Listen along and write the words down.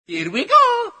Here we go.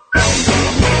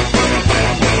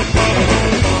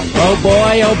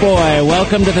 Oh boy,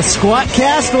 welcome to the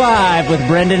Squatcast Live with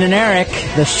Brendan and Eric,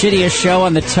 the shittiest show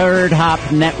on the Turd Hop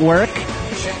Network.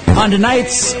 On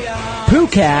tonight's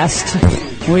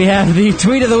Poocast, we have the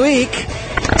tweet of the week,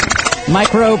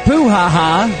 Micro Poo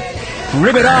Haha,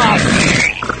 Rip It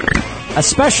Off, a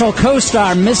special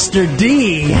co-star, Mr.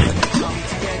 D,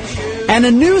 and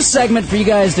a new segment for you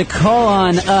guys to call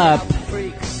on up.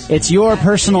 It's your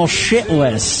personal shit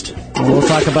list. We'll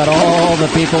talk about all the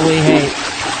people we hate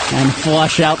and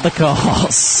flush out the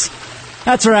calls.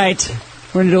 That's right.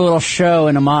 We're going to do a little show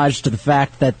in homage to the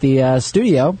fact that the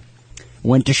studio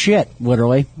went to shit,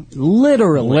 literally.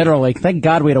 Literally. Thank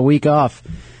God we had a week off.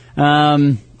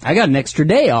 I got an extra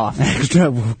day off.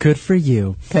 Good for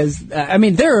you. Because,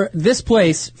 this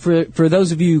place, for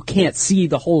those of you who can't see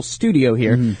the whole studio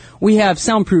here, we have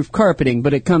soundproof carpeting,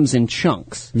 but it comes in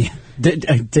chunks. Yeah.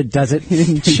 Does it?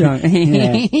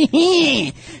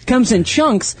 Comes in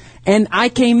chunks, and I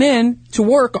came in to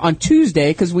work on Tuesday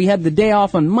because we had the day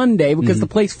off on Monday because the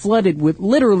place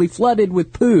literally flooded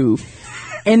with poo.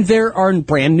 And there are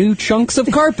brand new chunks of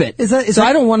carpet. So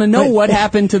I don't want to know what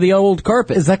happened to the old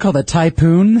carpet. Is that called a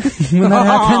typhoon when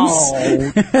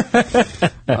that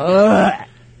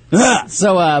happens?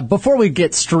 So before we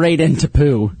get straight into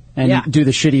poo and do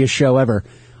the shittiest show ever,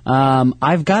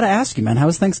 I've got to ask you, man, how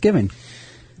was Thanksgiving?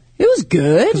 It was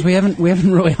good. Because we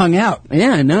haven't really hung out.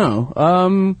 Yeah, I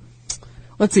know.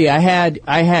 Let's see. I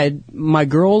had my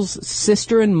girl's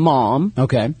sister and mom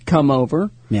come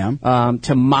over. Yeah.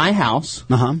 To my house.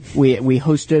 Uh-huh. We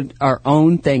hosted our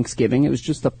own Thanksgiving. It was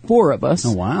just the four of us.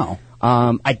 Oh, wow.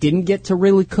 I didn't get to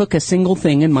really cook a single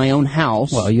thing in my own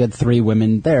house. Well, you had 3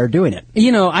 women there doing it.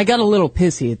 You know, I got a little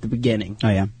pissy at the beginning. Oh,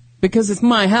 yeah. Because it's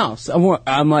my house.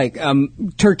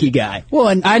 I'm turkey guy. Well,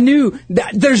 and I knew that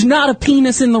there's not a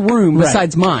penis in the room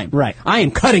besides mine. Right. I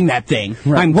am cutting that thing.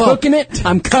 Right. I'm cooking it.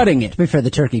 I'm cutting it. To be fair, the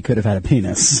turkey could have had a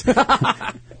penis.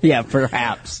 Yeah,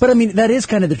 perhaps. But, I mean, that is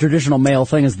kind of the traditional male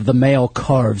thing, is that the male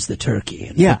carves the turkey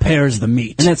and prepares the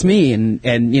meat. And that's me.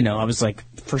 And, you know, I was like,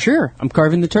 for sure, I'm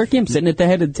carving the turkey. I'm sitting at the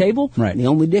head of the table. Right. The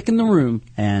only dick in the room.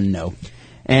 And no.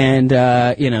 And,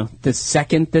 the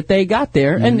second that they got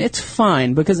there, and it's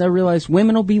fine, because I realized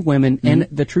women will be women, and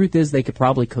the truth is they could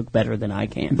probably cook better than I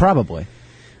can. Probably.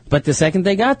 But the second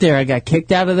they got there, I got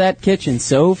kicked out of that kitchen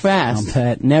so fast.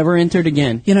 Never entered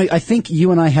again. You know, I think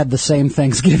you and I had the same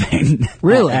Thanksgiving.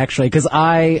 Really? Actually, because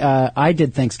I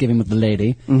did Thanksgiving with the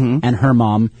lady and her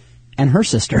mom and her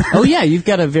sister. Oh, yeah, you've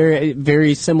got a very,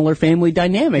 very similar family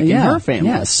dynamic in her family.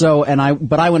 Yeah, so,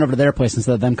 but I went over to their place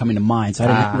instead of them coming to mine, so I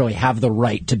didn't really have the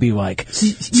right to be like,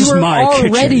 you were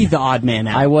already kitchen. The odd man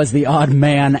out. I was the odd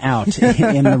man out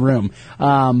in the room.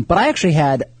 But I actually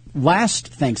had, last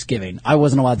Thanksgiving, I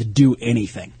wasn't allowed to do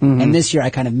anything. And this year I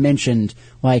kind of mentioned,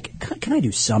 like, can I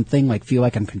do something? Like, feel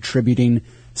like I'm contributing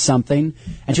something.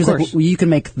 And she was like, well, you can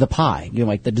make the pie, you know,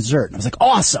 like the dessert. And I was like,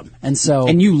 awesome. And so.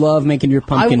 And you love making your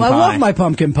pumpkin pie. I love my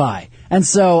pumpkin pie. And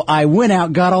so I went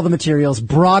out, got all the materials,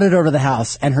 brought it over to the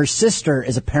house, and her sister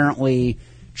is apparently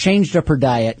changed up her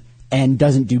diet and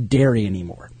doesn't do dairy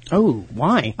anymore. Oh,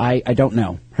 why? I don't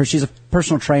know. She's a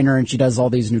personal trainer and she does all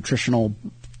these nutritional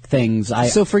things.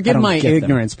 So forgive my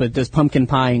ignorance, but does pumpkin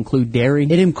pie include dairy?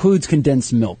 It includes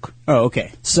condensed milk. Oh,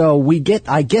 okay. So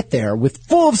I get there with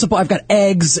full of supply. I've got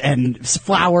eggs and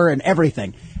flour and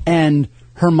everything. And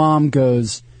her mom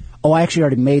goes, oh, I actually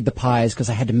already made the pies because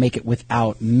I had to make it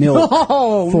without milk.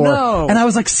 Oh, no. And I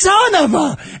was like, son of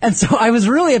a! And so I was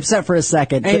really upset for a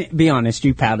second. And be honest,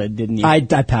 you pouted, didn't you? I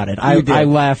pouted. I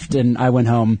left and I went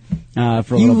home for a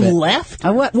little bit. You left?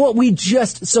 Well,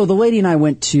 so the lady and I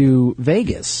went to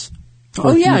Vegas.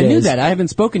 Oh, yeah, I knew that. I haven't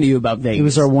spoken to you about Vegas. It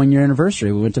was our 1-year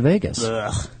anniversary. We went to Vegas.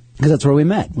 Ugh. Because that's where we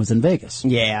met, was in Vegas.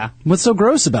 Yeah. What's so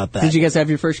gross about that? Did you guys have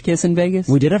your first kiss in Vegas?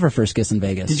 We did have our first kiss in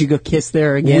Vegas. Did you go kiss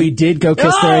there again? We did go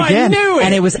kiss there again. I knew it!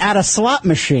 And it was at a slot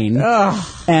machine. Ugh.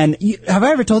 And have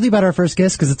I ever told you about our first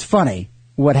kiss? Because it's funny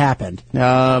what happened.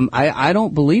 I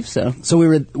don't believe so.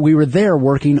 So we were there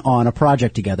working on a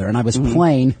project together, and I was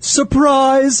playing,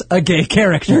 surprise, a gay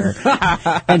character.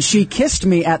 And she kissed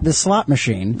me at the slot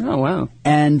machine. Oh, wow.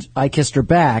 And I kissed her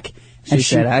back. She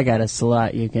said, I got a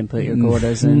slot you can put your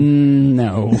quarters in.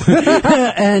 No.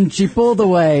 And she pulled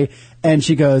away, and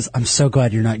she goes, I'm so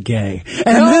glad you're not gay. And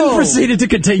then proceeded to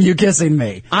continue kissing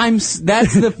me.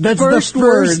 That's the first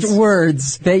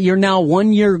words that your now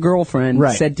 1-year girlfriend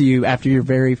said to you after your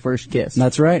very first kiss.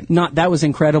 That's right. Not, that was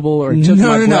incredible, or took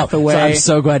my breath away. So I'm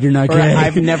so glad you're not or gay.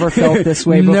 I've never felt this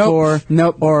way before.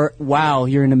 Nope. Or, wow,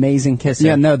 you're an amazing kisser.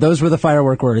 Yeah, no, those were the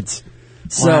firework words.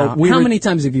 So wow. How many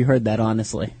times have you heard that,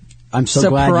 honestly? I'm so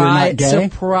glad you're not gay.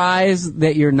 Surprise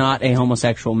that you're not a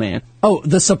homosexual man. Oh,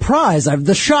 the surprise,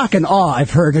 the shock and awe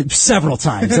I've heard it several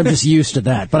times. I'm just used to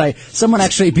that. But someone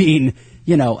actually being,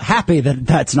 happy that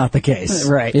that's not the case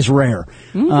is rare.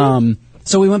 Mm-hmm.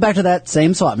 So we went back to that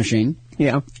same slot machine.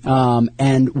 Yeah.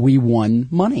 And we won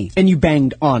money. And you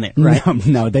banged on it, right?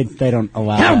 No, they don't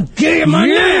allow How that. gay am I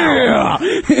now?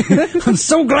 I'm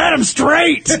so glad I'm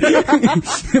straight.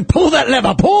 Pull that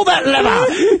lever.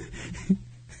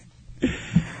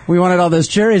 We wanted all those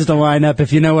cherries to line up,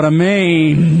 if you know what I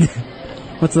mean.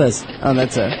 What's this? Oh,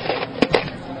 that's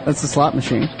the slot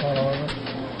machine.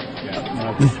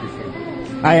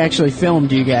 I actually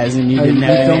filmed you guys, and you didn't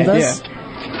have any idea.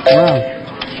 Wow.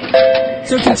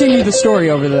 So continue the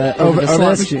story over the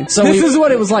slot machine. So this is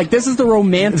what it was like. This is the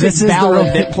romantic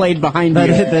ballad that played behind you.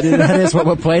 That is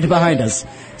what played behind us.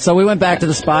 So we went back to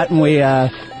the spot and we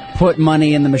put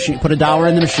money in the machine, put $1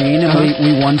 in the machine, and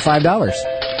we won $5.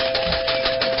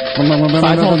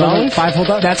 $5 whole?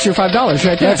 $5 That's your $5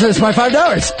 right there. That's my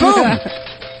 $5. Boom!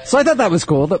 So I thought that was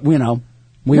cool that, we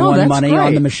won money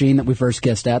on the machine that we first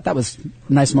kissed at. That was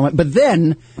a nice moment. But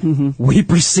then we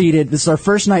proceeded. This is our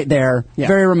first night there. Yeah.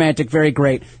 Very romantic, very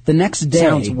great. The next day.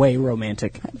 Sounds way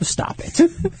romantic. Stop it.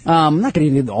 I'm not going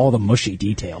to get into all the mushy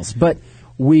details. But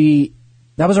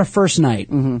that was our first night.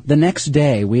 Mm-hmm. The next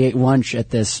day, we ate lunch at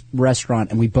this restaurant,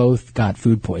 and we both got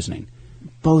food poisoning.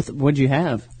 Both? What'd you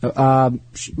have? I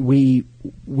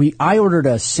ordered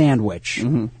a sandwich,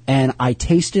 and I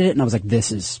tasted it, and I was like,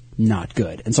 this is not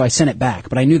good. And so I sent it back,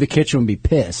 but I knew the kitchen would be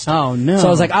pissed. Oh, no. So I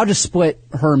was like, I'll just split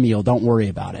her meal. Don't worry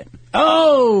about it.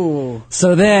 Oh!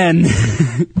 So then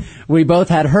we both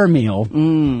had her meal,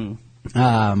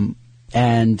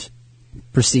 and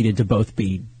proceeded to both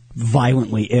be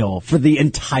violently ill for the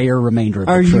entire remainder of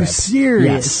the trip. Are you serious?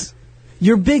 Yes.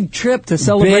 Your big trip to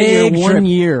celebrate your 1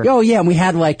 year. Oh, yeah, and we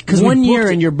had because 1 year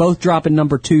and you're both dropping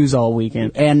number twos all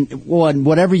weekend. And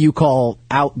whatever you call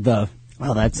out the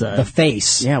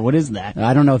face. Yeah, what is that?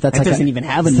 I don't know if that's that doesn't even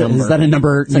have a number. Is that a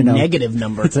number? It's a negative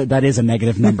number. That is a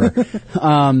negative number.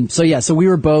 So we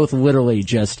were both literally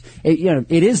just,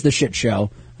 it is the shit show,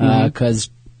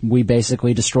 because we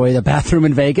basically destroyed a bathroom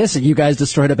in Vegas, and you guys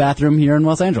destroyed a bathroom here in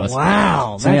Los Angeles.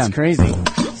 Wow, that's crazy.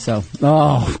 So,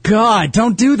 oh, God,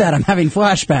 don't do that. I'm having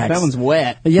flashbacks. That one's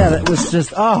wet. Yeah, that was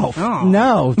just,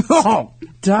 no. Oh,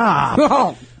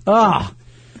 stop. Oh.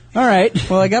 All right.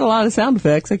 Well, I got a lot of sound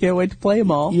effects. I can't wait to play them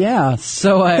all. Yeah,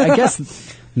 so I guess,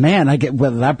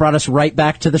 that brought us right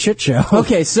back to the shit show.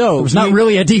 Okay, so. It was not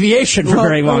really a deviation for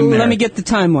very long there. Let me get the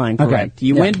timeline correct. Okay.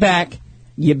 You went back.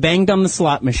 You banged on the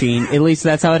slot machine. At least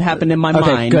that's how it happened in my mind.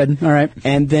 Okay, good. All right.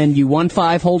 And then you won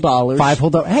 $5 whole. $5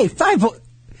 whole. Hey,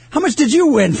 how much did you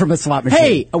win from a slot machine?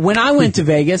 Hey, when I went to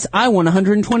Vegas, I won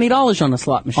 $120 on a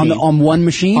slot machine. On one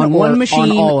machine? On one machine,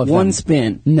 on all of them? One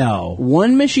spin. No.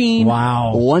 One machine.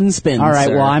 Wow. One spin. All right,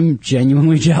 sir. well, I'm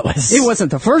genuinely jealous. It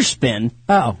wasn't the first spin.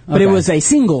 Oh, okay. But it was a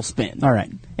single spin. All right.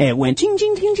 And it went ching,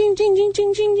 ching, ching, ching, ching, ching,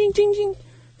 ching, ching, ching, ching,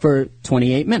 for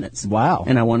 28 minutes. Wow.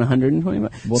 And I won $120.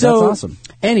 Well, that's awesome.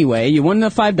 Anyway, you won the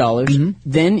 $5.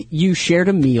 Then you shared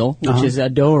a meal, which is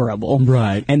adorable.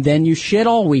 Right. And then you shit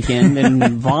all weekend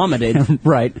and vomited.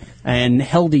 Right. And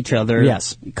held each other.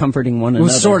 Yes. Comforting one another.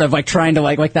 It was sort of like trying to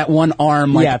like that one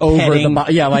arm over petting.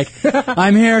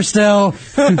 I'm here still.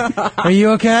 Are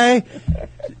you okay?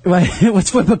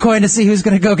 Let's flip a coin to see who's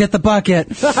going to go get the bucket.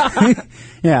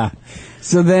 Yeah.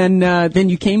 So then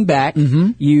you came back.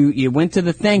 You went to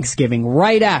the Thanksgiving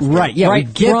right after. Right, yeah. Right,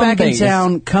 we get back Vegas. in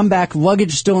town, come back,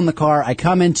 luggage still in the car. I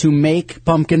come in to make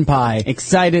pumpkin pie.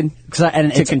 Excited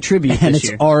to contribute and this it's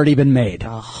year. already been made.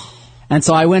 Oh. And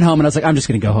so I went home and I was like, I'm just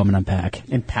going to go home and unpack.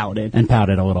 And pouted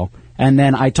a little. And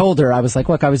then I told her, I was like,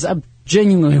 look, I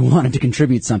genuinely wanted to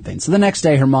contribute something. So the next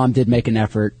day her mom did make an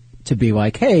effort to be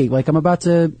like, hey, I'm about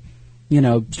to,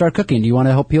 start cooking. Do you want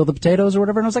to help peel the potatoes or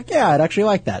whatever? And I was like, yeah, I'd actually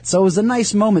like that. So it was a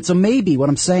nice moment. So maybe what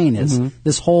I'm saying is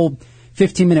this whole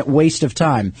 15-minute waste of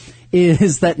time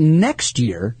is that next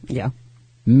year,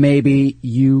 maybe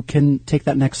you can take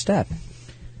that next step.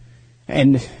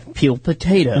 And peel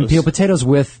potatoes.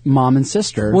 With mom and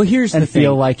sister. Well, here's the thing. And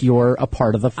feel like you're a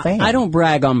part of the family. I don't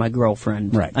brag on my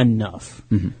girlfriend enough.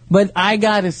 But I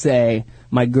gotta say,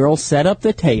 my girl set up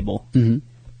the table.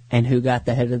 And who got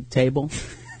the head of the table?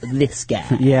 This guy.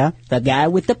 Yeah? The guy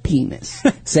with the penis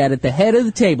sat at the head of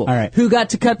the table. All right. Who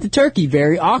got to cut the turkey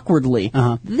very awkwardly?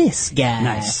 This guy.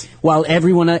 Nice. While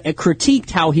everyone critiqued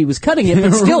how he was cutting it,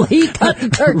 but still he cut the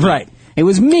turkey. Right. It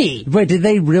was me. Wait, did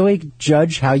they really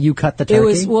judge how you cut the turkey? It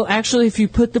was, well, actually, if you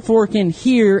put the fork in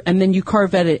here and then you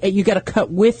carve at it, you got to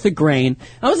cut with the grain.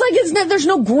 I was like, there's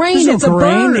no grain. There's It's no a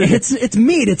grain. bird. It's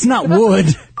meat. It's not wood.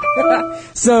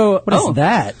 So, What is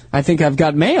that? I think I've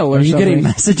got mail or Are you something. getting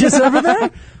messages over there?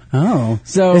 Oh.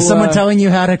 So, is someone telling you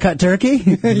how to cut turkey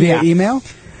via Yeah. email?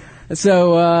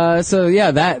 So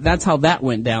yeah, that's how that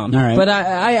went down. All right. But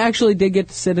I actually did get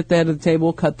to sit at the head of the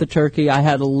table, cut the turkey. I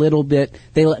had a little bit.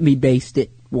 They let me baste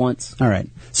it once. All right.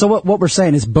 So what we're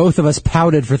saying is both of us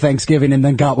pouted for Thanksgiving and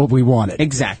then got what we wanted.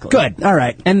 Exactly. Good. All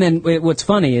right. And then what's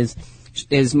funny is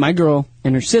my girl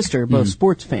and her sister, both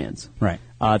sports fans. Right.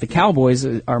 The Cowboys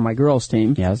are my girl's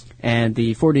team. Yes. And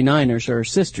the 49ers are her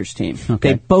sister's team.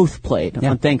 Okay. They both played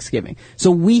on Thanksgiving.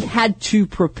 So we had to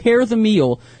prepare the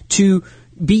meal to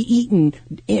be eaten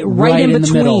right in in the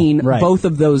between middle. Right. both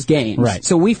of those games. Right.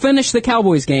 So we finished the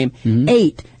Cowboys game,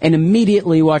 ate, and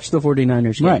immediately watched the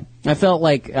 49ers game. Right. I felt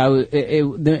like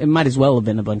it might as well have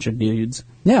been a bunch of dudes.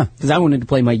 Yeah. Because I wanted to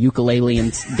play my ukulele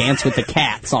and dance with the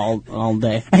cats all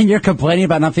day. And you're complaining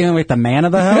about not feeling like the man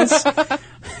of the house?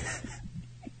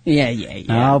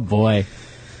 Yeah. Oh, boy.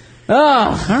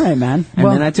 Oh. All right, man. And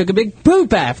then I took a big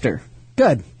poop after.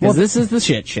 Good. Because this is the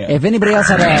shit show. If anybody else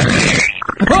had a...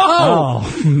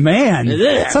 Oh, man.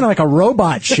 It sounded like a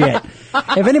robot shit.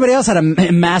 If anybody else had a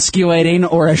emasculating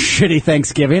or a shitty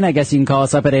Thanksgiving, I guess you can call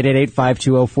us up at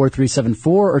 888-520-4374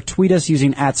 or tweet us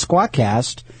using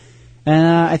 @SquawkCast.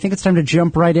 I think it's time to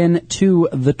jump right in to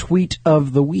the tweet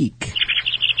of the week.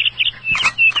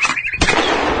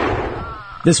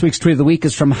 This week's tweet of the week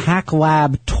is from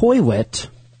HackLab Toilet.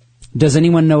 Does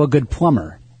anyone know a good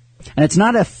plumber? And it's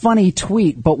not a funny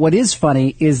tweet, but what is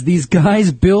funny is these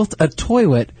guys built a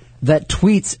toilet that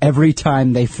tweets every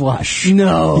time they flush.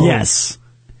 No. Yes.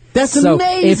 That's So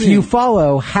amazing. if you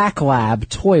follow HackLab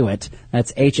Toilet,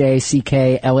 that's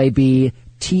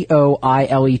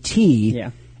HackLabToilet,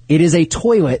 Yeah. it is a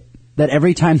toilet that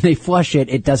every time they flush it,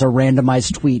 it does a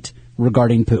randomized tweet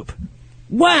regarding poop.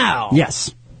 Wow.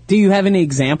 Yes. Do you have any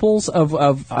examples of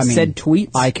said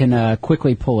tweets? I can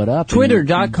quickly pull it up.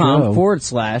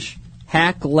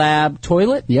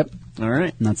 Twitter.com/HackLabToilet? Yep. All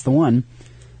right. And that's the one.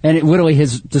 And it literally,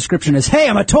 his description is, "Hey,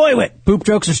 I'm a toilet! Poop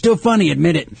jokes are still funny,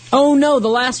 admit it." Oh, no, the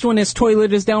last one is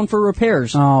toilet is down for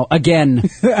repairs. Oh, again.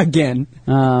 Again.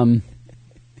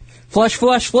 Flush.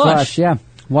 Flush, yeah.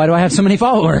 Why do I have so many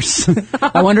followers?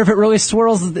 I wonder if it really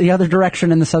swirls the other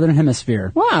direction in the southern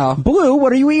hemisphere. Wow. Blue,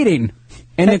 what are you eating?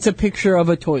 And it's a picture of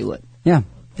a toilet. Yeah.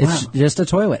 It's just a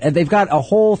toilet. And they've got a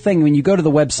whole thing. When you go to the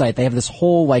website, they have this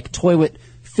whole, toilet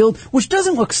filled, which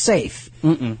doesn't look safe.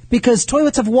 Because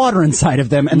toilets have water inside of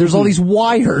them, and there's all these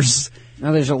wires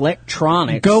Now there's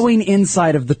electronics. going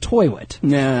inside of the toilet.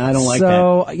 Nah, I don't like that.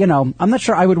 So, I'm not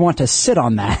sure I would want to sit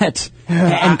on that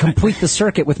and complete the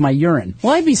circuit with my urine.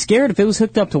 Well, I'd be scared if it was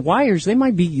hooked up to wires. They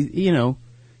might be,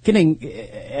 getting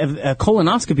a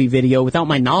colonoscopy video without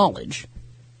my knowledge.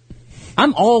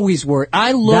 I'm always worried.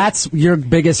 That's your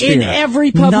biggest fear. in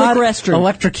every public Not restroom.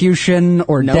 Electrocution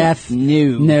or Nope. death.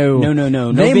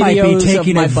 No. They might be videos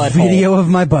taking of a my butthole. video of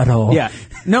my butthole. Yeah.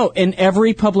 No, in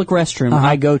every public restroom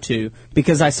I go to,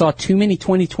 because I saw too many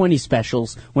 2020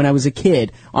 specials when I was a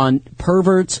kid on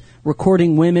perverts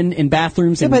recording women in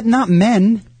bathrooms. Yeah, and, but not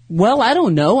men. well, I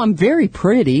don't know. I'm very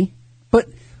pretty. But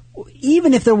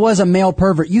even if there was a male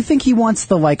pervert, you think he wants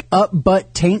the, up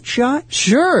butt taint shot?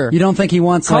 Sure. You don't think he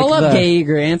wants, Call up the...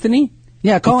 Geiger, Anthony.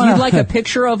 Yeah, call If him you'd up. like a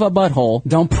picture of a butthole.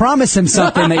 Don't promise him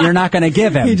something that you're not going to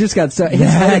give him. He just got his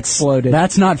head exploded.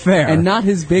 That's not fair. And not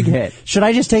his big head. Should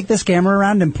I just take this camera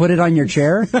around and put it on your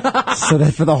chair so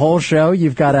that for the whole show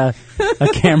you've got a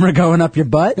camera going up your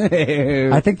butt?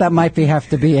 I think that might have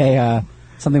to be a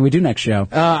something we do next show.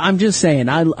 I'm just saying,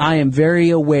 I am very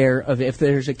aware of if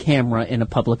there's a camera in a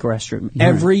public restroom. Right.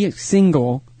 Every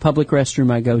single public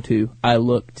restroom I go to, I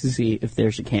look to see if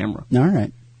there's a camera. All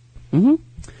right. Mm-hmm.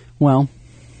 Well,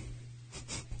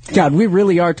 God, we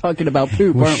really are talking about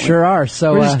poop, we aren't we? sure are.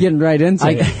 So we're just getting right into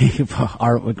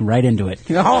it. right into it.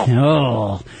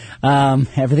 Oh.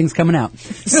 Everything's coming out.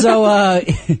 So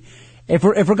if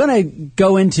we're going to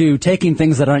go into taking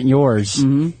things that aren't yours,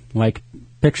 like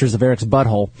pictures of Eric's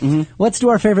butthole, let's do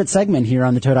our favorite segment here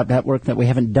on the Toad Hop Network that we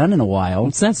haven't done in a while.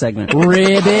 What's that segment?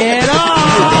 Rib it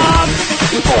off!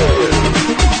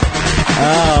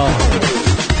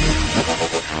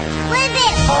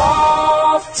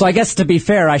 So I guess to be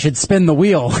fair, I should spin the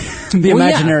wheel, the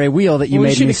imaginary wheel that you made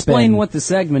me spin. We should explain what the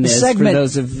segment is for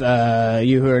those of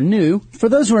you who are new. For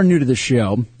those who are new to the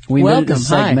show, we made a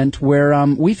segment where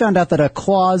we found out that a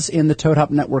clause in the Toad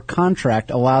Hop Network contract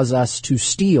allows us to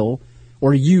steal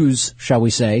or use, shall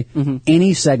we say,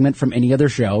 any segment from any other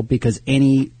show, because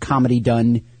any comedy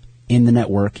done in the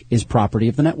network is property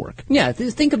of the network. Yeah,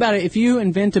 think about it. If you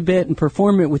invent a bit and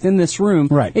perform it within this room,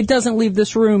 right, it doesn't leave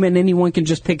this room and anyone can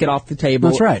just pick it off the table.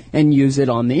 That's right. And use it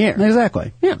on the air.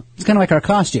 Exactly. Yeah. It's kind of like our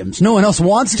costumes. No one else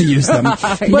wants to use them,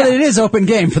 but it is open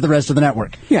game for the rest of the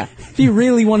network. Yeah. If you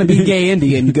really want to be gay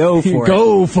Indian, go for it.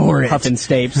 Go for it. Huff and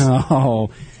Stapes. Oh.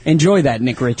 Enjoy that,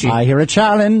 Nick Ritchie. I hear a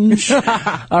challenge.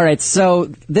 All right,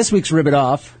 so this week's Rib It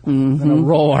Off. I'm going to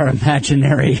roll our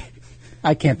imaginary...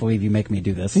 I can't believe you make me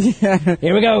do this.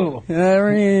 Here we go.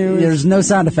 There's no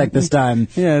sound effect this time.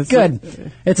 Yeah,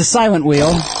 good. It's a silent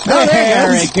wheel. Oh,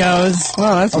 there it goes.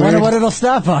 Well, that's weird. I wonder what it'll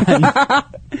stop on.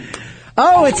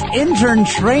 Oh, it's intern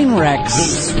train wrecks.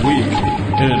 This week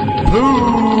in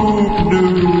Poop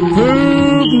News.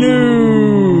 Poop News.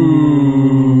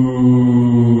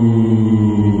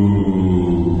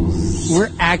 We're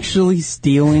actually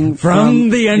stealing from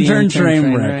the intern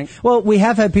train wreck. Well, we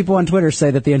have had people on Twitter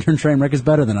say that the intern train wreck is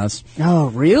better than us. Oh,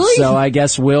 really? So I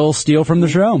guess we'll steal from the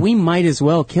show. We might as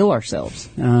well kill ourselves.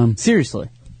 Seriously.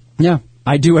 Yeah,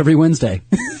 I do every Wednesday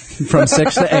from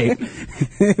 6 to 8.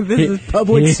 This is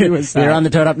public suicide. You're on the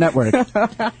Toad Up Network.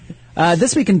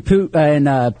 This week in Poop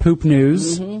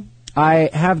News, I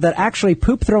have that actually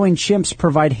poop-throwing chimps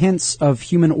provide hints of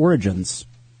human origins.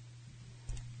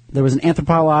 There was an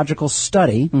anthropological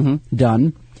study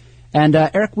done. And,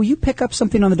 Eric, will you pick up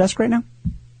something on the desk right now?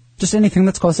 Just anything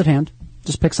that's close at hand.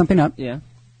 Just pick something up. Yeah.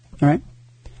 All right.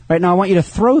 Right now, I want you to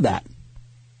throw that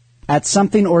at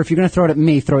something, or if you're going to throw it at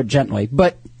me, throw it gently.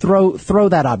 But throw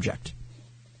that object.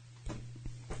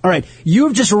 All right. You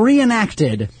have just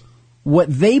reenacted what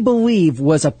they believe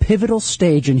was a pivotal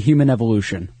stage in human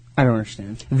evolution. I don't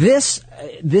understand. This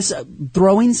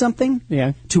throwing something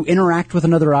to interact with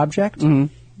another object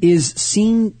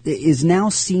is now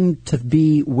seen to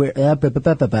be where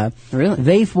really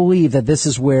they believe that this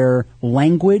is where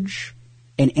language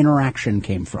and interaction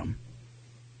came from.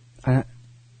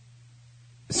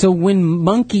 So when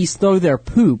monkeys throw their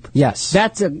poop, yes,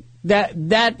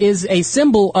 that is a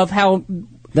symbol of how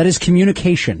that is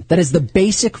communication. That is the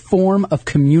basic form of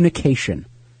communication.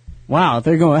 Wow,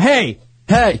 they're going, hey,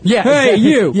 yeah, hey,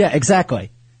 you, yeah, exactly.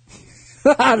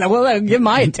 Well, that'll get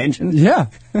my attention. Yeah.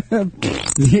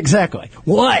 Exactly.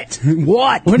 What?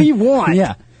 What do you want?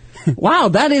 Yeah. Wow,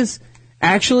 that is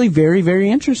actually very,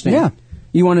 very interesting. Yeah.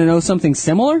 You want to know something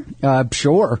similar?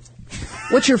 Sure.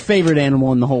 What's your favorite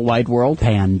animal in the whole wide world?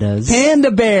 Pandas.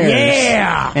 Panda bears.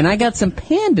 Yeah. And I got some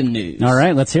panda news. All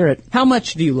right, let's hear it. How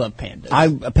much do you love pandas?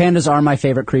 Pandas are my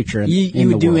favorite creature in the world. You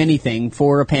would do anything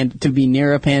for a panda, to be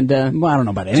near a panda? Well, I don't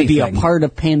know about anything. To be a part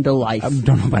of panda life? I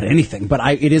don't know about anything, but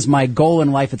it is my goal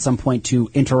in life at some point to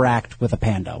interact with a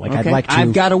panda. Like, I'd like to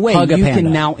I've got a way. hug a you panda.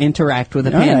 Can now interact with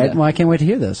a panda. All right. Well, I can't wait to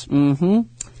hear this. Mm-hmm.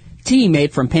 Tea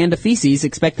made from panda feces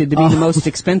expected to be the most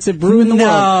expensive brew in the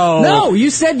world. No, you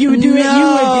said you would do it.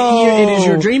 It is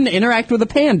your dream to interact with a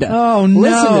panda. Oh, no.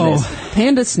 Listen to this.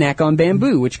 Pandas snack on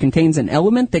bamboo, which contains an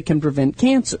element that can prevent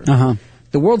cancer.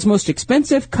 The world's most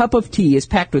expensive cup of tea is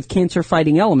packed with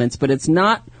cancer-fighting elements, but it's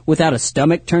not without a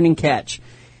stomach-turning catch.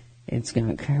 It's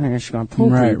going to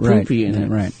poopy in it.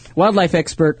 Right. Wildlife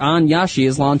expert An Yashi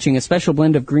is launching a special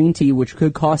blend of green tea, which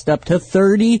could cost up to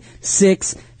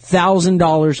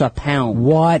 $36,000 a pound.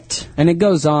 What? And it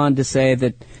goes on to say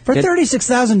that for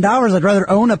 $36,000, I'd rather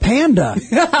own a panda.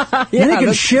 Then you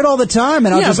can shit all the time,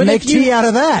 and I'll just make tea out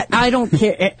of that. I don't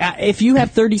care. If you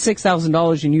have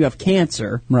 $36,000 and you have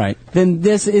cancer, right, then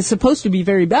this is supposed to be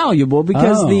very valuable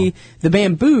because the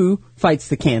bamboo fights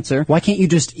the cancer. Why can't you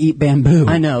just eat bamboo?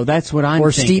 I know, that's what I'm thinking.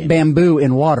 Or steep bamboo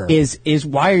in water. Is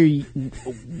why are you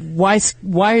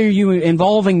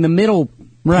involving the middle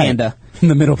panda?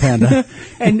 The middle panda.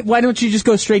 And why don't you just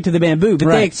go straight to the bamboo? But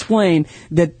they explain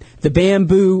that the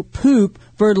bamboo poop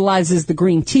fertilizes the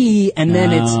green tea, and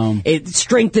then it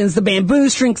strengthens the bamboo,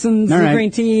 strengthens the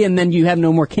green tea, and then you have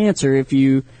no more cancer if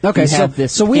you have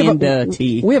this panda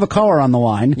tea. We have a caller on the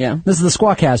line. Yeah. This is the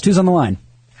Squawkcast. Who's on the line?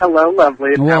 Hello,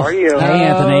 lovely. How are you? Hey,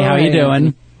 Anthony. How are you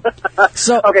doing?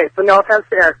 So no offense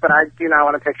to Eric, but I do not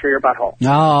want to picture your butthole.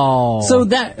 Oh. So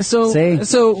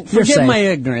forgive my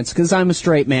ignorance, because I'm a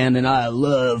straight man and I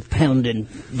love pounding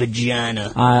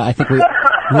vagina. I think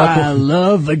I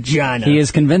love vagina. He is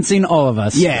convincing all of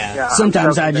us. Yeah.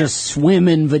 Sometimes I just swim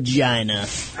in vagina.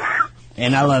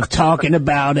 And I love talking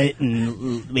about it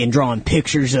and drawing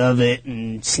pictures of it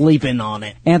and sleeping on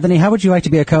it. Anthony, how would you like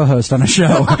to be a co-host on a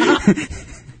show?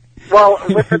 Well,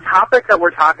 with the topic that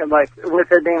we're talking, like,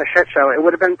 with it being a shit show, it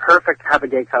would have been perfect to have a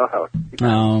gay co-host.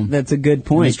 Oh, that's a good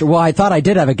point. Well, I thought I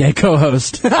did have a gay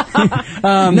co-host.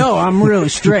 No, I'm really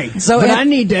straight. But I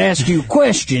need to ask you a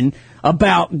question.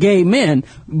 about gay men.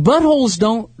 Buttholes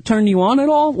don't turn you on at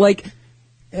all? Like,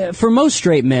 for most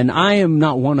straight men, I am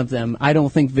not one of them. I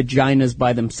don't think vaginas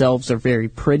by themselves are very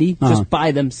pretty, just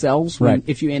by themselves. Right.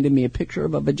 If you handed me a picture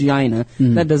of a vagina,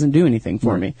 that doesn't do anything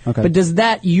for me. Okay. But does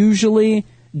that usually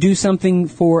do something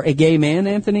for a gay man,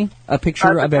 Anthony? A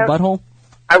picture of a butthole?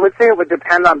 I would say it would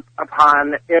depend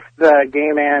upon if the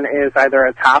gay man is either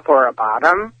a top or a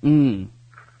bottom.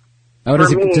 Oh,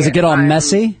 does it get all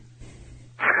messy?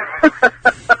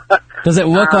 Does it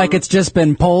look like it's just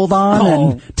been pulled on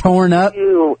and torn up?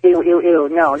 Ew.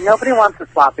 No, nobody wants a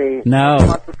sloppy. No. Nobody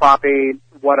wants a sloppy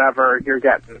whatever you're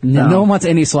getting. No one wants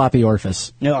any sloppy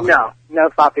orifice. No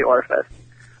sloppy orifice.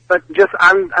 But just,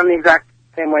 I'm the exact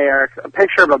same way, Eric. A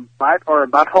picture of a butt or a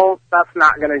butthole, that's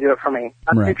not going to do it for me.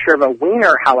 A picture of a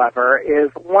wiener, however,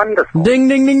 is wonderful. Ding,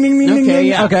 ding, ding, ding, ding, Okay, ding.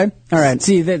 yeah. Okay, all right.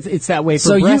 See, it's that way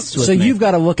for breasts with me. you've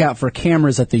got to look out for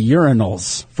cameras at the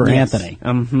urinals for Anthony.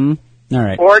 Mm-hmm. All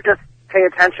right. Or just pay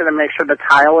attention and make sure the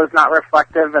tile is not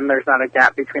reflective and there's not a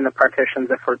gap between the partitions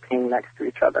if we're peeing next to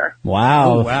each other.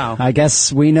 Wow. Oh, wow. I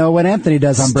guess we know what Anthony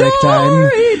does on break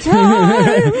time.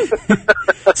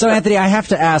 So, Anthony, I have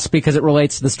to ask because it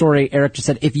relates to the story Eric just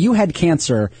said. If you had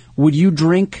cancer, would you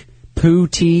drink poo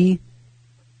tea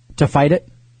to fight it?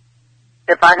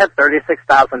 If I had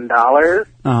 $36,000,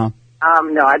 no,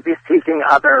 I'd be seeking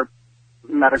other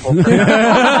medical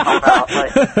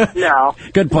services. No.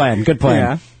 Good plan.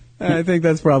 Yeah. I think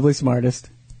that's probably smartest.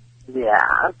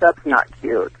 Yeah, that's not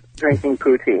cute. Drinking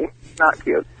poo tea. Not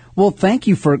cute. Well, thank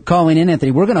you for calling in,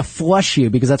 Anthony. We're going to flush you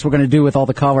because that's what we're going to do with all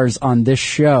the callers on this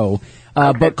show.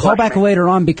 But call back later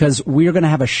on because we're going to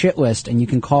have a shit list, and you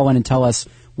can call in and tell us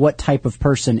what type of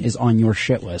person is on your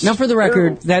shit list. Now, for the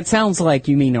record, that sounds like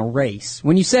you mean a race.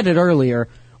 When you said it earlier,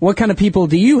 what kind of people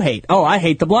do you hate? Oh, I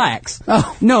hate the blacks.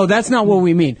 Oh. No, that's not what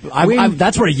we mean.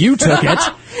 That's where you took it.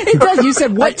 It does. You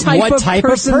said, what type of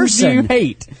person do you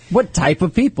hate? What type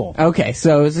of people? Okay,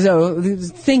 so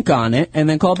think on it and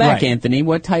then call back, Right. Anthony.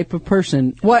 What type of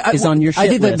person is on your shit I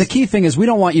think list? the key thing is we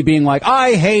don't want you being like,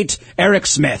 I hate Eric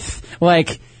Smith.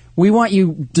 Like, we want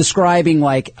you describing,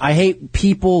 like, I hate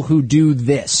people who do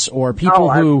this or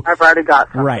people who... I've already got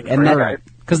something. Right, and then...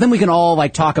 Because then we can all,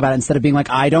 like, talk about it instead of being like,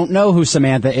 I don't know who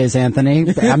Samantha is,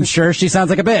 Anthony. I'm sure she sounds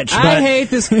like a bitch. But... I hate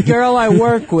this girl I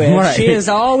work with. Right. She is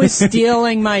always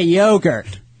stealing my yogurt.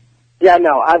 Yeah,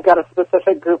 no, I've got a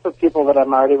specific group of people that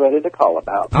I'm already ready to call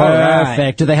about. Perfect.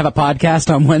 Right. Do they have a podcast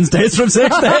on Wednesdays from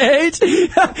 6 to 8?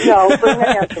 No, bring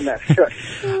the answer there. Sure.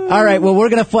 All right, well, we're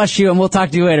going to flush you, and we'll talk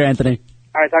to you later, Anthony.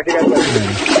 All right, talk to you guys later.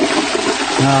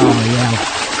 Oh, yeah.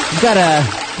 We've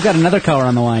got another caller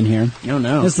on the line here. Oh,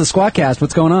 no. This is the Squawkcast.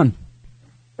 What's going on?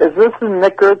 Is this the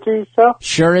Nick Ritchie show?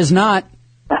 Sure is not.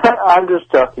 I'm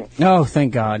just joking. Oh,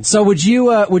 thank God. So would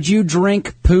you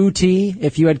drink poo tea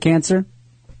if you had cancer?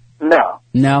 No.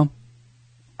 No?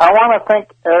 I want to thank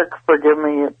Eric for giving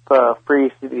me the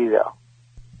free CD, though.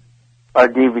 Or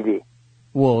DVD.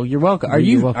 Well, you're welcome. Are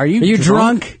you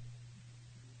drunk?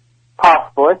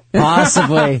 Possibly.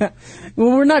 Possibly.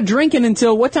 Well, we're not drinking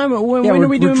until what time? When are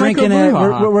we doing drinking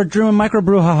microbrew? we're doing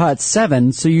microbrew at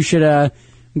 7, so you should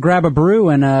grab a brew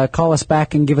and call us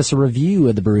back and give us a review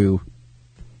of the brew.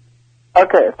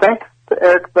 Okay, thanks to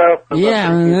Eric Bell for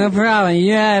Yeah, no problem.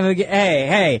 Yeah,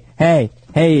 hey.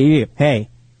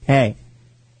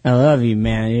 I love you,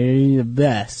 man. You're the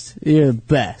best. You're the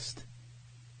best.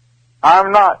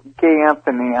 I'm not gay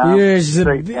Anthony. I'm You're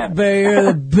straight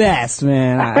the best,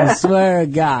 man. I swear to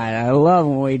God, I love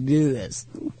when we do this.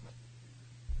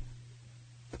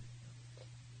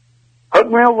 Hook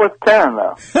me up with Karen,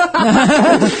 though.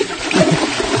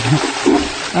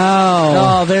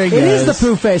 Oh, there he goes. It is the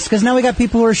poo face, because now we got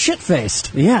people who are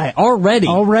shit-faced. Yeah, already.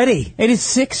 Already. It is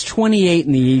 6:28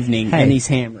 in the evening, Hey, and he's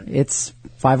hammered. It's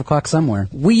 5 o'clock somewhere.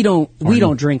 We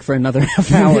don't drink for another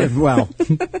half hour. Well,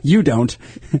 you don't.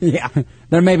 Yeah.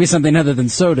 There may be something other than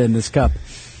soda in this cup.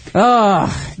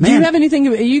 Oh, do you have anything?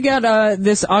 You got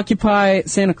this Occupy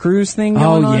Santa Cruz thing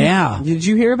going on? Oh, yeah. Did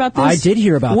you hear about this? I did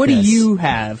hear about what this. What do you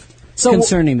have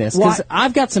concerning this? Because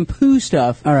I've got some poo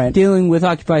stuff dealing with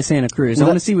Occupy Santa Cruz. I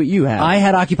want to see what you have. I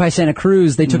had Occupy Santa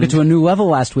Cruz. They took it to a new level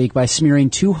last week by smearing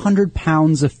 200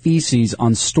 pounds of feces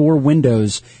on store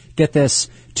windows. Get this,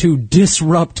 to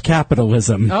disrupt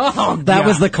capitalism. Oh, that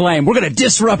was the claim. We're going to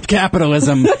disrupt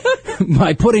capitalism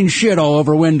by putting shit all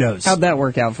over windows. How'd that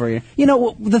work out for you? You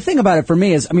know, the thing about it for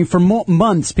me is, I mean, for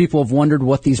months people have wondered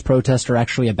what these protests are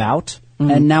actually about,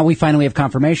 and now we finally have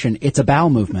confirmation. It's a bowel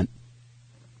movement.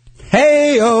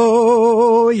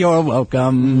 Hey-oh, you're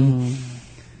welcome.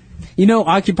 You know,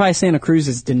 Occupy Santa Cruz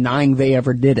is denying they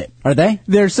ever did it. Are they?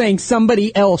 They're saying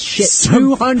somebody else shit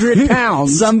 200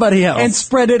 pounds. Somebody else. And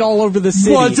spread it all over the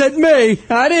city. Was it me?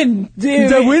 I didn't do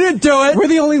it. We didn't do it. We're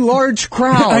the only large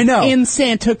crowd I know. in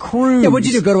Santa Cruz. Yeah, what'd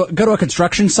you do? Go to a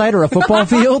construction site or a football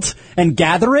field and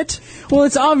gather it? Well,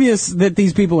 it's obvious that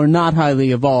these people are not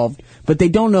highly evolved, but they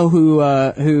don't know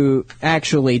who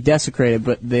actually desecrated,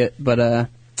 but they're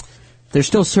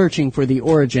still searching for the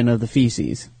origin of the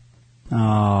feces.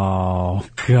 Oh,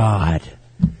 God.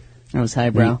 That was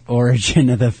highbrow. The origin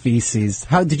of the feces.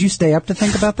 How did you stay up to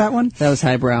think about that one? That was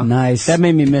highbrow. Nice. That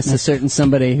made me miss a certain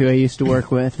somebody who I used to work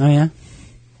with. Oh, yeah?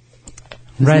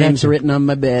 His name's written on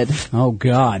my bed. Oh,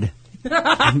 God.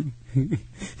 Not the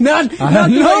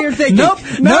way you're thinking. Nope.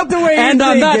 Not the way you're and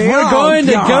on thinking. that, we're going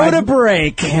to go to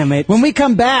break. Damn it. When we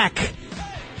come back,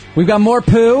 we've got more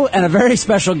poo and a very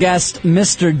special guest,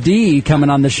 Mr. D, coming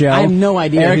on the show. I have no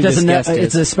idea Eric who doesn't this guest know. is.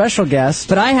 It's a special guest.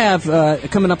 But I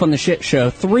have, coming up on the shit show,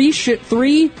 three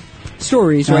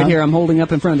stories right here I'm holding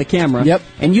up in front of the camera. Yep.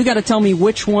 And you got to tell me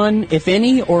which one, if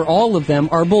any, or all of them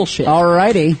are bullshit.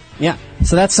 Alrighty. Yeah.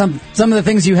 So that's some of the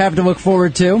things you have to look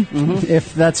forward to,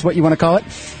 if that's what you want to call it.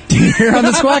 Here on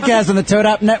the Squadcast on the Toad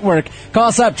Hop Network. Call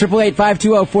us up,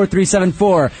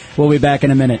 888-520-4374. We'll be back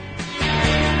in a minute.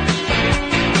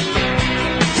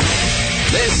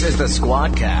 This is the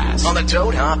Squadcast on the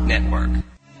Toad Hop Network.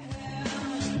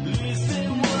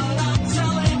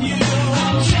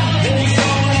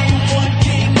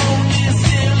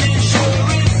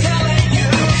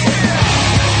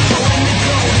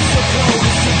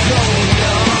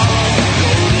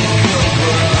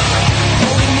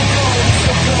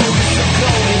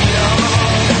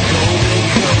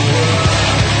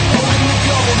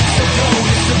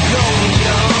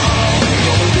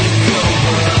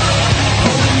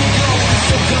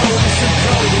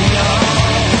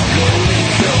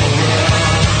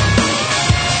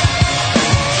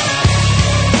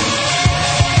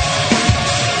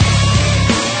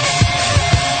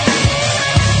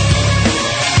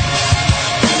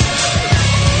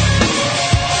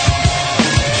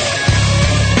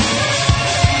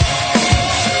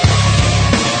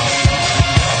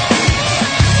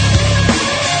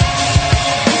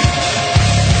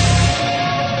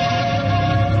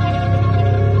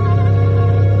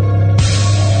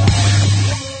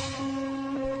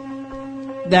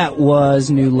 That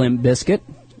was New Limp Bizkit,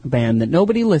 a band that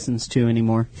nobody listens to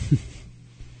anymore.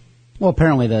 Well,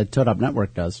 apparently the Toad Hop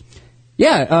Network does.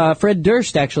 Yeah, Fred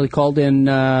Durst actually called in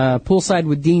Poolside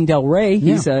with Dean Del Rey.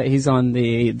 Yeah. He's on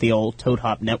the old Toad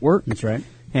Hop Network. That's right.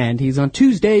 And he's on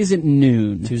Tuesdays at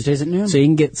noon. Tuesdays at noon. So you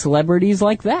can get celebrities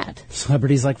like that.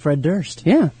 Celebrities like Fred Durst.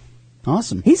 Yeah.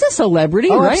 Awesome. He's a celebrity,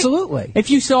 Oh, right? absolutely.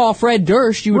 If you saw Fred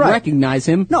Durst, you would Right. recognize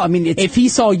him. No, I mean, it's... If he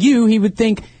saw you, he would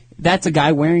think, that's a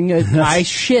guy wearing a I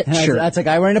shit shirt. That's a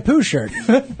guy wearing a poo shirt.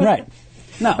 Right.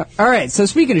 No. All right, so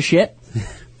speaking of shit,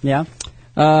 Yeah.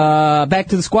 back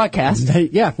to the Squadcast.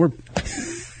 Yeah,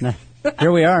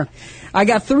 here we are. I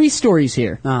got 3 stories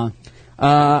here.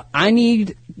 I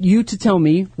need you to tell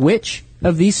me which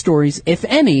of these stories, if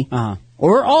any,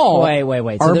 or all, Wait.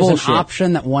 are So there's bullshit. an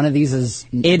option that one of these is...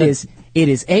 It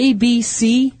is A, B,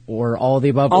 C, Or all of the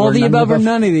above. all or the none above, or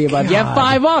none of the above. You have God.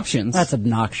 5 options. That's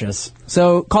obnoxious.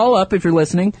 So call up if you're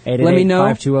listening. Let me know.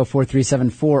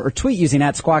 888-520-4374 or tweet using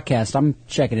 @Squawkcast. I'm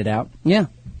checking it out. Yeah.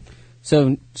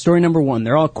 So story number 1.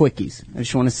 They're all quickies. I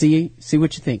just want to see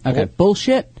what you think. Okay.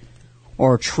 Bullshit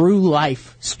or true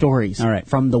life stories. All right.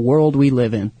 From the world we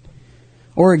live in.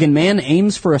 Oregon man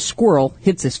aims for a squirrel,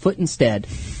 hits his foot instead.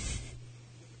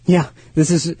 Yeah,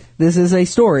 this is a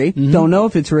story. Don't know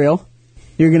if it's real.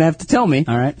 You're going to have to tell me.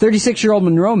 All right. 36-year-old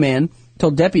Monroe man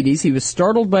told deputies he was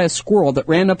startled by a squirrel that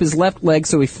ran up his left leg,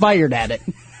 so he fired at it.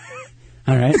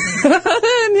 All right.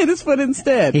 And hit his foot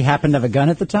instead. He happened to have a gun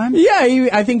at the time? Yeah,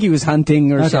 I think he was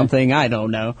hunting or Okay. something. I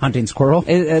don't know. Hunting squirrel?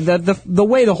 The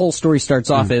way the whole story starts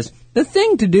off is, the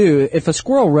thing to do if a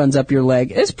squirrel runs up your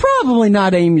leg is probably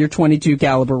not aim your .22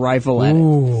 caliber rifle at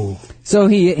it. So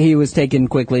he was taken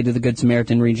quickly to the Good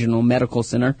Samaritan Regional Medical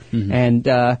Center, and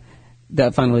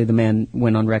finally the man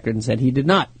went on record and said he did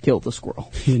not kill the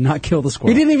squirrel. He did not kill the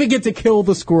squirrel. He didn't even get to kill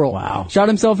the squirrel. Wow. Shot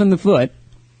himself in the foot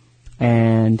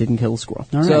and didn't kill the squirrel.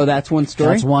 All right. So that's one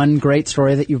story. That's one great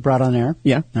story that you've brought on air.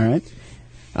 Yeah. All right.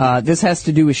 This has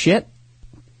to do with shit.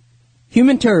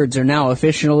 Human turds are now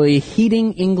officially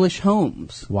heating English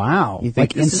homes. Wow. You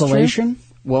think like this is insulation? true?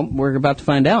 Well, we're about to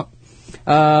find out.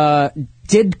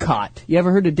 Didcot. You ever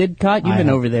heard of Didcot? You've been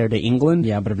over there to England.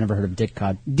 Yeah, but I've never heard of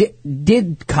Didcot.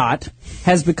 Didcot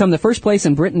has become the first place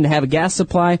in Britain to have a gas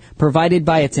supply provided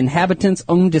by its inhabitants'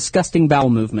 own disgusting bowel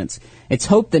movements. It's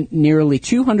hoped that nearly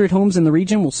 200 homes in the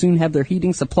region will soon have their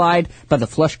heating supplied by the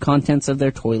flush contents of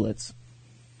their toilets.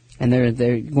 And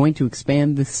they're going to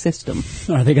expand the system.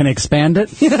 Are they going to expand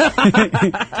it?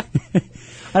 I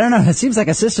don't know. It seems like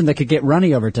a system that could get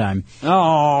runny over time.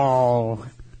 Oh.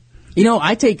 You know,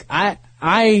 I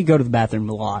go to the bathroom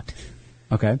a lot.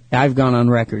 Okay. I've gone on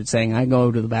record saying I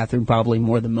go to the bathroom probably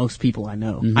more than most people I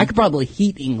know. I could probably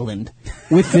heat England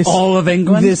with this all of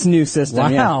England? This new system.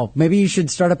 Wow. Yeah. Maybe you should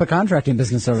start up a contracting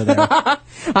business over there.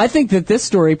 I think that this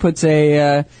story puts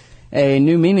a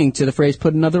new meaning to the phrase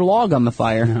 "put another log on the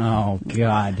fire." Oh,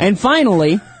 God. And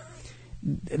finally,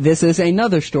 this is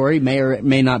another story, may or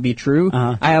may not be true.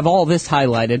 I have all this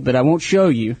highlighted, but I won't show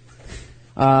you.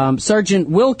 Sergeant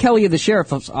Will Kelly of the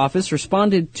Sheriff's Office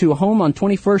responded to a home on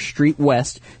 21st Street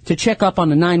West to check up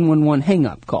on a 911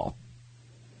 hang-up call.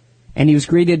 And he was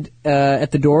greeted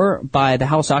at the door by the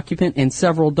house occupant and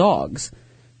several dogs.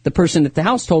 The person at the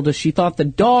house told us she thought the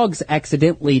dogs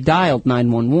accidentally dialed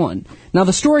 911. Now,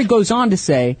 the story goes on to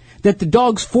say that the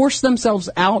dogs forced themselves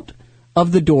out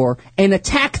of the door and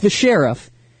attack the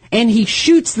sheriff, and he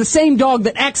shoots the same dog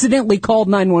that accidentally called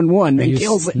 911 and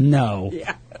kills it. No.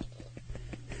 Yeah.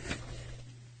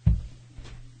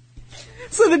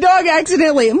 So the dog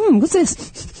accidentally, what's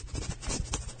this?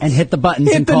 And hit the buttons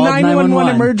Hit and the called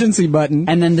 911 emergency button.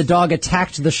 And then the dog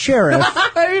attacked the sheriff.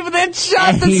 And then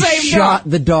shot and the he same shot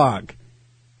dog. the dog.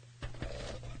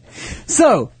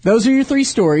 So, those are your three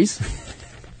stories.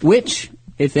 Which,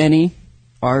 if any,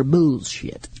 are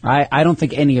bullshit. I don't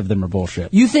think any of them are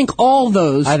bullshit. You think all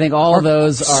those I think all are of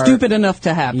those are stupid enough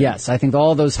to happen? Yes, I think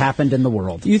all those happened in the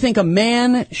world. You think a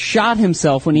man shot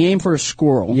himself when he aimed for a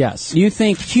squirrel? Yes. You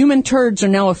think human turds are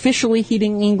now officially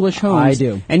heating English homes? I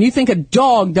do. And you think a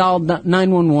dog dialed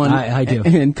 911 I do.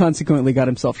 and consequently got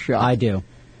himself shot? I do.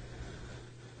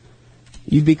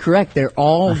 You'd be correct. They're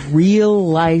all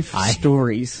real-life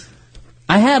stories.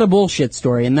 I had a bullshit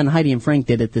story, and then Heidi and Frank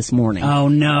did it this morning. Oh,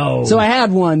 no. So I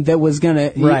had one that was going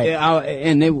to... Right.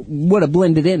 And it would have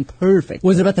blended in perfect.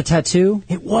 Was it about the tattoo?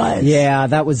 It was. Yeah,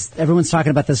 that was... Everyone's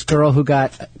talking about this girl who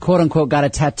got, quote-unquote, got a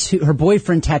tattoo. Her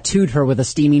boyfriend tattooed her with a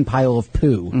steaming pile of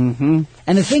poo. Mm-hmm.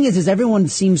 And the thing is everyone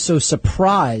seems so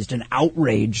surprised and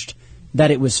outraged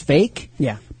that it was fake.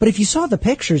 Yeah. But if you saw the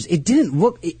pictures, it didn't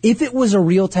look... If it was a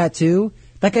real tattoo...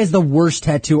 That guy's the worst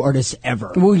tattoo artist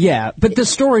ever. Well, yeah, but the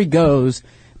story goes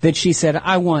that she said,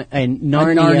 I want a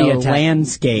Narnia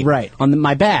landscape on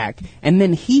my back. And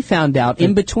then he found out,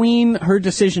 in between her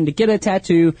decision to get a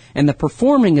tattoo and the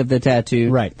performing of the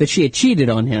tattoo, that she had cheated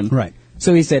on him. Right.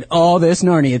 So he said, oh, this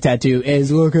Narnia tattoo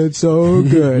is looking so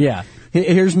good. Yeah.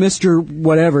 Here's Mr.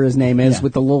 whatever his name is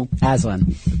with the little...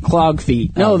 Aslan. Clog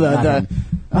feet. No,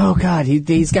 oh, God,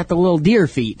 he's got the little deer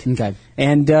feet. Okay.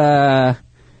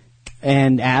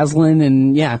 And Aslan,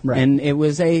 and and it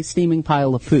was a steaming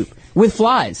pile of poop with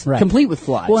flies, complete with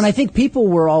flies. Well, and I think people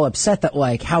were all upset that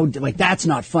that's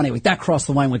not funny, that crossed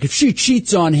the line. If she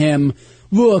cheats on him,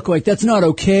 look, that's not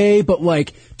okay.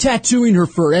 But tattooing her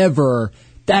forever,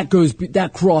 that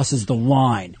crosses the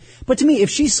line. But to me,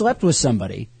 if she slept with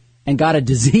somebody and got a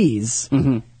disease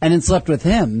and then slept with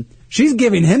him, she's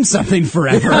giving him something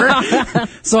forever.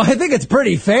 So I think it's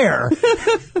pretty fair.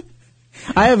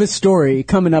 I have a story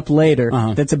coming up later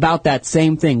that's about that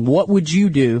same thing. What would you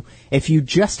do if you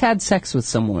just had sex with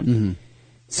someone,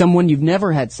 someone you've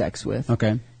never had sex with,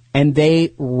 and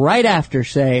they right after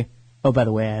say, oh, by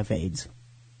the way, I have AIDS.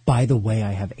 By the way,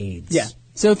 I have AIDS. Yeah.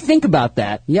 So think about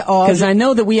that. Yeah. Because I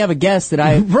know that we have a guest that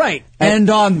I... Right. And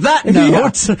on that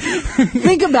note...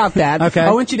 Think about that. Okay.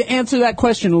 I want you to answer that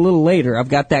question a little later. I've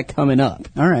got that coming up.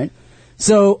 All right.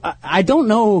 So, I don't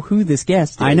know who this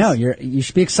guest is. I know. You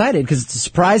should be excited because it's a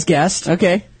surprise guest.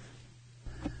 Okay.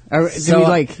 I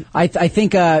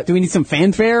think... do we need some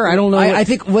fanfare? I don't know. I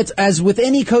think as with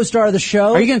any co-star of the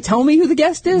show... Are you going to tell me who the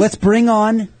guest is? Let's bring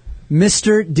on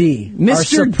Mr. D. Mr. Our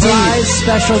surprise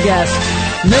special guest.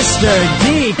 Mr.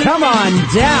 D, come on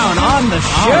down on the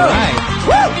show. All right.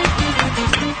 Woo!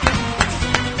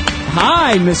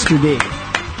 Hi, Mr. D.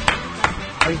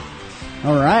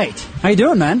 All right. How you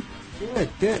doing, man?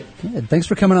 Good. Thanks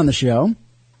for coming on the show.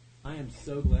 I am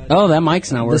so glad. Oh, that mic's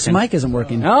not working. This mic isn't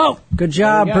working. Oh, good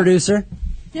job, producer.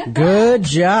 Good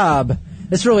job.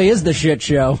 This really is the shit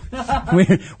show.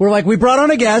 We brought on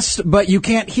a guest, but you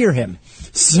can't hear him,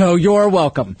 so you're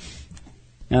welcome.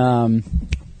 All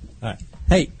right.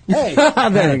 Hey.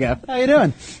 There we go. How you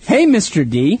doing? Hey, Mr.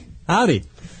 D. Howdy.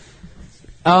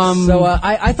 So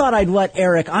I thought I'd let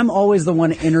Eric. I'm always the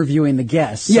one interviewing the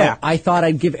guests. So Yeah. I thought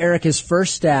I'd give Eric his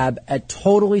first stab at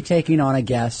totally taking on a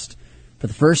guest for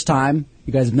the first time.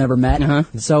 You guys have never met. Uh-huh.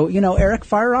 So, Eric,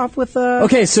 fire off with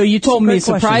Okay, so you told some me great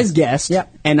surprise questions. guest,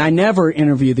 Yep. and I never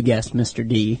interview the guest, Mr.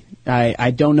 D. I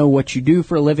don't know what you do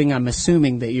for a living. I'm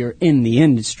assuming that you're in the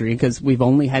industry because we've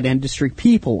only had industry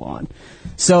people on.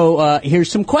 So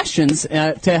here's some questions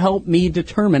to help me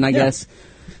determine, I guess,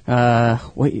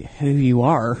 who you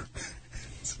are.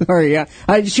 Sorry,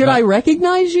 should I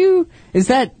recognize you? Is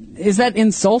that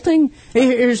insulting?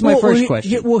 Here's my first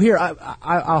question. Well, here,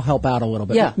 I'll help out a little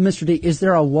bit. Yeah. Mr. D, is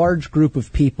there a large group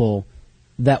of people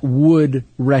that would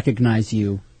recognize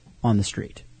you on the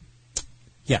street?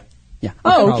 Yeah. Yeah.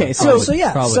 Oh, okay.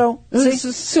 Probably.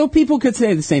 So people could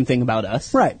say the same thing about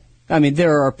us, Right. I mean,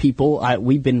 there are people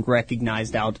we've been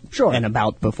recognized out Sure. and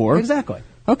about before. Exactly.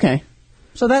 Okay.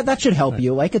 So that should help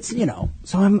you. Like, it's,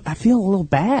 So I feel a little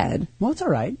bad. well, it's all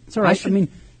right. It's all right. I mean,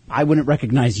 I wouldn't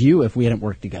recognize you if we hadn't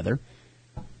worked together.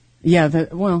 Yeah.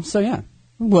 So, yeah.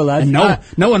 Well, And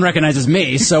no one recognizes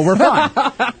me, so we're fine.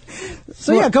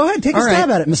 So, yeah, go ahead. Take a all right. stab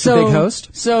at it, Mr. Big Host.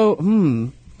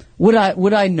 So, would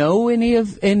I know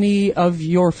any of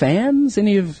your fans?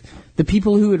 Any of the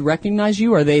people who would recognize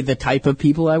you? Are they the type of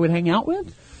people I would hang out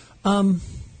with?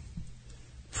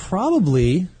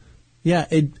 Probably. Yeah,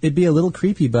 it'd be a little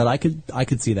creepy, but I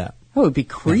could see that. Oh, it'd be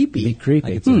creepy. Be creepy.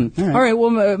 I could see that. All right.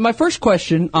 Well, my first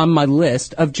question on my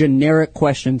list of generic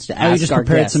questions to Oh, you ask just our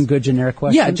prepared guests. some good generic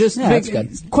questions? Yeah, just that's big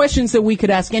good. questions that we could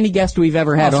ask any guest we've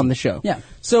ever had Awesome. on the show. Yeah.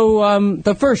 So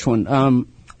the first one,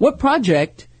 what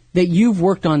project that you've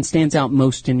worked on stands out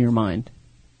most in your mind?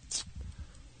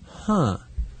 Huh.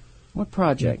 What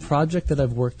project Project that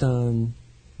I've worked on.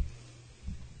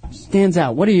 stands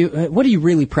out? What are you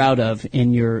really proud of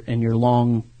in your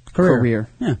long career?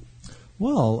 Yeah.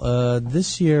 Well,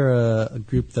 this year a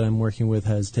group that I'm working with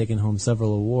has taken home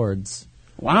several awards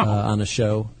Wow. on a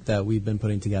show that we've been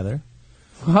putting together.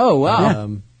 Oh wow.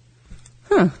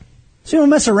 So you don't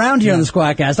mess around here on the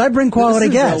Squadcast. I bring quality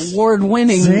This is guests.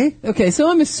 award-winning. See? Okay,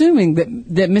 so I'm assuming that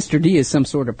Mr. D is some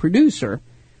sort of producer.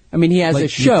 I mean, he has a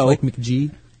show. like McG.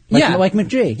 Like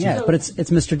McG. Yeah, but it's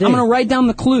Mr. D. I'm going to write down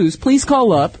the clues. Please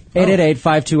call up.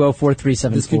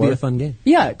 888-520-4374. This could be a fun game.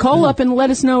 Yeah, call up and let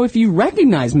us know if you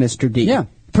recognize Mr. D. Yeah.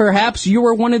 Perhaps you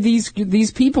are one of these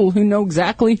people who know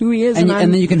exactly who he is, And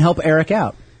and then you can help Eric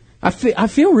out. I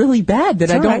feel really bad that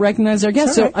It's I all don't right. recognize our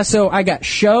guests. It's all So I got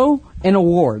show and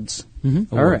awards.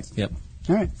 Mm-hmm. All right. Yep.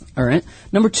 All right. All right.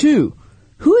 Number 2,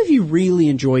 who have you really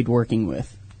enjoyed working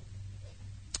with?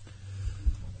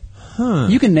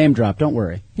 You can name drop. Don't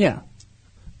worry. Yeah.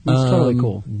 It's totally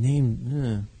cool.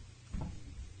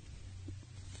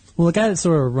 Well, the guy that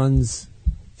sort of runs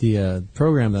the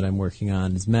program that I'm working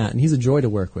on is Matt, and he's a joy to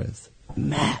work with.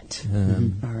 Matt.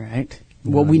 All right.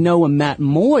 Well, we know a Matt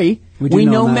Moy. We do We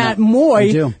know know Matt. Matt Moy,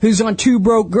 We do. who's on Two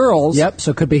Broke Girls. Yep,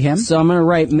 so it could be him. So I'm going to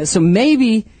write. So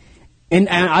maybe, and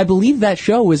I believe that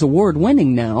show is award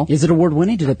winning now. Is it award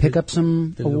winning? Did it pick up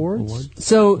some awards?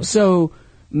 So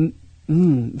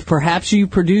perhaps you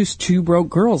produced Two Broke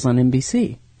Girls on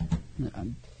NBC.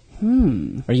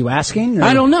 Are you asking? or-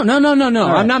 I don't know. No.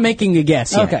 right. I'm not making a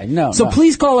guess yet. Okay, no, So no.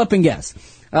 please call up and guess.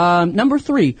 Number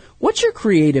 3, what's your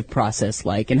creative process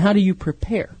like, and how do you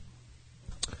prepare?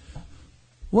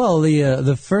 Well,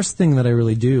 the first thing that I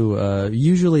really do,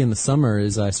 usually in the summer,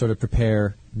 is I sort of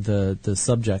prepare the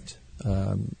subject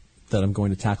that I'm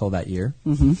going to tackle that year.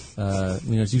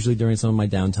 Mm-hmm. It's usually during some of my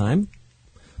downtime.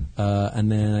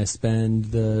 And then I spend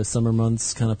the summer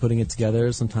months kind of putting it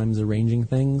together, sometimes arranging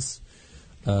things,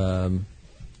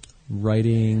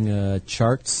 writing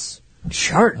charts,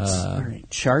 Charts. All right.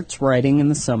 Charts writing in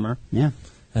the summer. Yeah.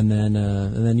 and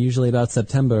then usually about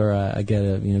September I get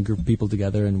a group of people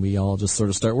together and we all just sort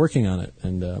of start working on it.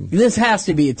 And This has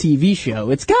to be a TV show.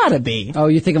 It's got to be. Oh,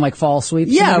 you're thinking like fall sweeps?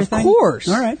 and Yeah, of everything? course.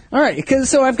 All right. All right.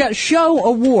 So I've got show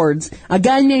awards. A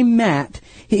guy named Matt.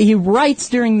 He writes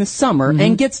during the summer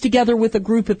and gets together with a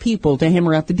group of people to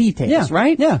hammer out the details. Yeah.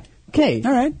 Right. Yeah. Okay.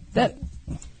 All right. That.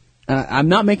 I'm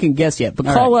not making a guess yet, but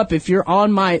All call right. up if you're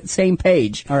on my same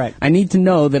page. All right. I need to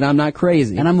know that I'm not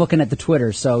crazy. And I'm looking at the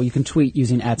Twitter, so you can tweet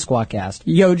using @Squawkcast.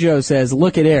 Yojo says,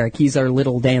 "Look at Eric. He's our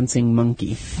little dancing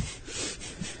monkey."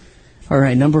 All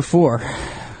right, number 4.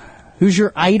 Who's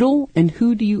your idol and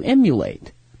who do you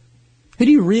emulate? Who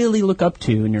do you really look up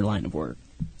to in your line of work?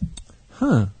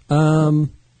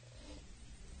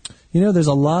 there's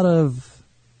a lot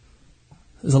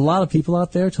of people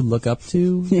out there to look up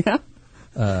to.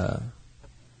 Yeah.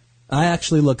 I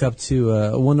actually look up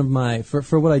to one of my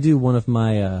for what I do. One of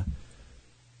my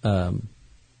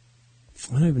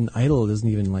I don't even Idol doesn't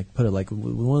even like put it like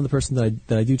one of the persons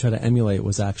that I do try to emulate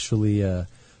was actually a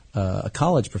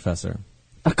college professor.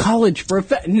 A college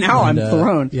professor. Now I'm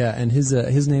thrown. Yeah, and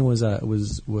his name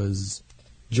was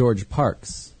George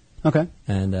Parks. Okay.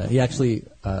 And he actually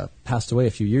passed away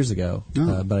a few years ago,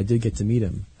 but I did get to meet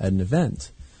him at an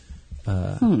event.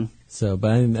 So,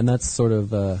 and that's sort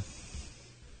of, I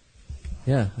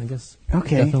guess.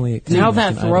 Okay. Definitely. Now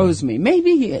that throws me.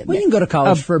 Maybe you can go to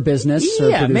college for business.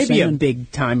 Yeah, or maybe a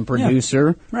big time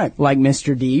producer, right? Like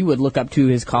Mr. D would look up to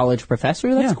his college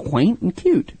professor. That's quaint and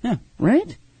cute. Yeah.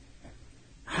 Right.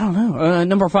 I don't know.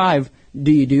 Number 5.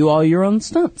 Do you do all your own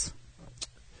stunts?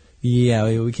 Yeah,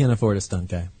 we can't afford a stunt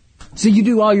guy. So you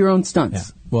do all your own stunts?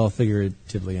 Yeah. Well,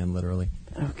 figuratively and literally.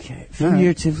 Okay.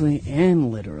 Figuratively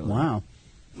and literally. Wow.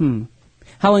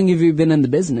 How long have you been in the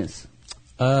business?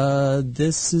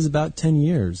 This is about 10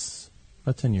 years.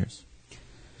 About 10 years.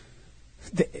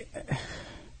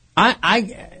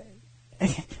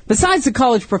 Besides the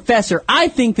college professor, I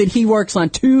think that he works on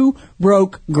 2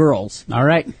 broke girls. All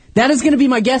right. That is going to be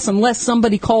my guess unless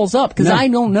somebody calls up, because I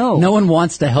don't know. No one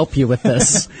wants to help you with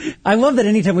this. I love that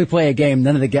anytime we play a game,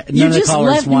 none of the callers want to help you. You just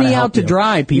left me out to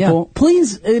dry, people. Yeah.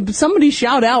 Please, somebody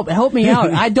shout out, help me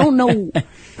out. I don't know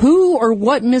who or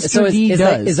what Mr. D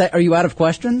does. Are you out of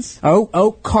questions?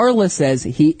 Oh, Carla says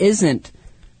he isn't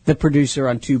the producer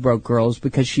on 2 Broke Girls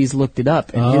because she's looked it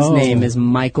up, and his name is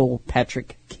Michael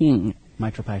Patrick King.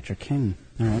 Michael Patrick King.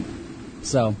 All right.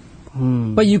 So...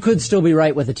 But you could still be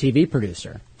right with a TV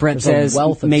producer. Brett says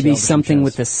maybe something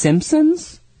with The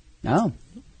Simpsons. Oh.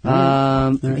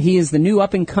 He is the new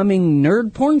up-and-coming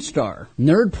nerd porn star.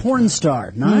 Nerd porn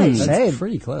star. Nice. That's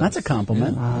pretty close. That's a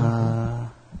compliment.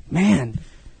 Man.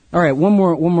 All right, one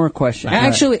more question.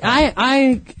 Actually,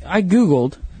 I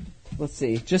Googled. Let's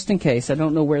see, just in case. I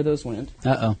don't know where those went.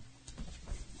 Uh-oh.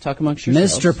 Talk amongst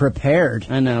yourselves. Mr. Prepared.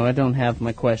 I know, I don't have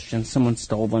my questions. Someone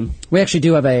stole them. We actually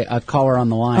do have a caller on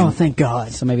the line. Oh, thank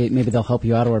God. So maybe they'll help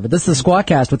you out a little bit. This is the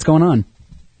Squawkcast. What's going on?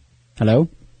 Hello?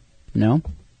 No?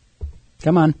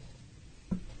 Come on.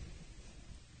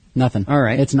 Nothing. All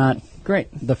right. It's not. Great.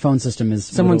 The phone system is...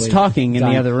 Someone's talking in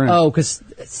the other room. Oh, because,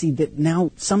 see, that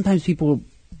now sometimes people...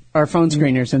 are phone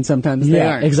screeners and sometimes they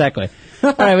aren't. Exactly.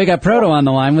 All right, we got Proto on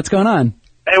the line. What's going on?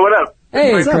 Hey, what up?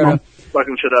 Hey, what's Proto.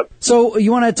 Fucking shit up. So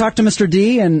you want to talk to Mr.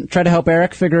 D and try to help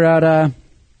Eric figure out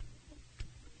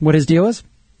what his deal is?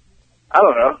 I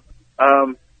don't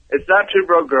know. It's not 2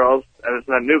 Broke Girls, and it's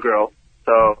not New Girl,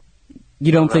 so...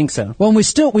 You don't think so? Well, we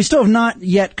still have not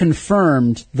yet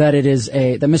confirmed that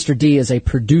that Mr. D is a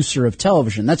producer of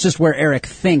television. That's just where Eric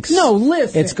thinks. No,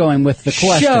 listen. It's going with the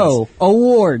questions. Show,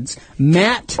 awards,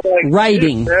 Matt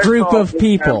writing, group of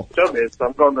people. Showbiz, so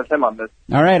I'm going with him on this.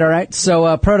 All right.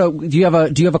 So, Proto, do you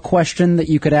have a question that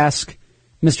you could ask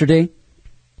Mr. D?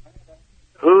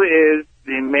 Who is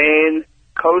the main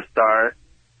co-star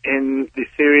in the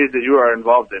series that you are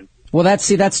involved in? Well, I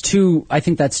think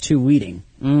that's too leading.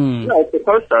 No, it's a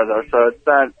co-star, though, so it's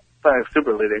not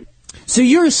super leading. So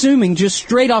you're assuming just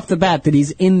straight off the bat that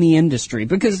he's in the industry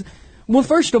because, well,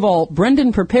 first of all,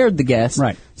 Brendan prepared the guest.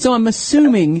 Right. So I'm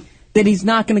assuming that he's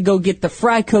not going to go get the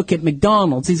fry cook at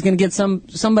McDonald's. He's going to get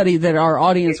somebody that our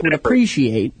audience would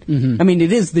appreciate. Mm-hmm. I mean,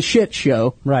 it is the shit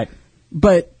show. Right.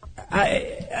 But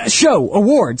show,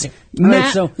 awards,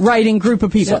 Matt writing, group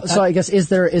of people. So I guess, is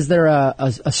there a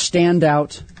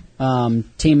standout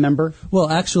team member? Well,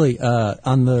 actually,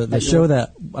 on the show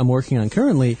that I'm working on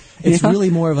currently, it's really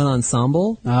more of an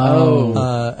ensemble.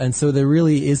 Oh. And so there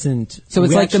really isn't... So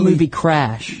it's like the movie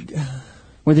Crash,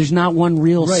 where there's not one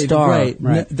real star.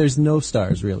 Right. There's no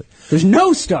stars, really. There's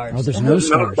no stars. Oh, there's no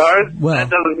stars. No stars? Well, that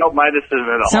doesn't help my decision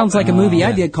at all. Sounds like a movie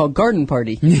I did called Garden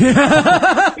Party.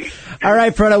 All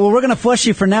right, Proto. Well, we're going to flush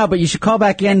you for now, but you should call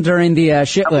back in during the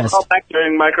shit list. I'll call back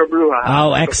during Microbrew.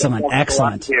 Oh, excellent.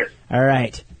 All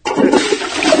right.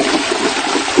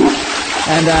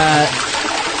 And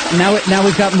now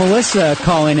we've got Melissa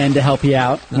calling in to help you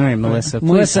out. All right, Melissa.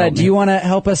 Melissa, do you want to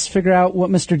help us figure out what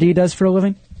Mr. D does for a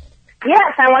living?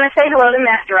 Yes, I want to say hello to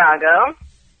Matt Drago.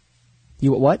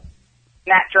 You what?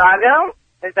 Matt Drago?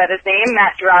 Is that his name,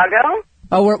 Matt Drago?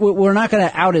 Oh, we're not going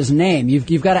to out his name.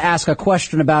 You've got to ask a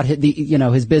question about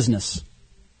his business.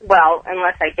 Well,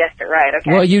 unless I guessed it right,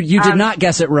 okay. Well, you did not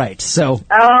guess it right, so.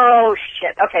 Oh,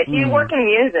 shit. Okay, so you work in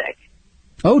music.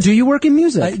 Oh, do you work in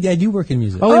music? I do work in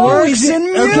music. Oh, he works in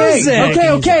music.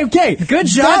 Okay. Good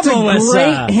job, That's Melissa.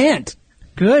 a great hint.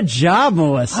 Good job,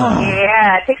 Melissa.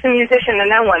 Yeah, it takes a musician to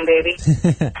know one, baby.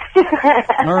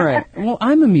 All right. Well,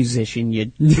 I'm a musician,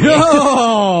 you...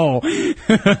 No! If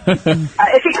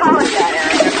you call it that,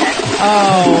 Eric, okay.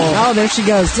 Oh, there she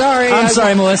goes. Sorry. I'm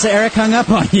sorry, Melissa. Eric hung up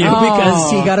on you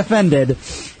because he got offended.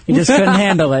 He just couldn't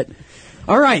handle it.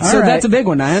 All right, so that's a big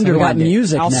one. I underlined we got it.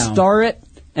 music I'll now. star it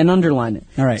and underline it.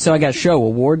 All right. So I got show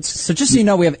awards. So just so you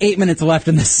know, we have 8 minutes left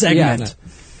in this segment. Yeah.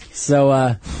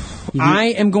 So I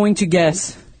am going to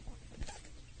guess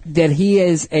that he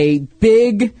is a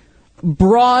big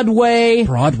Broadway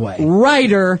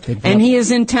writer, and he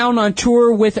is in town on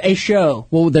tour with a show.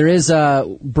 Well, there is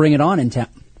Bring It On in town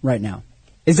right now.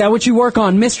 Is that what you work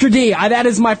on, Mr. D? That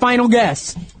is my final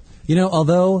guess. You know,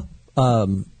 although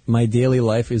my daily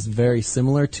life is very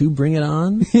similar to Bring It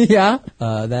On, yeah,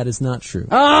 that is not true.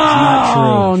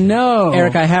 Oh, no.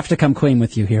 Eric, I have to come clean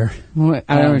with you here. What?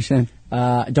 I don't understand.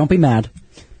 Don't be mad.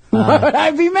 Why would I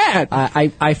be mad?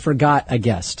 I forgot a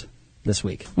guest this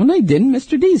week. Well, no, you didn't.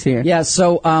 Mr. D's here. Yeah,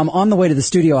 so on the way to the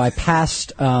studio, I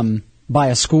passed by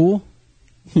a school.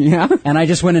 Yeah? And I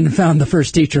just went in and found the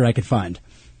first teacher I could find.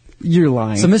 You're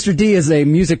lying. So Mr. D is a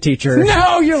music teacher.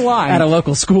 No, you're lying. At a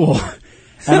local school.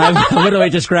 And I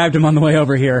literally just grabbed him on the way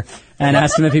over here and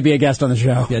asked him if he'd be a guest on the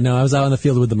show. Yeah, no, I was out in the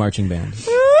field with the marching band.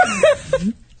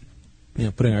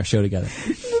 Putting our show together.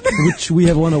 Which we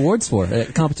have won awards for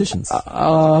at competitions.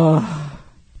 Well,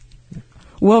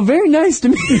 very nice to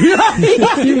meet you,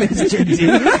 Mr. D.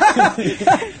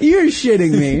 You're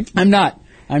shitting me. I'm not.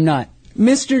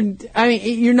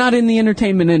 You're not in the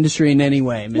entertainment industry in any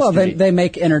way, Mr. Well, D. they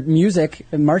make music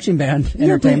and marching band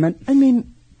entertainment.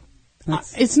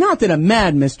 It's not that I'm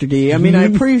mad, Mr. D. I mean, I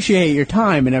appreciate your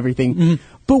time and everything,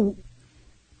 but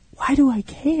why do I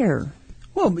care?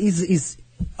 Well, he's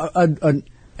an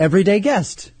everyday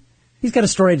guest. He's got a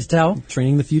story to tell.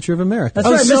 Training the future of America. That's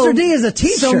right. Mr. D is a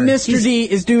teacher. So Mr. D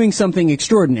is doing something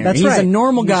extraordinary. That's he's right. a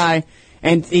normal guy,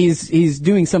 and he's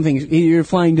doing something. You're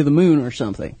flying to the moon or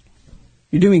something.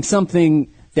 You're doing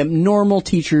something that normal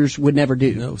teachers would never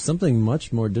do. No, something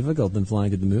much more difficult than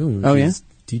flying to the moon. Oh, which yeah? is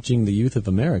teaching the youth of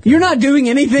America. You're not doing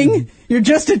anything. You're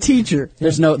just a teacher.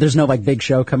 There's no like big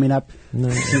show coming up.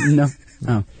 No. No.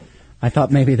 Oh, I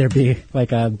thought maybe there'd be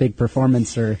like a big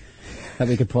performance or that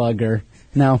we could plug or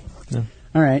no.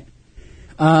 All right.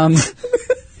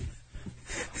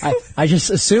 I just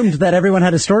assumed that everyone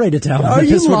had a story to tell. Are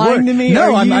you lying to me?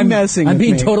 No, Are you I'm messing I'm with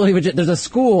being me? totally legit. There's a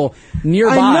school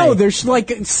nearby. I know. There's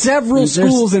like several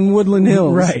schools in Woodland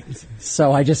Hills. Right.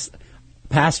 So I just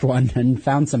passed one and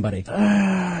found somebody.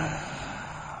 Because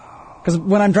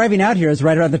when I'm driving out here, it's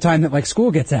right around the time that like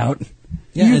school gets out.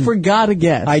 Yeah, you forgot a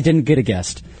guest. I didn't get a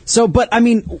guest. So, but I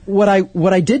mean, what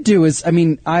I did do is, I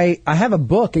mean, I have a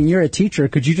book and you're a teacher.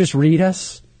 Could you just read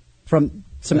us from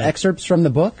some excerpts from the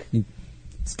book?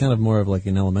 It's kind of more of like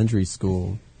an elementary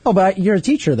school. Oh, but you're a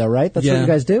teacher though, right? That's what you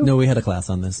guys do? No, we had a class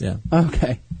on this, yeah.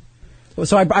 Okay.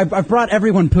 So I brought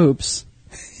everyone poops.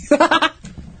 Yeah,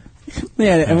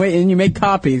 and you made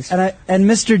copies. And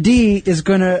Mr. D is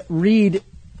going to read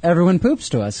everyone poops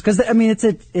to us because I mean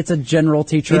it's a general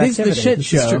teacher activity. It is the shit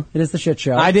show. It is the shit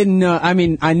show. I didn't know. I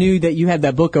mean, I knew that you had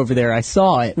that book over there. I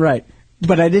saw it. Right.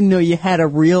 But I didn't know you had a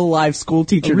real live school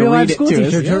teacher to read it to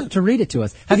us. To read it to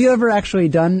us. Have you ever actually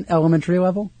done elementary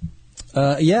level?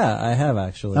 Yeah, I have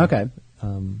actually. Okay.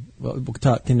 Well, we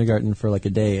taught kindergarten for like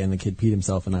a day, and the kid peed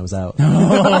himself, and I was out.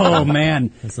 Oh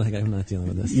man, it's like I'm not dealing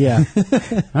with this. Yeah.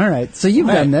 All right. So you've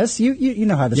done this. You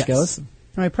know how this goes.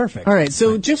 All right. Perfect. All right.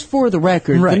 So just for the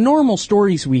record, the normal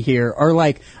stories we hear are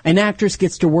like an actress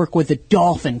gets to work with a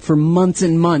dolphin for months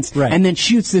and months, and then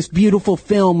shoots this beautiful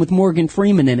film with Morgan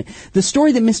Freeman in it. The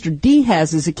story that Mr. D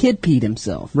has is a kid peed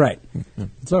himself. Right.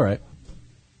 It's all right.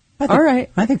 All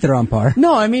right. I think they're on par.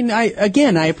 No, I mean, I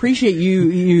appreciate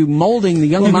you molding the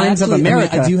young minds of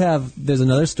America. I do have. There's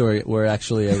another story where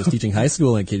actually I was teaching high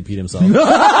school and a kid peed himself.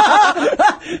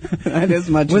 That is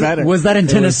much better. Was that in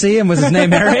Tennessee and was his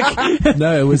name Eric?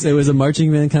 No, it was a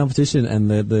marching band competition, and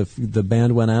the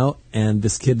band went out, and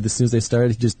this kid, as soon as they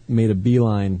started, he just made a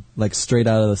beeline like straight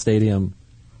out of the stadium,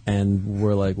 and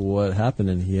we're like, "What happened?"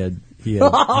 And he had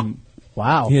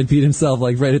wow, he had peed himself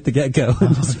like right at the get go.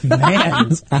 Oh,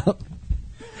 man,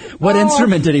 what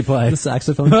instrument did he play? The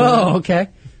saxophone player. Oh, okay.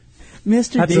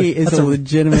 Mr. D is a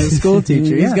legitimate school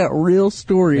teacher. He's got real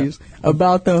stories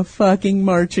about the fucking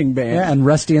marching band. Yeah, and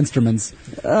rusty instruments.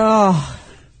 Oh,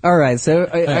 all right. So,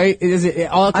 is it?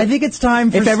 I think it's time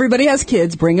for. If everybody has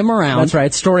kids, bring them around. That's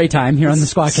right. Story time here on the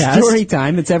Squawkcast. Story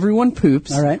time. It's everyone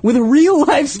poops. All right. With a real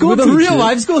live school teacher. With a real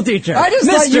live school teacher. I just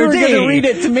thought you were going to read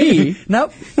it to me.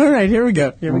 Nope. All right. Here we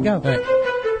go. Here we go. Right.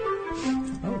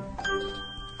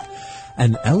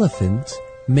 An elephant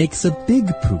makes a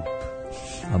big poop.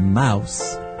 A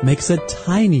mouse makes a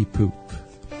tiny poop.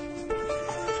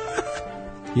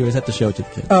 You always have to show it to the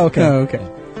kids. Oh, okay. Oh, okay.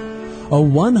 A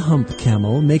one-hump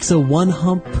camel makes a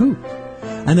one-hump poop.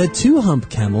 And a 2-hump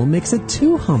camel makes a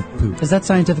 2-hump poop. Is that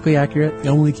scientifically accurate?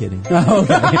 Only kidding. Oh,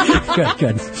 okay.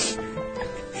 good.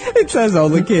 It says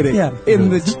only kidding. Yeah. In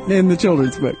the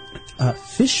children's book.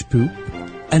 Fish poop,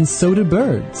 and so do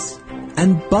birds.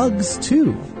 And bugs,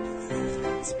 too.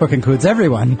 This book includes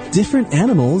everyone. Different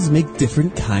animals make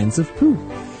different kinds of poop.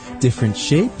 Different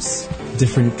shapes,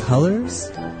 different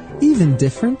colors, even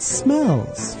different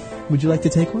smells. Would you like to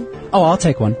take one? Oh, I'll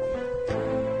take one.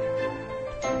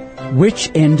 Which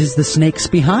end is the snake's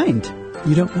behind?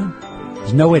 You don't know.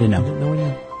 There's no way to know. No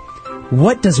idea.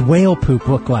 What does whale poop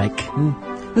look like?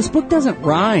 This book doesn't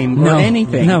rhyme No, or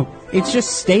anything. no. It's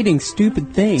just stating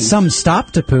stupid things. Some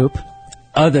stop to poop.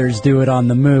 Others do it on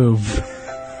the move.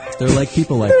 They're like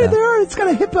people like There that. are. It's got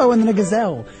a hippo and then a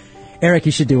gazelle. Eric,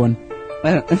 you should do one.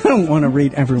 I don't want to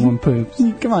read everyone poops.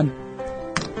 Come on.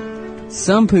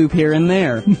 Some poop here and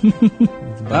there.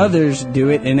 Others do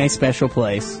it in a special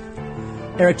place.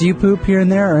 Eric, do you poop here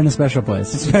and there or in a special place?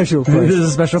 Special place. This is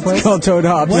a special place? It's called Toad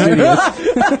Hop Studios.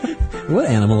 What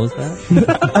animal is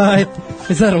that?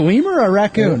 Is that a lemur or a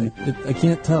raccoon? I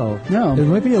can't tell. No. It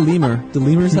might be a lemur. Do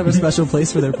lemurs have a special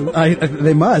place for their poop?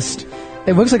 They must.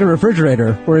 It looks like a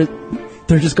refrigerator where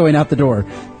they're just going out the door.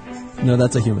 No,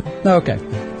 that's a human. Okay.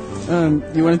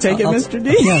 You want to take it, Mr.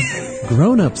 D? Yeah.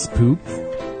 Grown-ups poop.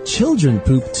 Children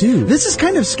poop, too. This is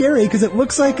kind of scary because it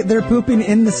looks like they're pooping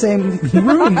in the same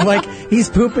room. Like he's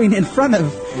pooping in front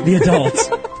of the adults.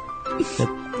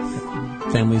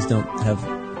 Families don't have...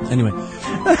 Anyway.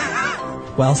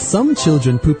 While some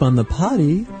children poop on the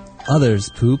potty, others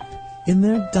poop in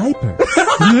their diapers.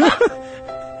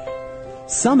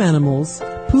 Some animals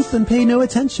poop and pay no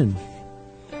attention.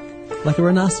 Like a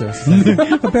rhinoceros.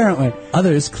 Apparently.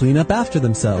 Others clean up after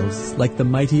themselves, like the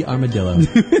mighty armadillo.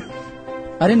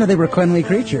 I didn't know they were cleanly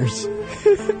creatures.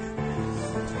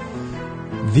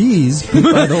 These poop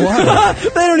by the water.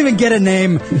 They don't even get a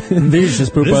name. These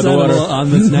just poop by This the water. animal on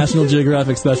this National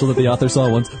Geographic special that the author saw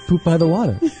once, poop by the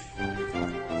water.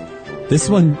 This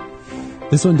one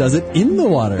does it in the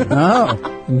water.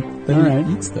 Oh. And then All he right.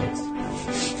 eats those.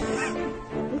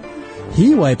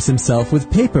 He wipes himself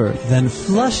with paper, then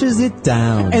flushes it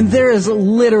down. And there is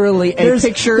literally a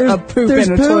picture of poop there's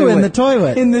in a poo toilet. in the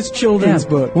toilet. In this children's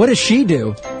book. What does she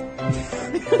do?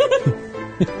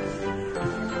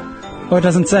 Oh, it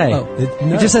doesn't say. Oh,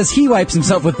 It just says he wipes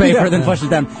himself with paper, then flushes it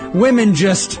down. Women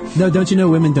just... No, don't you know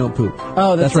women don't poop?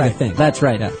 Oh, that's like right. a thing. That's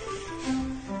right. Yeah.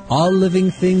 All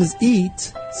living things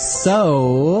eat,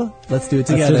 so... Let's do it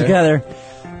together. Let's do it together.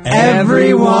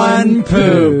 Everyone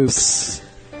poops.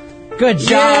 Good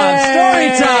job. Story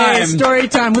time. Story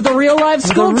time with a real life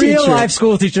school The real teacher. life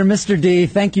school teacher, Mr. D.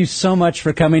 Thank you so much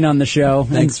for coming on the show.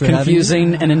 Thanks for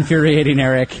confusing and infuriating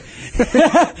Eric.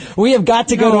 We have got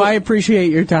to go to. I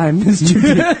appreciate your time, Mr.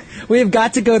 D. We have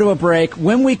got to go to a break.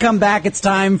 When we come back, it's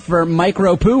time for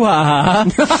Micro Poo Ha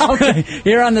Ha. Okay.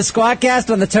 Here on the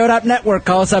Squawkcast on the Toad Hop Network.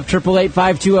 Call us up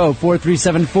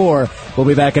 888-520-4374. We'll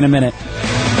be back in a minute.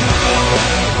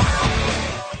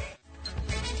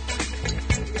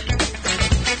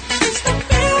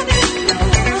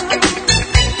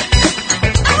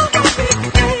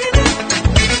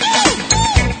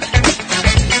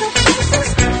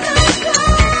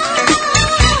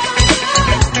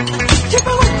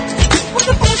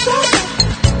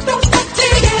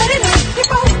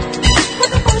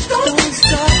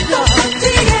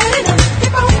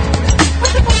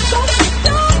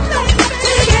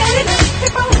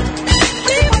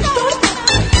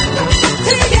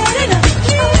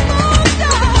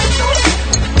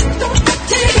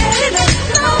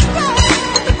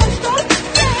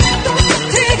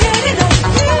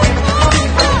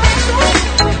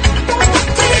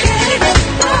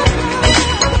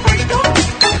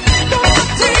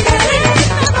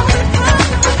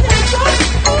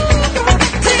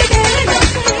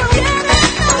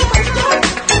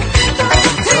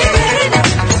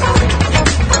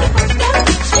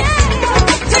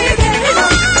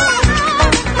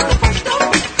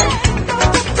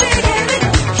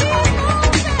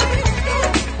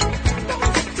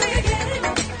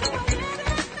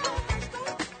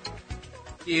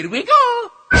 Here we go.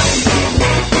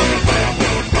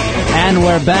 And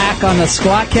we're back on the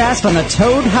Squawkcast on the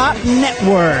Toad Hop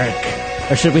Network.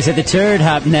 Or should we say the Turd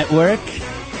Hop Network?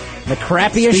 The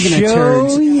crappiest Speaking of show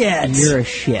turds, yet. You're a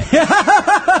shit.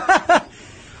 I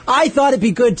thought it'd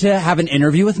be good to have an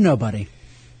interview with nobody.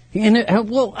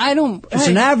 Well, I don't... Just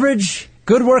an average,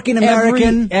 good-working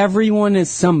American. Everyone is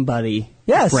somebody.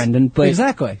 Yes, Brendan. But,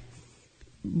 exactly.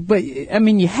 But, I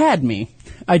mean, you had me.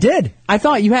 I did. I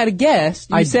thought you had a guest.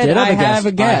 You said did I have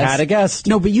a guest. I had a guest.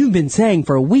 No, but you've been saying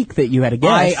for a week that you had a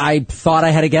guest. I thought I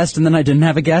had a guest, and then I didn't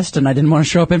have a guest, and I didn't want to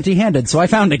show up empty-handed, so I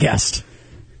found a guest.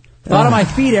 Thought on my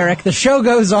feet, Eric. The show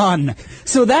goes on.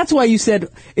 So that's why you said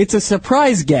it's a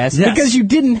surprise guest, Yes. because you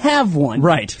didn't have one.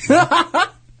 Right.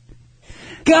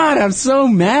 God, I'm so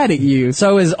mad at you.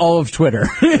 So is all of Twitter.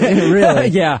 Really?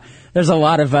 Yeah. There's a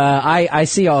lot of, I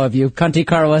see all of you. Cunty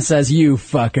Carla says, you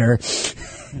fucker.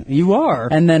 You are.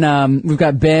 And then we've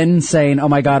got Ben saying, oh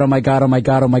my God, oh my God, oh my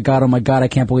God, oh my God, oh my God, I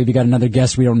can't believe you got another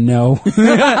guest we don't know.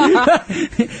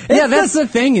 Yeah, that's the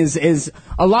thing is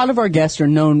a lot of our guests are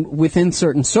known within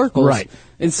certain circles. Right.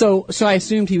 And so I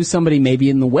assumed he was somebody maybe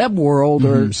in the web world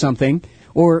or something,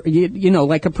 or, you know,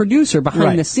 like a producer behind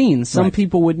Right. the scenes. Some Right.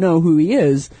 people would know who he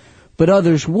is, but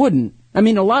others wouldn't. I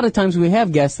mean, a lot of times we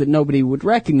have guests that nobody would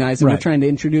recognize, and Right. we're trying to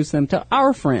introduce them to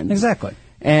our friends. Exactly.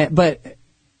 But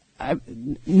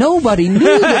nobody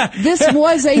knew that this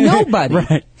was a nobody.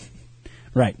 Right.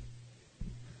 Right.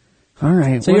 All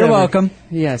right. So you're welcome.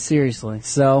 Yeah, seriously.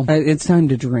 So It's time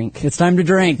to drink. it's time to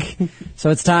drink. So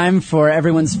it's time for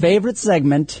everyone's favorite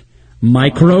segment,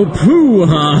 Micro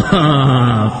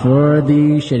Poo-Ha for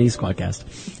the Shitty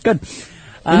Squadcast. Good.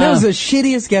 And that was the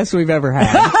shittiest guest we've ever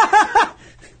had.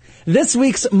 This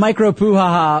week's Micro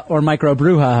Poo-Ha or Micro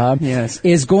Brew-Ha Yes.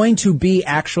 is going to be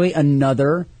actually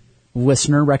another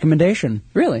listener recommendation.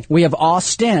 Really? We have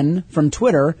Austin from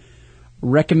Twitter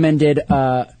recommended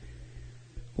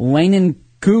Lanen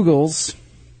Kugel's.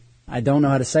 I don't know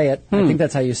how to say it. I think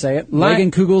that's how you say it.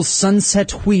 Lanen Kugel's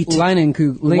Sunset Wheat.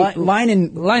 Leinenkugel.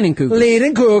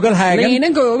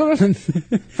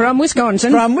 Leinenkugel. From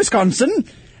Wisconsin. From Wisconsin.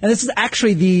 And this is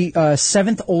actually the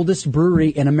seventh oldest brewery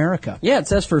in America. Yeah, it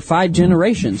says for 5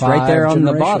 generations right there on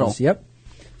the bottle. Yep.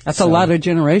 That's a lot of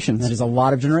generations. That is a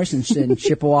lot of generations in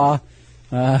Chippewa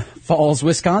Falls,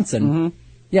 Wisconsin. Mm-hmm.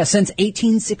 Yeah, since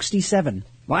 1867.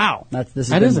 Wow. This has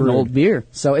That been is an brewed. old beer.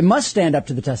 So it must stand up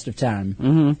to the test of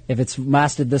time if it's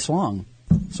lasted this long.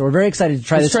 So we're very excited to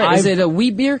try Let's this. try. Is it a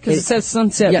wheat beer? Because it says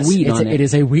Sunset Yes, Wheat on it. it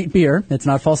is a wheat beer. It's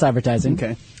not false advertising.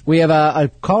 Okay. We have a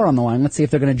caller on the line. Let's see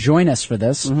if they're going to join us for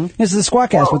this. This is the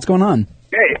Squawkcast. What's going on?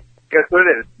 Hey, guess what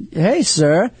it is? Hey,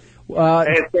 sir. Hey,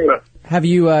 it's Taylor. Have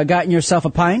you gotten yourself a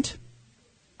pint?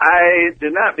 I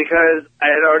did not because I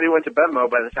had already went to Venmo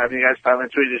by the time you guys finally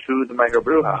tweeted who the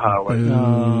microbrew was.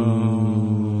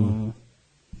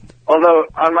 Although,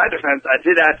 on my defense, I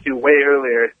did ask you way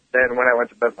earlier than when I went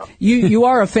to Venmo. You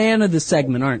are a fan of the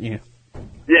segment, aren't you?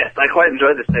 Yes, I quite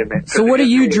enjoyed the statement. So what are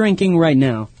you drinking right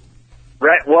now?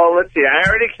 Right, well, let's see. I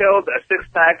already killed a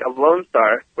 6-pack of Lone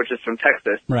Star, which is from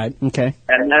Texas. Right. Okay.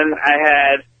 And then I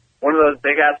had one of those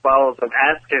big-ass bottles of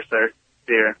Ass Kisser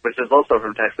beer, which is also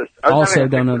from Texas. Also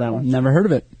don't know that one. Never heard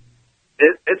of it.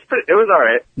 It was all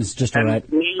right. It's just And, all right.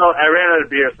 you know, I ran out of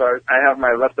beer, so I have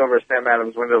my leftover Sam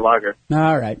Adams Winter Lager.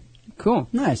 All right. Cool.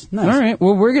 Nice. All right.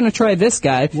 Well, we're going to try this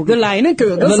guy. The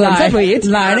Leinenkugel. The Sunset Wheat.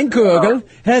 Leinenkugel.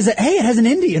 It has an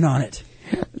Indian on it.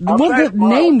 Well, the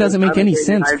name doesn't make any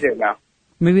sense. I do now.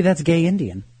 Maybe that's gay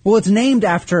Indian. Well, it's named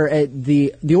after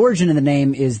the origin of the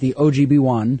name is the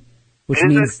OGB1, which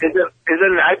means Is it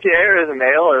an IPA or is it an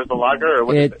ale or is it a lager or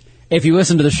what is it? If you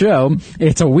listen to the show,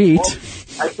 it's a wheat.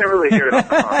 Well, I can't really hear it on the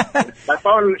phone. My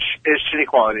phone is shitty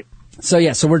quality. So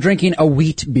we're drinking a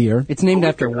wheat beer. It's named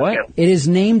after what? It is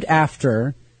named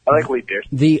after I like wheat beers.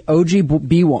 the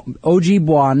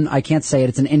OGB1. I can't say it.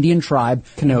 It's an Indian tribe.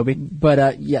 Kenobi.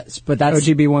 But yes, but that's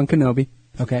OGB1 Kenobi.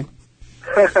 okay.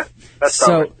 That's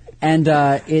So probably. and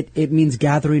it means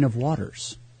gathering of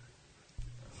waters.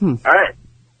 All right.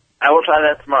 I will try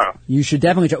that tomorrow. You should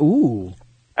definitely try. Ooh,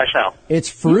 I shall. it's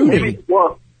fruity. Maybe,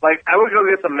 well, like, I would go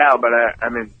get some now, but I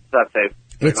mean, it's not safe.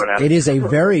 It is a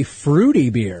very fruity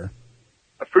beer.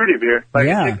 A fruity beer. Like,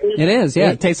 Yeah. It is,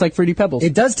 yeah. It tastes like Fruity Pebbles.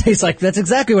 It does taste like, that's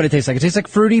exactly what it tastes like. It tastes like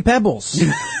Fruity Pebbles. I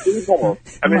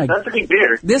mean, my- that's a good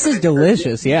beer. This is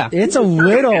delicious, yeah. It's a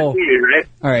little. Right?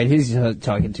 All right, he's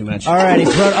talking too much. All right,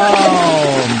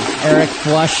 Eric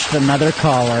flushed another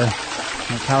caller.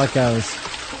 That's how it goes.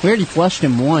 We already flushed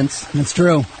him once. That's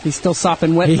true. He's still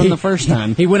sopping wet from the first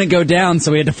time. He wouldn't go down,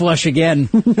 so we had to flush again.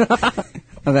 I've had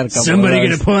a couple Somebody of get a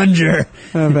those. plunger.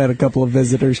 I've had a couple of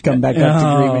visitors come back up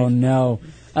to greet Oh, me. no.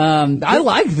 I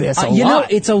like this a You know,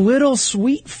 lot. it's a little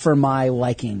sweet for my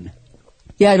liking.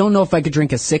 Yeah, I don't know if I could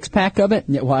drink a 6-pack of it.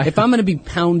 Yeah, why? If I'm going to be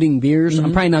pounding beers,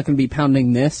 I'm probably not going to be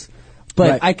pounding this. But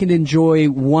Right. I could enjoy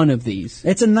one of these.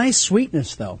 It's a nice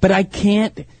sweetness, though. But I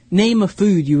can't name a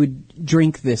food you would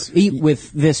eat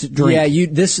with this drink. Yeah,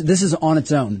 this is on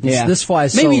its own. This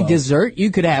flies Maybe solo. dessert.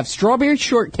 You could have strawberry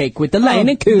shortcake with the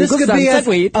Leinenkugel. This could be Sunset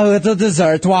Wheat. a little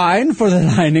dessert wine for the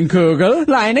Leinenkugel.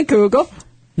 Leinenkugel.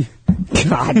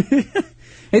 God.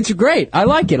 It's great. I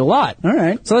like it a lot. All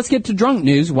right. So let's get to drunk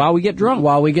news while we get drunk.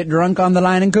 While we get drunk on the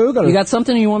Line and Kugel. You got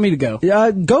something or you want me to go?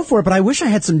 Go for it, but I wish I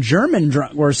had some German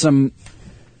drunk or some,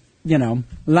 Line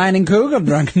and Kugel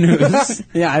drunk news.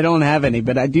 Yeah, I don't have any,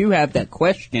 but I do have that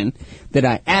question that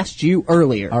I asked you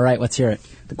earlier. All right, let's hear it.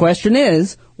 The question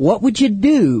is, what would you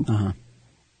do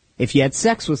if you had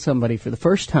sex with somebody for the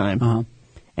first time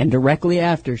and directly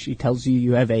after she tells you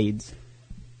you have AIDS?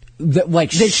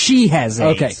 That she has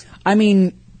AIDS. Okay. I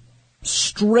mean,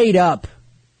 straight up,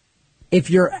 if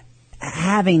you're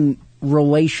having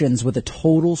relations with a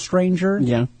total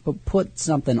stranger, but put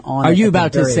something on. Are it you at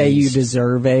about the to very say you least.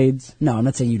 deserve AIDS? No, I'm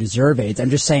not saying you deserve AIDS. I'm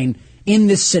just saying in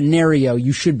this scenario,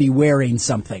 you should be wearing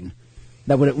something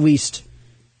that would at least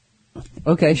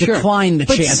decline the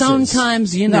but chances.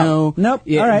 Sometimes, Nope. All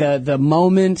right. the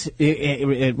moment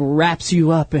it wraps you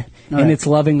up in its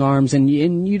loving arms, and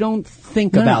you don't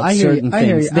think about certain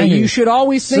things that you should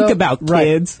always think about,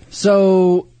 kids. Right.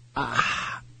 So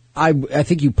I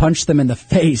think you punch them in the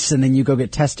face, and then you go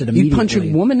get tested immediately. You punch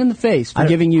a woman in the face for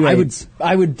giving you AIDS.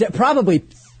 I would probably.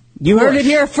 You heard it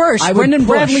here first. Brendan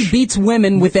Bradley beats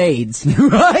women with AIDS.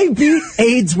 I beat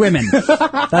AIDS women.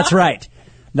 That's right.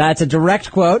 That's a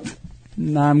direct quote.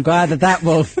 I'm glad that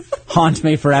will haunt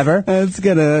me forever. That's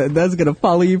gonna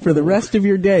follow you for the rest of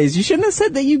your days. You shouldn't have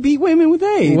said that you beat women with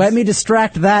AIDS. Let me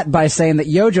distract that by saying that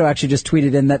Yojo actually just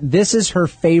tweeted in that this is her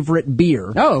favorite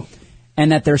beer. Oh.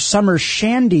 And that their summer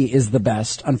shandy is the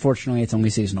best. Unfortunately, it's only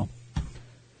seasonal.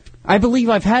 I believe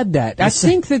I've had that. I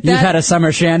think that You've had a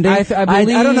summer shandy? I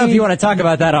don't know if you want to talk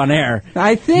about that on air.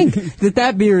 I think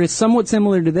that beer is somewhat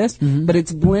similar to this, but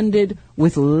it's blended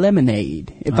with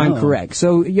lemonade, if I'm correct.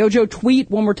 So, Yojo, tweet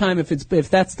one more time if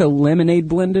that's the lemonade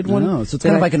blended one. No, so it's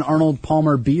kind of like an Arnold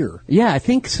Palmer beer. Yeah, I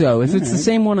think so. If it's the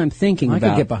same one I'm thinking about. I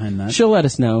could get behind that. She'll let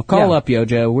us know. Call up,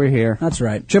 Yojo. We're here. That's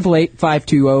right.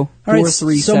 888-520-4374. All right,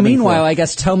 so meanwhile, I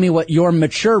guess tell me what your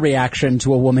mature reaction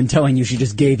to a woman telling you she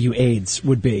just gave you AIDS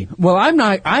would be. Well, I'm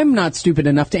not stupid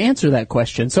enough to answer that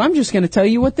question, so I'm just going to tell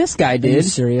you what this guy did. Are you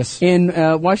serious? In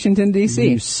Washington, D.C. Are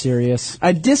you serious?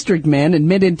 A district man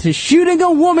admitted to shooting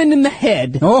a woman in the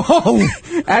head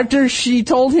after she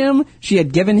told him she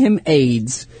had given him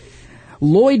AIDS.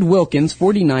 Lloyd Wilkins,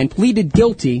 49, pleaded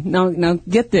guilty. Now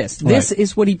get this. This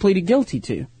is what he pleaded guilty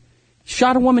to.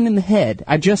 Shot a woman in the head.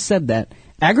 I just said that.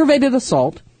 Aggravated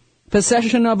assault,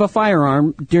 possession of a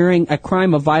firearm during a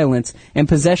crime of violence, and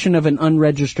possession of an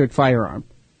unregistered firearm.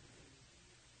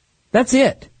 That's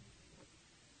it.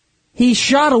 He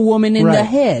shot a woman in the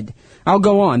head. I'll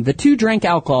go on. The two drank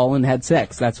alcohol and had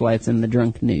sex. That's why it's in the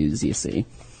drunk news, you see.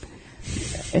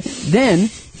 Then...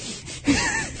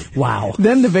 Wow.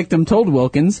 Then the victim told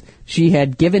Wilkins she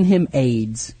had given him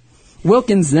AIDS.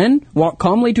 Wilkins then walked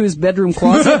calmly to his bedroom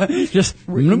closet.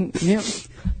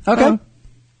 Okay.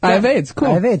 I have AIDS. Cool.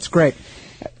 I have AIDS. Great.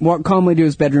 Walked calmly to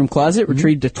his bedroom closet,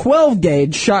 retrieved a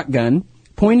 12-gauge shotgun,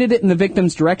 pointed it in the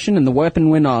victim's direction, and the weapon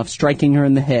went off, striking her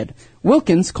in the head.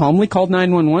 Wilkins calmly called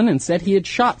 911 and said he had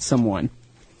shot someone.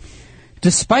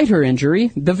 Despite her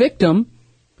injury, the victim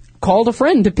called a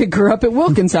friend to pick her up at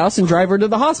Wilkins' house and drive her to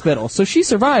the hospital. So she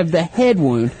survived the head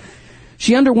wound.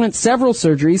 She underwent several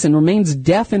surgeries and remains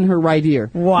deaf in her right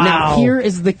ear. Wow. Now, here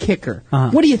is the kicker.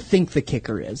 What do you think the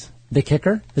kicker is? The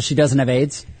kicker? That she doesn't have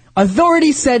AIDS?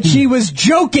 Authorities said she was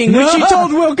joking when she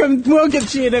told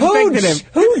Wilkins she had infected him.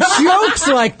 Who jokes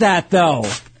like that, though?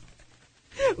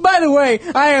 By the way,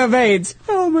 I have AIDS.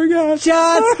 Oh, my gosh.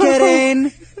 Just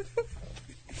kidding.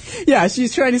 Yeah,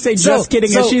 she's trying to say just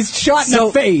kidding, and she's shot in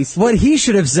the face. What he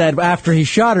should have said after he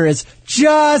shot her is,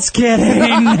 just kidding.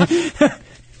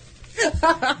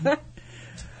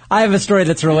 I have a story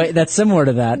that's similar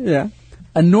to that. Yeah.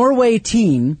 A Norway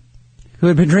teen who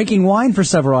had been drinking wine for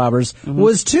several hours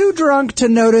was too drunk to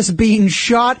notice being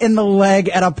shot in the leg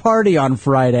at a party on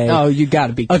Friday. Oh, you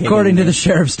gotta be kidding according me. to the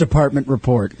Sheriff's Department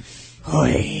report.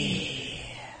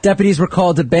 Deputies were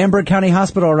called to Bamberg County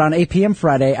Hospital around 8 p.m.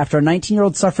 Friday after a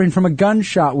 19-year-old suffering from a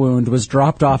gunshot wound was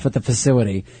dropped off at the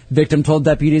facility. Victim told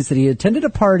deputies that he attended a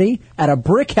party at a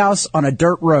brick house on a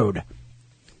dirt road.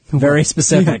 Very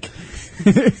specific.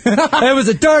 It was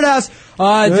a dirt house.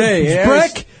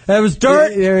 Brick. It was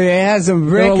dirt. There has some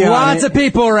brick. There were lots of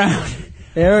people around.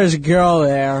 There was a girl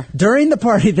there. During the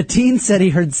party, the teen said he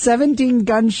heard 17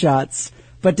 gunshots,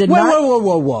 but did not...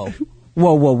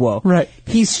 Whoa. Right.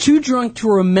 He's too drunk to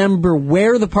remember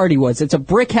where the party was. It's a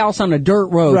brick house on a dirt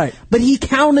road. Right. But he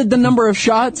counted the number of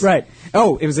shots. Right.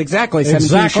 Oh, it was exactly 17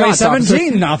 Exactly shots.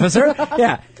 17, officer.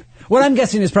 Yeah. What I'm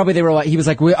guessing is probably they were like, he was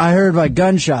like, I heard like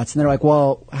gunshots. And they're like,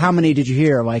 well, how many did you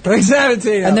hear? Like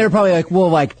 17. And they were probably like, well,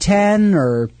 like 10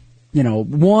 or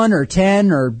 1 or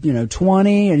 10 or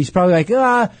 20, and he's probably like,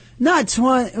 not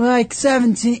 20, like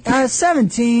 17,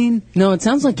 17. No, it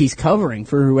sounds like he's covering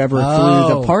for whoever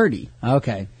threw the party.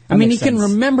 Okay. I mean, he can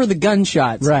remember the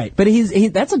gunshots. Right. But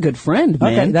that's a good friend,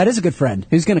 man. Okay, that is a good friend.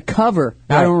 Who's going to cover?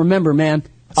 Right. I don't remember, man.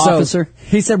 Officer. So,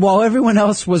 he said while everyone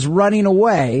else was running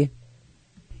away,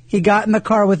 he got in the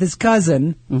car with his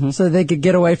cousin so they could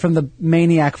get away from the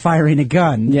maniac firing a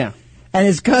gun. Yeah. And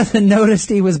his cousin noticed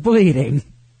he was bleeding.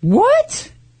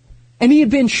 What? And he had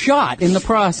been shot in the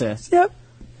process. Yep.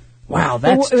 Wow,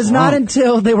 that's It was not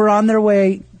until they were on their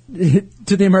way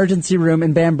to the emergency room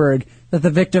in Bamberg that the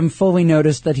victim fully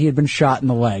noticed that he had been shot in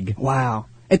the leg. Wow.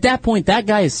 At that point, that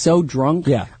guy is so drunk.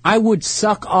 Yeah. I would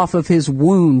suck off of his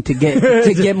wound to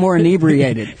get more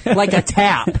inebriated, like a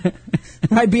tap.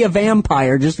 I'd be a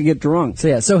vampire just to get drunk.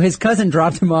 So his cousin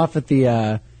dropped him off at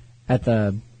the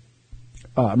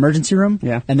emergency room.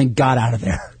 Yeah. And then got out of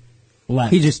there.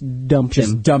 Left. He just dumped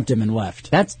him and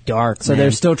left. That's dark. So man.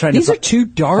 they're still trying These to are two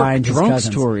dark find his drunk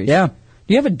cousins. stories. Yeah. Do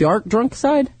you have a dark drunk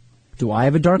side? Do I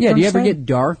have a dark? Yeah. drunk Do you ever side? get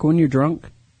dark when you're drunk?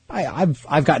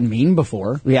 I've gotten mean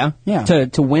before. Yeah. Yeah.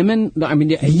 To women. I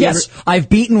mean, Yes, I've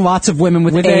beaten lots of women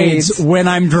with AIDS when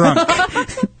I'm drunk.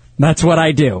 That's what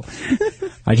I do.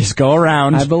 I just go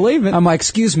around. I believe it. I'm like,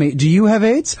 excuse me, do you have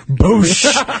AIDS? Boosh.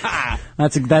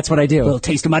 That's what I do. A little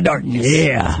taste of my darkness.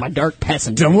 Yeah. My dark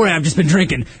passenger. Don't worry, I've just been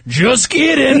drinking. Just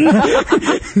kidding.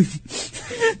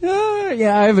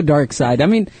 Yeah, I have a dark side. I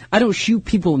mean, I don't shoot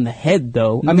people in the head,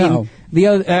 though. I No.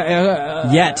 mean,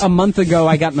 a month ago,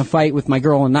 I got in a fight with my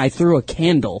girl, and I threw a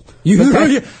candle.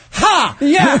 Ha!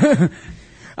 Yeah!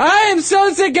 I am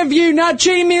so sick of you not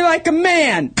treating me like a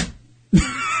man!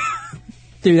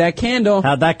 Threw that candle.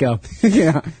 How'd that go?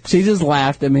 Yeah. She just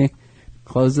laughed at me.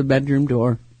 Closed the bedroom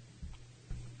door.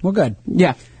 Well, good.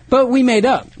 Yeah. But we made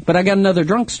up. But I got another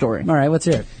drunk story. All right, let's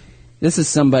hear it. This is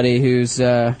somebody who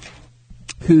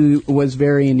was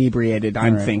very inebriated,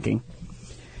 I'm thinking.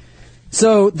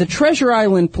 So the Treasure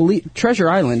Island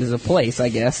is a place, I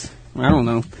guess. I don't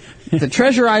know. The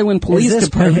Treasure Island Police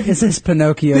Department. Is this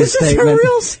Pinocchio's statement? This is a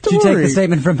real story. Did you take the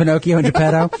statement from Pinocchio and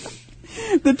Geppetto?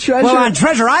 The Treasure. Well, on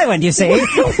Treasure Island, you see.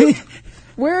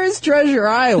 Where is Treasure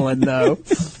Island, though?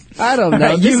 I don't know.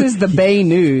 Right, this is the Bay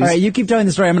News. All right, you keep telling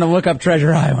the story. I'm going to look up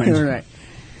Treasure Island. All right.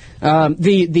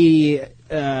 The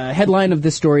headline of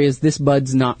this story is "This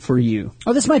Bud's Not for You."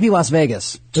 Oh, this might be Las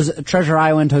Vegas. Does it Treasure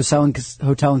Island Hotel and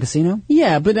Casino?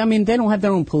 Yeah, but I mean, they don't have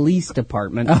their own police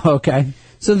department. Oh, okay.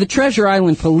 So the Treasure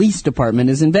Island Police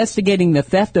Department is investigating the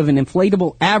theft of an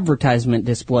inflatable advertisement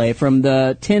display from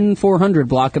the 10400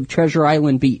 block of Treasure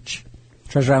Island Beach.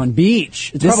 Treasure Island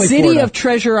Beach. It's The probably city Florida. of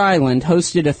Treasure Island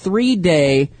hosted a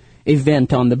 3-day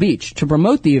event on the beach. To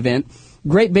promote the event,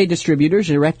 Great Bay Distributors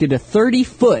erected a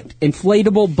 30-foot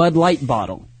inflatable Bud Light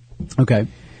bottle. Okay.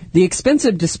 The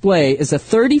expensive display is a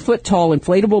 30-foot tall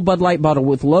inflatable Bud Light bottle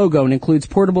with logo and includes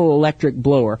portable electric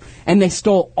blower. And they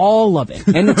stole all of it.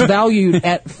 And it's valued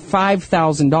at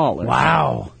 $5,000.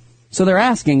 Wow. So they're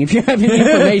asking if you have any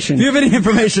information. Do you have any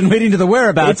information leading to the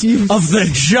whereabouts of the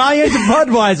giant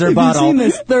Budweiser bottle? You've seen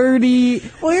this 30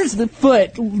 Well, here's the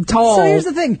foot tall. So here's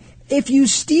the thing. If you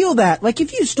steal that, like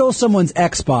if you stole someone's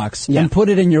Xbox and put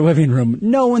it in your living room,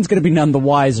 no one's going to be none the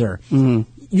wiser. Mm-hmm.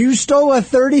 You stole a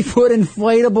 30-foot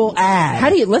inflatable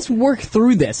ad. Let's work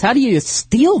through this. How do you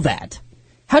steal that?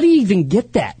 How do you even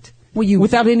get that?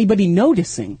 Without anybody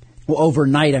noticing? Well,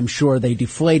 overnight, I'm sure they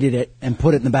deflated it and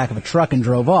put it in the back of a truck and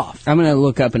drove off. I'm going to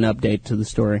look up an update to the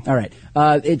story. All right.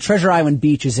 Treasure Island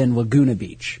Beach is in Laguna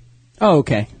Beach. Oh,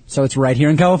 okay. So it's right here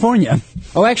in California.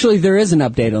 Oh, actually, there is an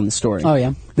update on the story. Oh,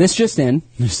 yeah? This just in.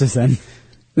 This just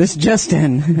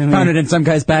in. Found it in some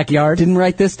guy's backyard. Didn't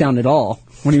write this down at all.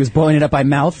 When he was blowing it up by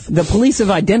mouth. The police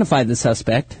have identified the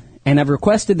suspect and have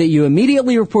requested that you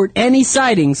immediately report any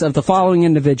sightings of the following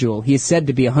individual. He is said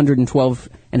to be 112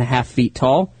 and a half feet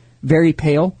tall, very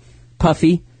pale,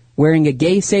 puffy, wearing a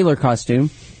gay sailor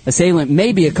costume. Assailant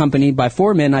may be accompanied by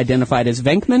 4 men identified as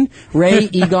Venkman, Ray,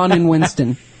 Egon, and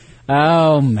Winston.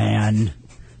 Oh, man.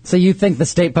 So you think the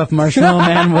Stay Puft Marshmallow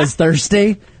Man was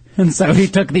thirsty? And so he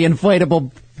took the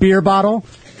inflatable beer bottle?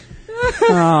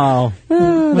 Oh.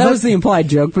 That was the implied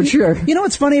joke, but sure. You know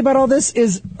what's funny about all this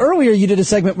is earlier you did a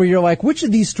segment where you're like, which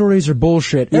of these stories are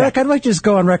bullshit? Yeah. Eric, I'd like to just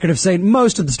go on record of saying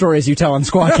most of the stories you tell on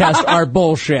Squadcast are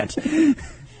bullshit.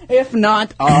 If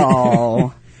not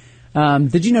all.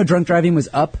 Did you know drunk driving was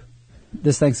up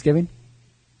this Thanksgiving?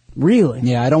 Really?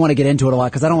 Yeah, I don't want to get into it a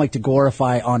lot because I don't like to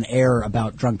glorify on air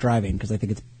about drunk driving because I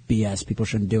think it's BS. People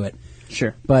shouldn't do it.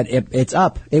 Sure. But it's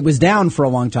up. It was down for a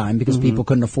long time because people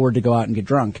couldn't afford to go out and get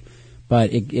drunk.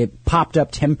 But it popped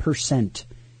up 10%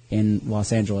 in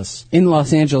Los Angeles. In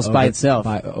Los Angeles by itself.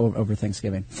 Over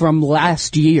Thanksgiving. From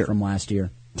last year.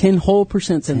 10 whole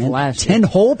percent since last year. 10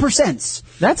 whole percents.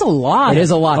 That's a lot. It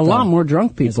is a lot. A though. lot more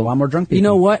drunk people. There's a lot more drunk people. You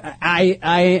know what?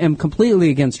 I am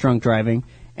completely against drunk driving.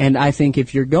 And I think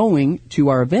if you're going to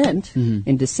our event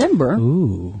in December,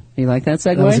 Ooh, you like that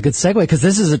segue? That was a good segue because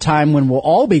this is a time when we'll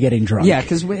all be getting drunk. Yeah,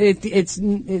 because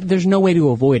there's no way to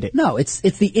avoid it. No, it's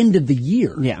the end of the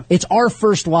year. Yeah, it's our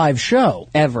first live show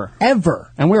ever,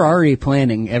 and we're already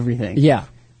planning everything. Yeah.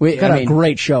 We got a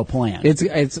great show planned.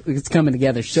 It's coming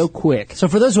together so quick. So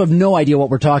for those who have no idea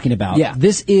what we're talking about,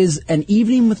 this is an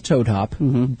evening with Toad Hop,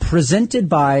 presented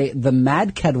by the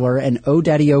Mad Kedler and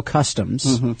O'Daddy-O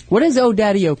Customs. What is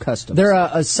O'Daddy-O Customs? They're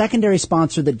a secondary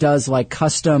sponsor that does like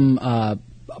custom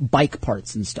bike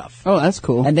parts and stuff. Oh, that's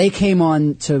cool. And they came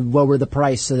on to lower the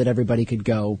price so that everybody could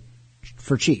go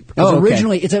for cheap. Oh, okay.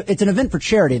 Originally, it's an event for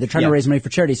charity. They're trying to raise money for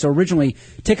charity. So originally,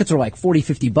 tickets are like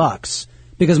 $40-$50.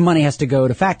 Because money has to go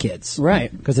to fat kids.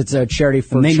 Right. Because it's a charity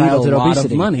for childhood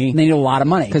obesity. Of money. And they need a lot of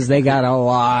money. Because they got a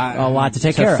lot to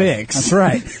take care fix. of. That's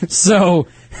right. So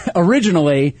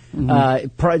originally,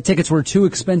 tickets were too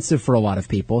expensive for a lot of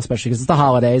people, especially because it's the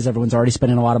holidays. Everyone's already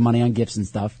spending a lot of money on gifts and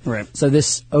stuff. Right. So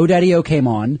this O'Daddy-O came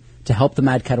on to help the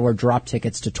Mad Kedler drop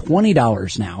tickets to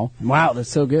 $20 now. Wow,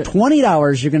 that's so good.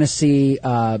 $20, you're going to see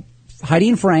Heidi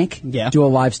and Frank do a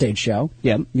live stage show.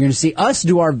 Yeah. You're going to see us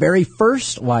do our very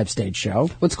first live stage show.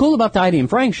 What's cool about the Heidi and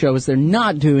Frank show is they're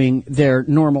not doing their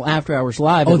normal after hours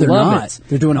live. Oh, they're not. It.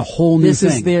 They're doing a whole new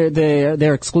thing. This is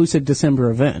their exclusive December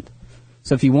event.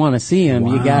 So if you want to see them,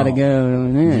 you got to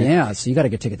go. Yeah, so you got to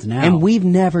get tickets now. And we've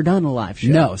never done a live show.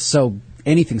 No, so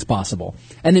anything's possible.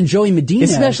 And then Joey Medina.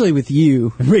 Especially with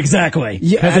you. Exactly.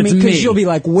 Yeah, because you'll be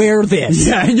like, wear this.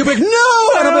 Yeah, and you'll be like, no!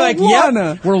 And I'll be like,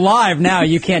 yeah, we're live now.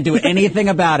 You can't do anything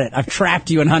about it. I've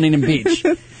trapped you in Huntington Beach.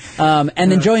 And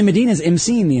then Joey Medina's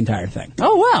emceeing the entire thing.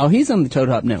 Oh, wow. He's on the Toad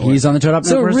Hop Network. He's on the Toad Hop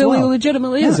so Network it really as well.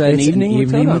 legitimately is an evening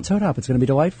with Toad Hop. It's going to be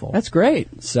delightful. That's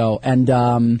great. So,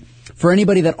 and for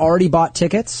anybody that already bought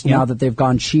tickets, now that they've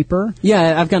gone cheaper.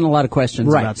 Yeah, I've gotten a lot of questions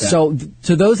about that. So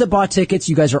to those that bought tickets,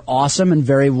 you guys are awesome and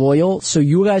very loyal. So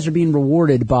you guys are being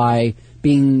rewarded by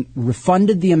being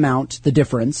refunded the amount, the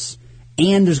difference,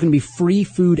 and there's going to be free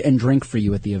food and drink for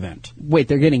you at the event. Wait,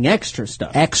 they're getting extra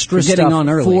stuff. Extra stuff getting on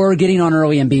early. For getting on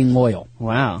early and being loyal.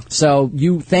 Wow. So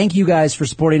thank you guys for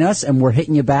supporting us, and we're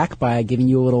hitting you back by giving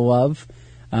you a little love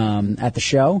at the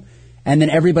show. And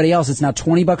then everybody else, it's now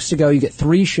 $20 to go. You get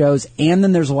 3 shows, and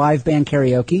then there's live band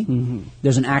karaoke.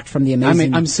 There's an act from the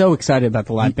amazing. I'm so excited about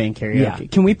the live band karaoke. Yeah.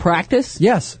 Can we practice?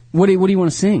 Yes. What do you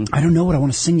want to sing? I don't know what I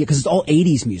want to sing yet because it's all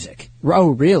 80s music. Oh,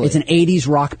 really? It's an 80s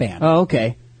rock band. Oh,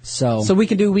 okay. So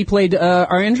we played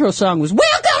our intro song was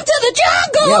 "Welcome to the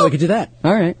Jungle." Yeah, we could do that.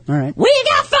 All right. We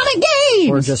got fun and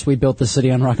games. Or just we built the city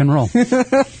on rock and roll.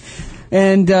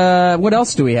 And what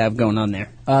else do we have going on there?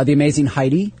 The amazing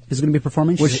Heidi is going to be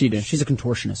performing. What's she do? She's a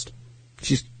contortionist.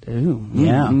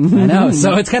 Yeah, I know.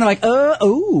 So it's kind of like,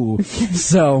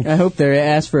 So I hope they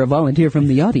ask for a volunteer from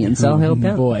the audience. I'll help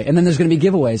out. Boy, and then there's going to be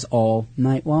giveaways all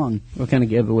night long. What kind of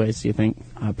giveaways do you think?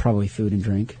 Probably food and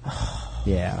drink.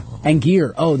 Yeah, and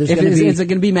gear. Oh, there's going to be. Is it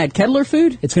going to be Mad Kedler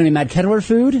food? It's going to be Mad Kedler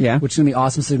food. Yeah, which is going to be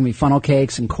awesome. So there's going to be funnel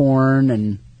cakes and corn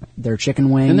and their chicken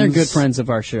wings. And they're good friends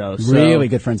of our show. So. Really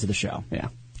good friends of the show. Yeah,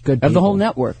 good people. Of the whole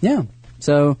network. Yeah.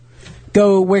 So.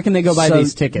 Where can they go buy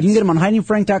these tickets? You can get them on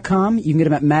HeidiandFrank.com. You can get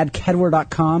them at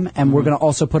MadKedler.com. And we're going to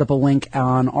also put up a link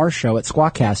on our show at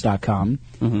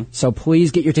SquawkCast.com. So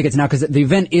please get your tickets now because the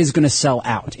event is going to sell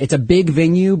out. It's a big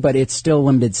venue, but it's still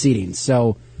limited seating.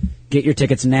 So get your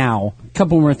tickets now. A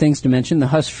couple more things to mention. The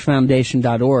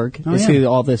HushFoundation.org is who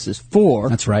all this is for.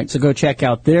 That's right. So go check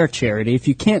out their charity. If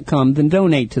you can't come, then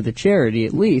donate to the charity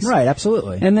at least. Right,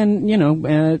 absolutely. And then,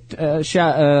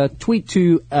 tweet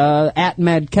to at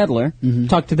Mad Kedler.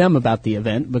 Talk to them about the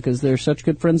event because they're such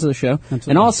good friends of the show.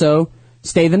 Absolutely. And also,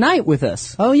 stay the night with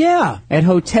us. Oh, yeah. At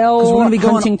Hotel Because we're going to be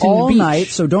going Huntington all Beach. night,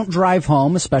 so don't drive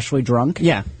home, especially drunk.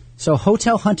 Yeah. So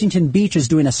Hotel Huntington Beach is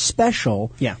doing a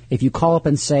special. Yeah. If you call up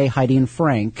and say Heidi and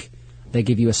Frank, they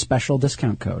give you a special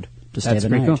discount code to stay the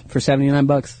night. That's pretty cool. For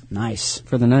 $79. Nice.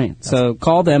 For the night. So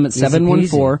call them at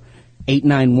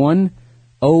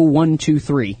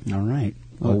 714-891-0123. All right.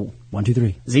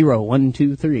 123.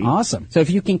 0123. Awesome. So if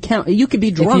you can count, you could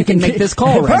be drunk and make this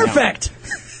call right now. Perfect!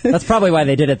 That's probably why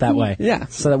they did it that way. Yeah.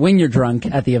 So that when you're drunk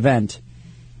at the event.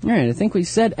 All right, I think we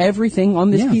said everything on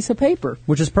this piece of paper.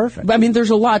 Which is perfect. But, I mean, there's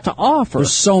a lot to offer.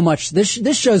 There's so much.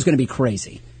 This show is going to be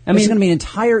crazy. It's going to be an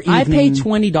entire evening. I pay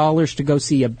 $20 to go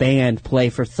see a band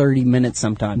play for 30 minutes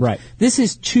sometimes. Right. This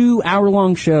is 2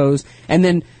 hour-long shows, and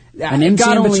then An MC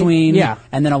God in only- between, yeah.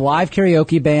 and then a live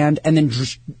karaoke band, and then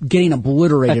just getting A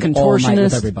obliterated all night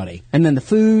with contortionist. everybody. And then the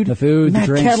food. The food, Matt the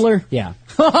drinks. Kettler. Yeah.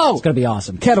 Oh! It's going to be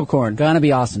awesome. Kettle corn. Going to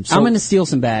be awesome. So, I'm going to steal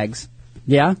some bags.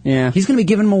 Yeah? Yeah. He's going to be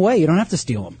giving them away. You don't have to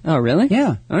steal them. Oh, really?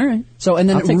 Yeah. All right. So, and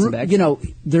then, I'll take some bags. you know,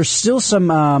 there's still some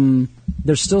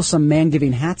man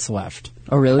giving hats left.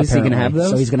 Oh, really? Is he going to apparently. have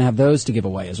those? So he's going to have those to give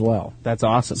away as well. That's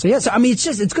awesome. So, yeah, so, I mean, it's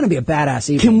going to be a badass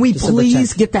evening. Can we December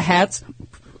please 10th. get the hats?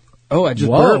 Oh, I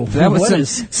just Whoa. burped. That was What some,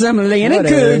 is- some Lena what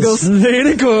is-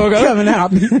 Kugels coming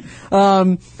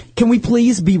out? Can we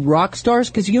please be rock stars?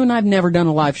 Because you and I have never done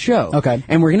a live show. Okay.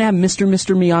 And we're going to have Mr.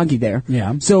 Miyagi there.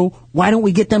 Yeah. So why don't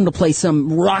we get them to play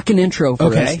some rockin' intro for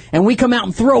Okay. us? And we come out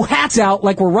and throw hats out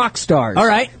like we're rock stars. All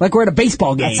right. Like we're at a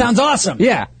baseball game. That sounds awesome.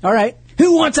 Yeah. All right.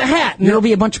 Who wants a hat? And there'll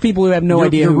be a bunch of people who have no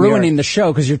idea You're who we are. ruining the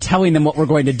show because you're telling them what we're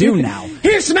going to do now.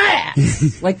 Here's some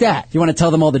hats! Like that. You want to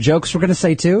tell them all the jokes we're going to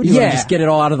say, too? Do you want Yeah. to just get it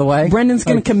all out of the way? Brendan's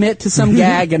going to commit to some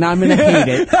gag, and I'm going to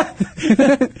hate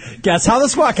it. Guess how the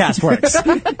Squawkcast works.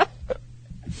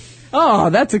 Oh,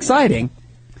 that's exciting.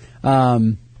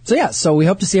 So we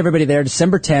hope to see everybody there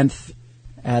December 10th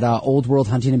at Old World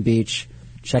Huntington Beach.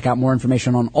 Check out more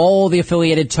information on all the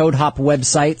affiliated Toad Hop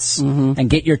websites and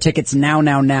get your tickets now.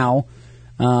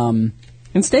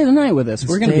 And stay the night with us.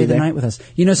 We're going to Stay be the there. night with us.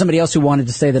 You know somebody else who wanted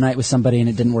to stay the night with somebody and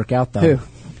it didn't work out, though? Who?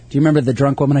 Do you remember the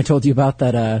drunk woman I told you about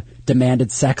that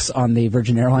demanded sex on the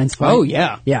Virgin Airlines flight? Oh,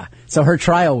 yeah. Yeah. So her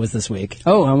trial was this week.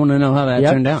 Oh, I want to know how that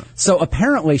Yep. turned out. So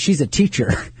apparently she's a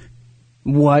teacher.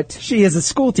 What? She is a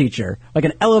school teacher, like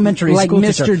an elementary Like school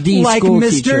Mr. teacher. D like school Mr.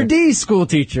 teacher. D school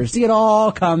teacher. See, it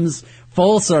all comes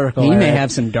full circle. He may Eric.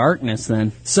 have some darkness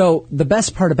then. So the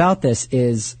best part about this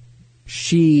is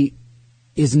she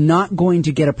is not going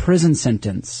to get a prison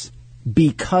sentence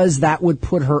because that would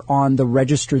put her on the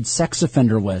registered sex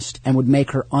offender list and would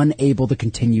make her unable to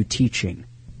continue teaching.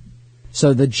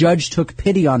 So the judge took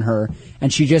pity on her,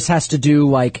 and she just has to do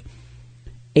like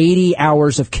 80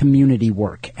 hours of community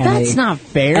work. And That's not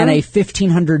fair. And a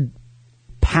 £1,500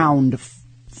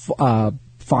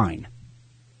 fine.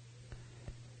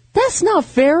 That's not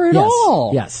fair at Yes,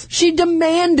 all. yes. She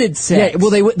demanded sex. Yeah,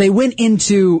 well, they went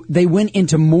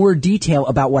into more detail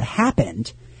about what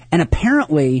happened, and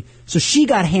apparently, so she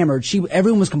got hammered.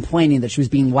 Everyone was complaining that she was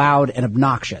being loud and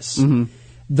obnoxious. Mm-hmm.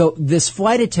 Though this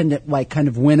flight attendant kind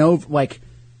of went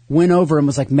over and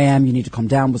was like, "Ma'am, you need to calm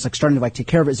down." Was like starting to take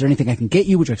care of it. Is there anything I can get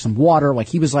you? Would you like some water?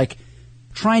 He was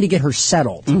trying to get her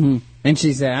settled. Mm-hmm. And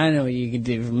she said, "I know what you can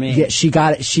do for me." Yeah, she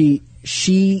got it.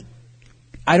 She.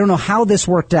 I don't know how this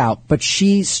worked out, but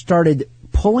she started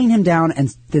pulling him down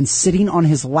and then sitting on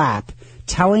his lap,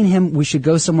 telling him we should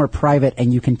go somewhere private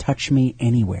and you can touch me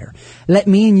anywhere. Let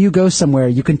me and you go somewhere.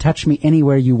 You can touch me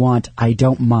anywhere you want. I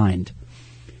don't mind.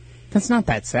 That's not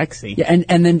that sexy. Yeah,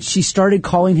 and then she started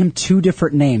calling him two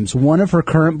different names, one of her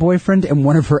current boyfriend and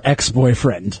one of her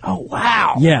ex-boyfriend. Oh,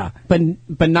 wow. Yeah.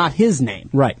 But not his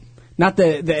name. Right. Not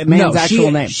the man's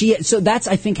actual name. So that's,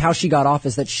 I think, how she got off,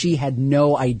 is that she had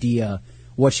no idea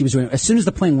what she was doing. As soon as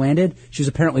the plane landed, she was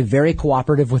apparently very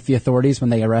cooperative with the authorities when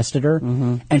they arrested her,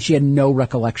 and she had no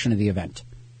recollection of the event.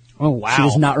 Oh, wow. She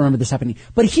does not remember this happening.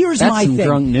 But here's That's my some thing.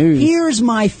 drunk news. Here's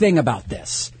my thing about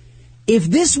this. If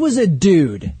this was a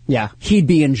dude, Yeah. he'd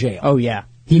be in jail. Oh, yeah.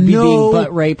 He'd be being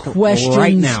butt raped questions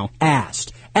right now.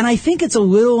 asked. And I think it's a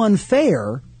little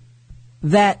unfair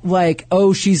that,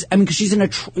 because she's a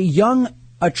young,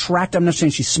 attractive, I'm not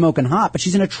saying she's smoking hot, but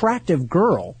she's an attractive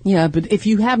girl. Yeah, but if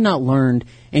you have not learned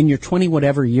in your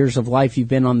 20-whatever years of life you've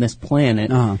been on this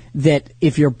planet that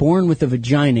if you're born with a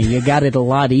vagina, you got it a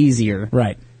lot easier.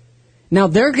 Right. Now,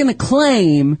 they're going to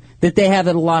claim that they have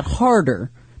it a lot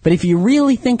harder, but if you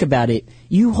really think about it,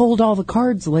 you hold all the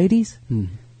cards, ladies,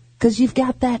 because you've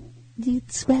got that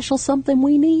special something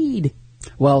we need.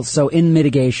 Well, so in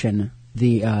mitigation,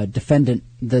 the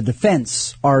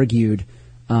defense argued,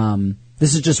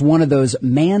 this is just one of those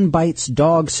man bites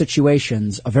dog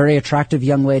situations, a very attractive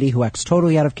young lady who acts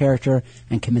totally out of character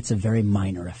and commits a very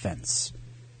minor offense.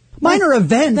 Minor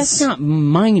offense? That's not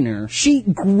minor. She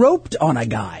groped on a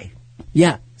guy.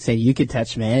 Yeah. Say, you could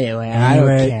touch me anyway. I don't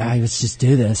Anyway, care. let's just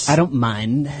do this. I don't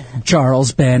mind.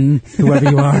 Charles, Ben, whoever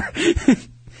you are.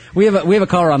 we have a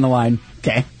caller on the line.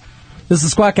 Okay. This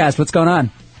is Squawkcast. What's going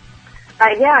on?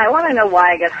 Yeah, I want to know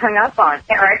why I got hung up on,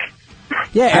 Eric.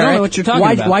 Yeah, I don't Eric, know what you're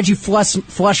talking about. Why'd you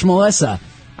flush Melissa?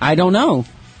 I don't know.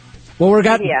 Well,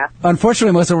 Yeah.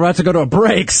 Unfortunately, Melissa, we're about to go to a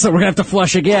break, so we're gonna have to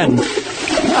flush again.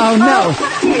 Oh no!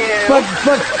 But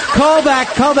call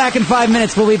back in 5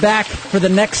 minutes. We'll be back for the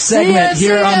next segment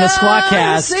here on the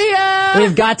Squawkcast. See ya!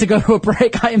 We've got to go to a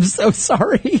break. I am so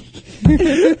sorry.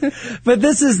 But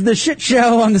this is the shit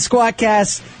show on the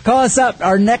Squawkcast. Call us up.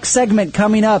 Our next segment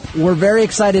coming up. We're very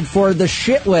excited for the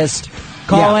shit list.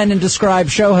 Call in and describe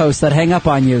show hosts that hang up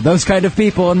on you. Those kind of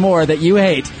people and more that you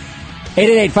hate.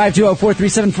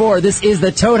 888-520-4374. This is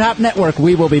the Toad Hop Network.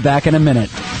 We will be back in a minute.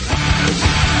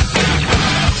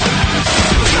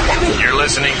 You're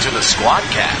listening to the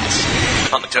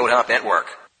Squawkcast on the Toad Hop Network.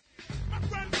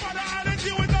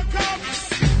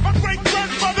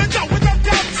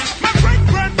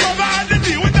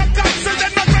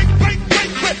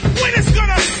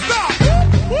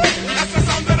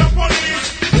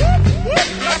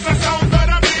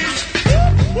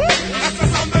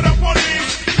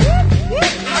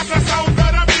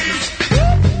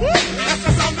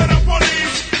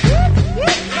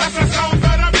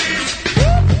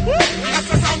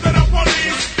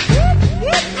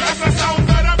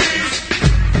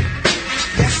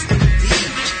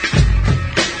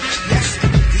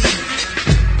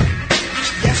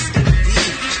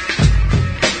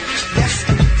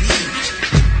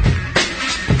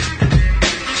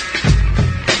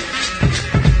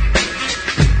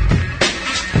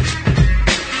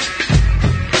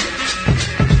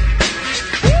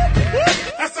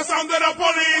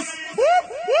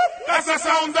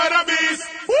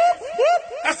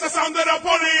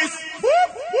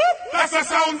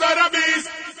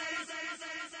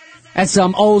 That's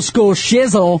some old school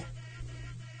shizzle.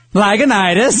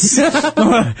 Ligonitis.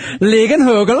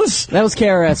 Ligenhugels. That was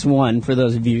KRS-One, for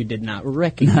those of you who did not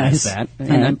recognize Nice. that.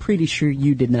 And I'm pretty sure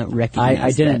you did not recognize I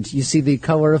didn't. that. You see the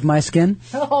color of my skin?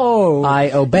 Oh.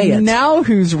 I obey it. Now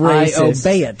who's racist? I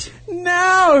obey it.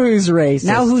 Now who's racist?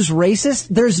 Now who's racist?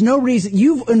 There's no reason.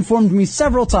 You've informed me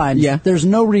several times. Yeah. There's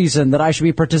no reason that I should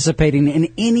be participating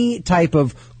in any type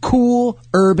of cool,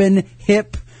 urban,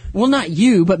 hip. Well, not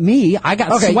you, but me. I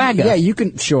got swagger. Yeah, you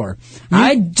can. Sure.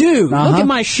 I do. Uh-huh. Look at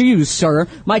my shoes, sir.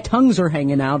 My tongues are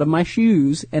hanging out of my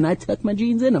shoes, and I tuck my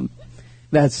jeans in them.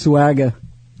 That's swagger.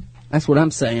 That's what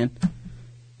I'm saying.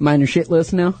 Am I on your shit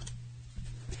list now?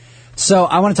 So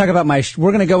I want to talk about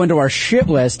we're going to go into our shit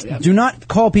list. Yep. Do not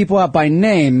call people out by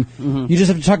name. Mm-hmm. You just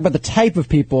have to talk about the type of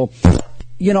people.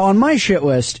 You know, on my shit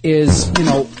list is,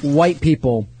 white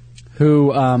people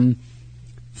who,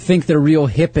 think they're real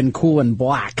hip and cool and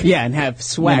black. Yeah, and have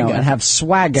swagger.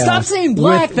 Stop saying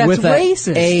black. That's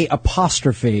racist. A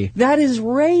apostrophe. That is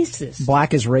racist.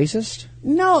 Black is racist?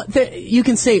 No, you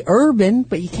can say urban,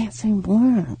 but you can't say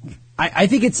black. I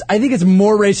think it's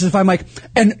more racist if I'm like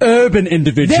an urban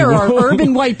individual. There are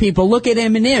urban white people. Look at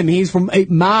Eminem. He's from 8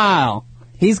 Mile.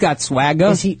 He's got swagger.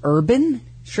 Is he urban?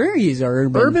 Sure, he's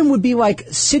urban. Urban would be like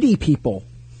city people.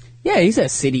 Yeah,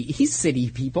 he's city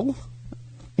people.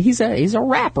 He's a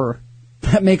rapper.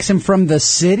 That makes him from the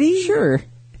city? Sure.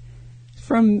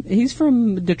 He's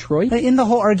from Detroit. In the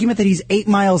whole argument that he's 8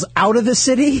 miles out of the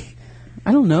city?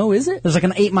 I don't know, is it? There's like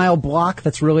an 8 mile block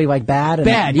that's really like bad and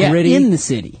bad, yeah, gritty. In the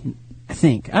city. I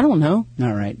think. I don't know.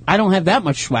 All right. I don't have that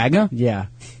much swagger. Yeah.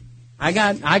 I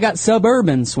got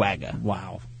suburban swagger.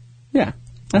 Wow. Yeah.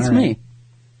 That's right. me.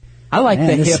 I like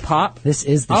the hip hop. This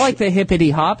is the I like the hippity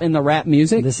hop and the rap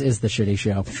music. This is the shitty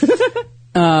show.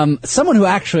 Someone who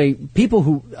actually,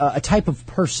 a type of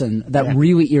person that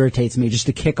really irritates me, just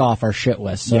to kick off our shit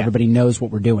list so everybody knows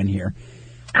what we're doing here.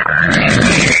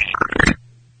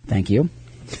 Thank you.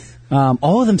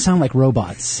 All of them sound like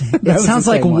robots. It sounds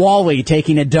like Wall-E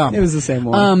taking a dump. It was the same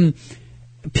one.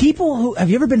 People who, have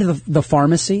you ever been to the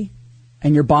pharmacy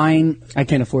and you're buying... I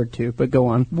can't afford to, but go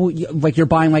on. Well, like you're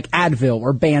buying like Advil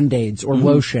or Band-Aids or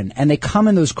lotion, and they come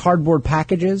in those cardboard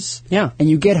packages. Yeah. And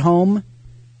you get home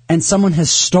and someone has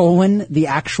stolen the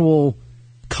actual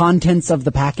contents of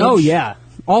the package. Oh, yeah.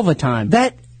 All the time.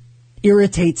 That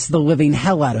irritates the living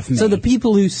hell out of me. So the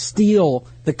people who steal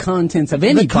the contents of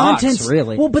any box,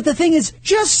 really. Well, but the thing is,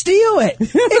 just steal it.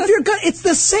 If you're good, it's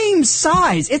the same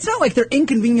size. It's not like they're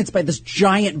inconvenienced by this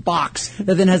giant box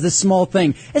that then has this small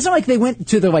thing. It's not like they went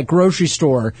to the grocery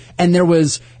store and there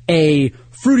was a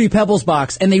Fruity Pebbles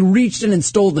box and they reached in and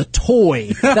stole the toy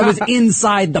that was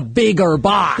inside the bigger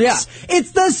box. Yeah.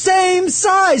 It's the same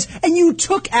size. And you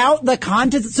took out the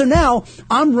contents. So now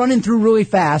I'm running through really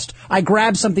fast. I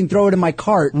grab something, throw it in my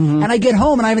cart, and I get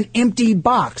home and I have an empty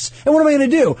box. And what am I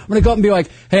going to do? I'm going to go up and be like,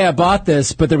 hey, I bought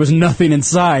this, but there was nothing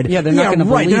inside. Yeah, they're not going to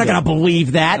believe They're not going to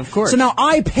believe that. Of course. So now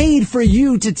I paid for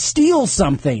you to steal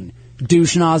something,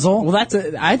 douche nozzle. Well,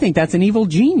 I think that's an evil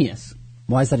genius.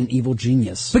 Why is that an evil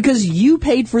genius? Because you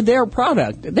paid for their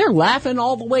product. They're laughing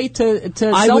all the way to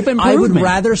self-improvement. I would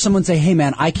rather someone say, hey,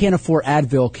 man, I can't afford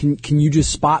Advil. Can you just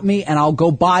spot me and I'll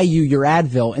go buy you your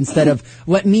Advil instead of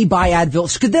let me buy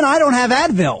Advil because then I don't have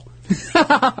Advil.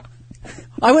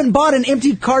 I went and bought an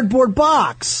empty cardboard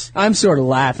box. I'm sort of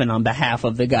laughing on behalf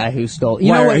of the guy who stole.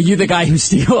 You know what? Are you the guy who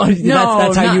steals? No,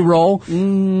 that's how you roll?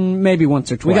 Maybe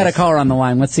once or twice. We got a caller on the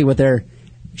line. Let's see what their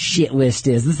shit list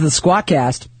is. This is the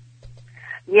Squawkcast.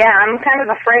 Yeah, I'm kind of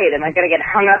afraid. Am I going to get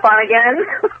hung up on again?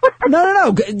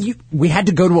 No. We had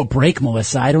to go to a break,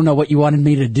 Melissa. I don't know what you wanted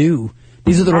me to do.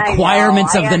 These are the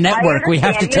requirements of the network. We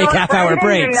have to take half-hour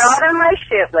breaks. You're not on my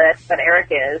shit list, but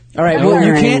Eric is. All right. Well,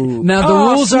 you can't. Now the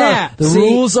rules snap. are. The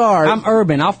rules are. I'm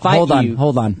urban. I'll fight you.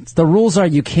 Hold on. The rules are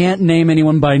you can't name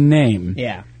anyone by name.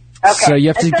 Yeah. Okay. So you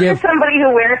have to give. Somebody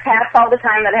who wears hats all the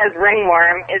time that has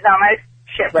ringworm is on my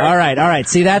shit list. All right.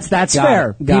 See, that's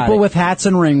fair. People with hats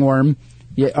and ringworm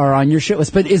are on your shit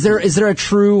list. But is there a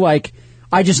true, like,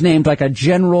 I just named like a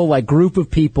general like group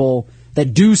of people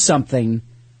that do something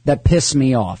that piss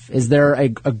me off? Is there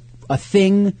a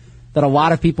thing that a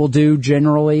lot of people do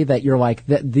generally that you're like,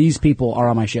 that these people are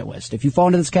on my shit list? If you fall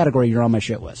into this category, you're on my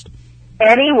shit list.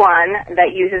 Anyone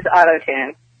that uses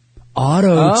auto-tune.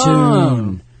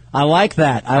 Auto-tune. I like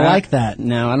that. I like that.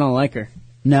 No, I don't like her.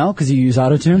 No, because you use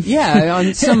auto-tune? Yeah,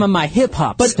 on some of my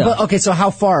hip-hop stuff. But, okay, so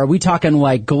how far? Are we talking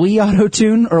like Glee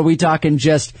auto-tune, or are we talking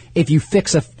just if you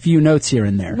fix a few notes here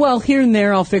and there? Well, here and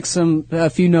there I'll fix a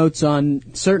few notes on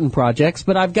certain projects,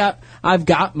 but I've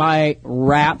got my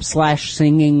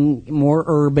rap/singing, more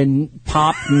urban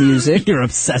pop music. You're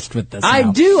obsessed with this I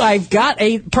now. do. I've got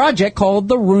a project called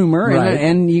The Rumor, Right.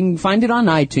 and you can find it on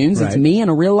iTunes. Right. It's me and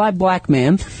a real live black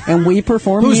man, and we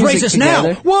perform Who's music racist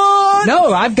together. now? What?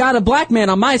 No, I've got a black man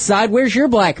on my side. Where's your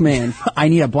black man? I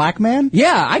need a black man?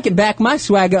 Yeah, I can back my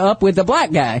swagger up with a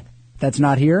black guy. That's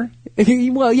not here?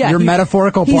 Well, yeah. Your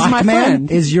metaphorical he's black my man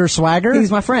friend. is your swagger?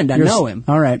 He's my friend. I know him.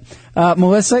 All right.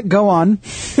 Melissa, go on.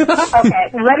 Okay,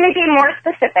 let me be more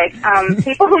specific.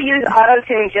 People who use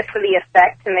auto-tune just for the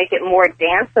effect to make it more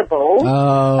danceable.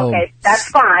 Oh. Okay, that's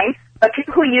fine. But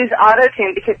people who use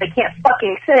auto-tune because they can't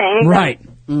fucking sing. Right.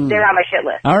 They're on my shit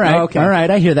list. All right. Okay. All right.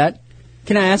 I hear that.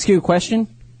 Can I ask you a question?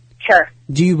 Sure.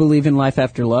 Do you believe in life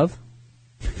after love?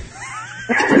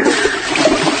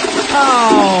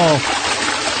 Oh.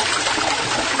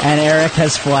 And Eric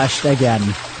has flushed again.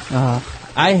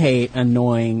 I hate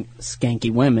annoying,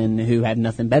 skanky women who have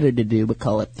nothing better to do but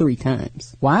call it 3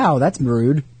 times. Wow, that's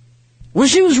rude. Well,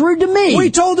 she was rude to me.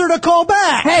 We told her to call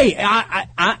back. Hey,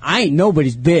 I ain't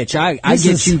nobody's bitch. I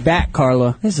get you back,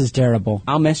 Carla. This is terrible.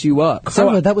 I'll mess you up.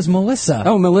 Carla, that was Melissa.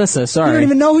 Oh, Melissa, sorry. You don't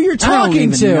even know who you're I don't talking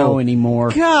even to. know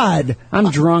anymore. God.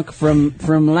 I'm drunk from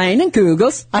Lane and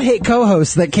Kugels. I hate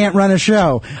co-hosts that can't run a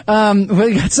show.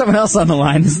 We got someone else on the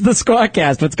line. This is the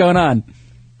Squawkcast. What's going on?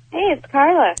 Hey, it's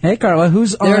Carla. Hey, Carla.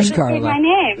 Who's There's on? Carla. Say my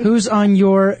name. Who's on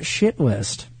your shit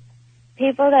list?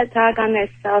 People that talk on their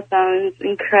cell phones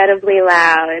incredibly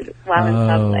loud while in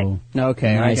public.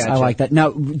 Okay, Nice. I I gotcha. like that. Now,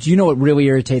 do you know what really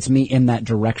irritates me in that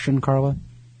direction, Carla?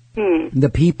 The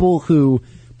people who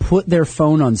put their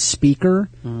phone on speaker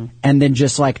and then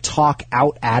just like talk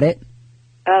out at it.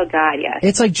 Oh, God, yes.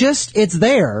 It's like it's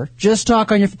there. Just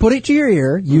talk on your, put it to your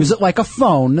ear, use it like a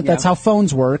phone. That's how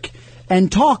phones work,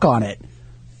 and talk on it.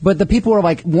 But the people are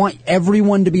like, want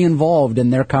everyone to be involved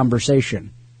in their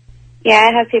conversation. Yeah,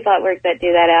 I have people at work that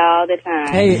do that all the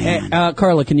time. Hey,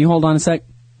 Carla, can you hold on a sec?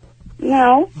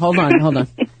 No. Hold on.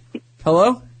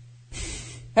 Hello?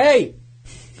 Hey,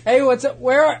 what's up?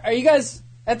 Where are you guys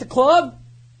at the club?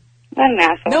 What an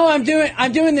asshole. No, I'm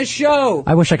doing this show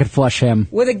I wish I could flush him.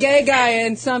 with a gay guy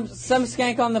and some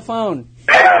skank on the phone.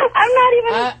 I'm not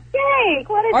even a skank.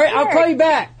 What a All right, I'll jerk. call you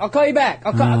back. I'll call you back.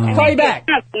 I'll call you back.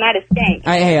 I'm not a skank.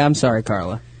 Hey, I'm sorry,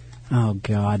 Carla. Oh,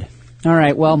 God. All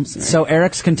right, well, so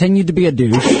Eric's continued to be a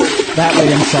douche. That we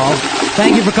didn't solve.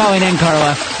 Thank you for calling in,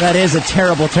 Carla. That is a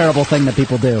terrible, terrible thing that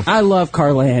people do. I love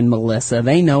Carla and Melissa.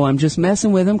 They know I'm just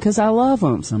messing with them because I love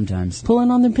them. Sometimes.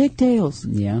 Pulling on their pigtails.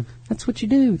 Yeah. That's what you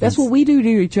do. That's what we do to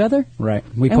each other. Right.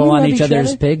 We And pull we on love each each other's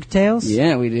other. pigtails?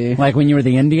 Yeah, we do. Like when you were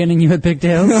the Indian and you had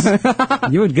pigtails?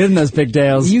 You would good in those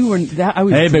pigtails. You were. I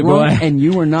was Hey, big drunk, boy. and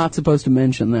you were not supposed to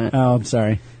mention that. Oh, I'm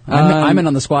sorry. I'm in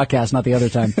on the Squawkcast, not the other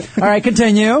time. All right,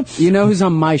 continue. You know who's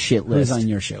on my shit list? Who's on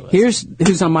your shit list? Here's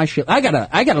who's on my shit. I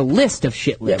got a list of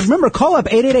shit lists. Remember, call up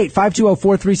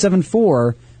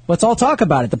 888-520-4374. Let's all talk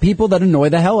about it. The people that annoy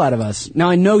the hell out of us. Now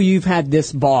I know you've had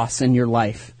this boss in your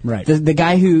life, Right. The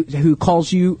guy who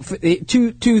calls you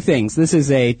two things. This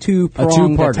is a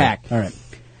two-pronged two-parter. attack. All right.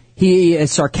 He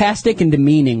is sarcastic and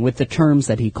demeaning with the terms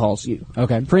that he calls you.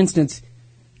 Okay. For instance,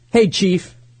 hey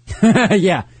chief.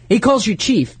 Yeah. He calls you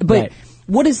chief, but Right.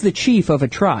 what is the chief of a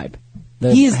tribe?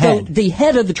 The He is head. the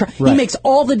head of the tribe. Right. He makes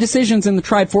all the decisions in the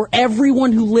tribe for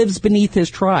everyone who lives beneath his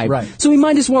tribe. Right. So he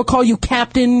might as well call you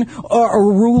captain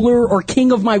or ruler or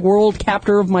king of my world,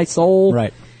 captor of my soul.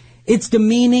 Right. It's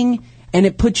demeaning and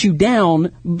it puts you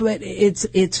down, but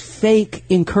it's fake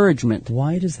encouragement.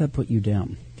 Why does that put you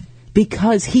down?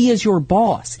 Because he is your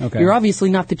boss. Okay. You're obviously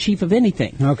not the chief of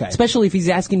anything. Okay. Especially if he's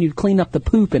asking you to clean up the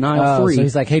poop in aisle 3. So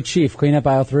he's like, hey, Chief, clean up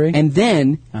aisle 3? And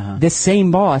then this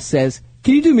same boss says,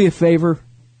 can you do me a favor?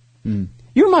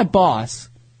 You're my boss.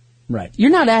 Right.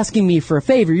 You're not asking me for a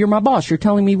favor. You're my boss. You're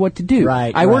telling me what to do.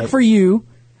 Right. I work for you.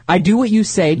 I do what you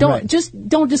say. Don't Right.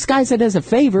 don't disguise it as a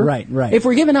favor. Right. If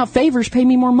we're giving out favors, pay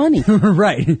me more money.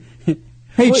 Right.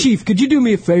 Hey, Chief, could you do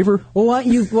me a favor? Well,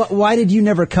 why did you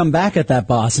never come back at that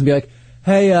boss and be like,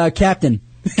 hey, Captain,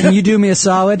 can you do me a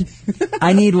solid?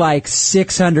 I need like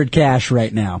 600 cash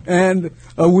right now. And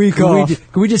a week off.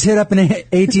 Can we just hit up an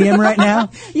ATM right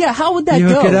now? Yeah, how would that You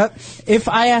go? hook it up? If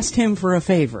I asked him for a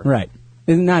favor. Right.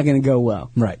 It's not going to go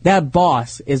well. Right. That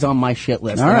boss is on my shit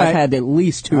list. All right. I've had at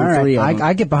least 2 All or right. 3 of them.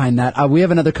 I get behind that. We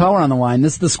have another caller on the line.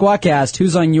 This is the Squawkcast.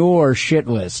 Who's on your shit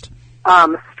list?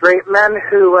 Straight men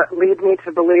who lead me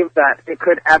to believe that it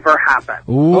could ever happen.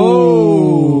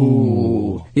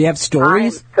 Ooh. You have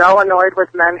stories? I'm so annoyed with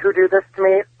men who do this to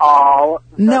me all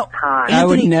the time. I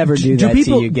would never do that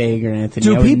people, to you, Geiger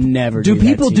Anthony. I would never do that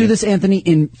people to do you. this,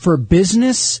 Anthony, for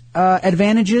business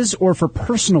advantages or for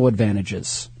personal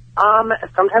advantages?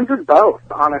 Sometimes it's both,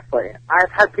 honestly. I've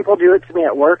had people do it to me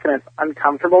at work, and it's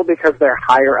uncomfortable because they're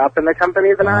higher up in the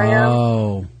company than I am.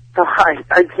 Oh. So I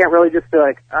can't really just be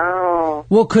like, oh.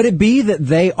 Well, could it be that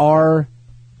they are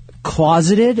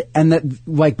closeted and that,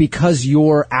 like, because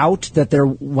you're out, that they're,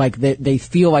 like, they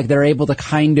feel like they're able to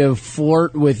kind of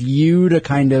flirt with you to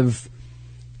kind of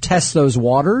test those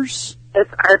waters? It's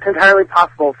entirely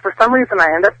possible. For some reason,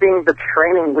 I end up being the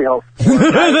training wheels.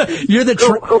 You're the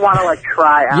who want to like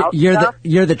try out.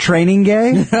 You're the training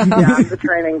gay. Yeah, I'm the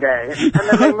training gay, and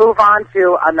then they move on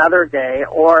to another gay,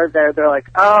 or they're like,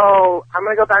 oh, I'm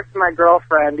gonna go back to my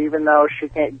girlfriend, even though she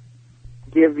can't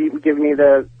give me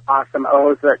the awesome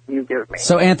O's that you give me.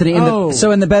 So Anthony,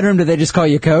 in the bedroom, do they just call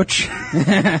you Coach? you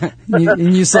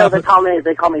No, they call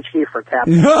me Chief or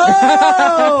Captain.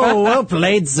 Oh, well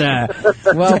played, sir.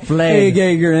 Well played. Hey,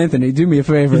 Geiger Anthony, do me a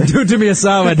favor. do me a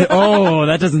solid. Oh,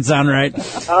 that doesn't sound right.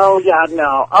 Oh yeah,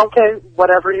 no. Okay,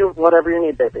 whatever you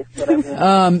need, baby.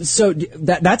 So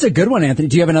that's a good one, Anthony.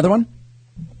 Do you have another one?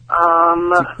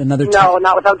 No,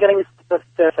 not without getting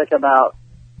specific about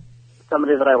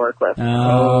somebody that I work with.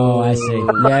 Oh, I see.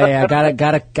 Yeah,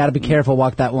 gotta be careful.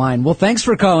 Walk that line. Well, thanks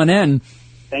for calling in.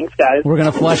 Thanks, guys. We're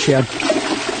gonna flush you.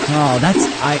 Oh,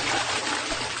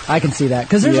 I can see that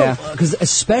because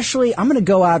especially I'm gonna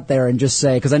go out there and just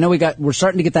say, because I know we're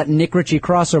starting to get that Nick Ritchie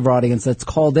crossover audience that's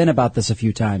called in about this a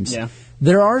few times. Yeah,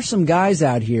 there are some guys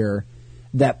out here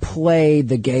that play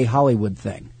the gay Hollywood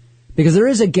thing. Because there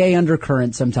is a gay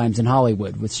undercurrent sometimes in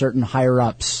Hollywood with certain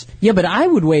higher-ups. Yeah, but I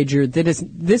would wager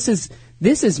that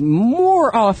this is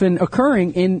more often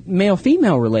occurring in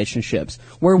male-female relationships,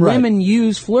 where women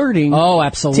use flirting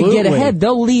absolutely. to get ahead.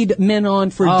 They'll lead men on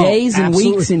for days and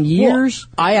weeks and years.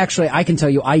 Well, I can tell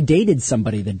you, I dated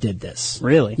somebody that did this.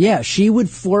 Really? Yeah, she would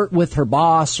flirt with her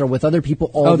boss or with other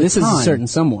people all the time. Oh, this is a certain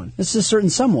someone. This is a certain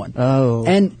someone. Oh.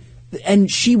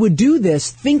 And she would do this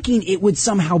thinking it would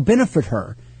somehow benefit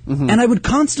her. Mm-hmm. And I would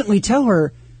constantly tell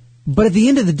her, but at the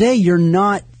end of the day, you're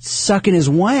not sucking his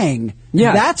wang.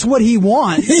 Yeah. That's what he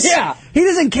wants. Yeah. He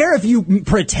doesn't care if you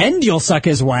pretend you'll suck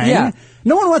his wang. Yeah.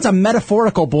 No one wants a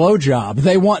metaphorical blowjob.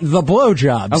 They want the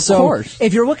blowjob. Of course.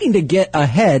 If you're looking to get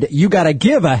ahead, you gotta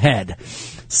give ahead.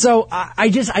 So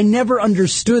I never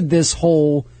understood this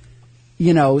whole,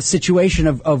 situation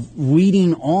of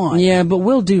leading on. Yeah, but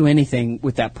we'll do anything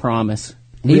with that promise.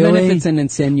 Really? Even if it's an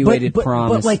insinuated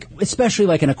promise. But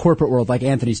especially in a corporate world like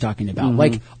Anthony's talking about,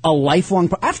 like a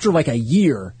lifelong, after a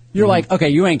year, you're like, okay,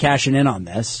 you ain't cashing in on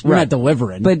this. You're not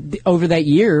delivering. But over that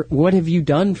year, what have you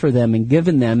done for them and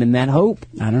given them in that hope?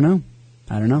 I don't know.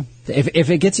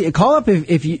 If it gets you, call up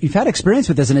if you've had experience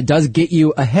with this and it does get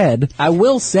you ahead. I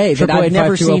will say that I've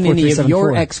never seen any of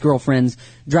your ex-girlfriends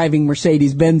driving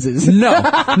Mercedes Benzes.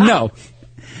 No.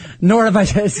 Nor have I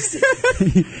just...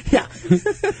 Yeah.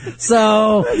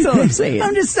 So... That's all I'm saying.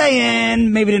 I'm just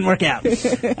saying, maybe it didn't work out.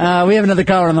 We have another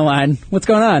caller on the line. What's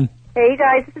going on? Hey,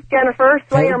 guys, this is Jennifer,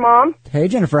 Slayer Mom. Hey,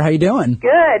 Jennifer, how you doing?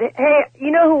 Good. Hey,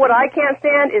 you know what I can't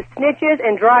stand is snitches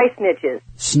and dry snitches.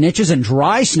 Snitches and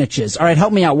dry snitches. All right,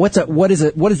 help me out. What is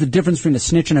the difference between a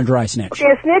snitch and a dry snitch? Okay,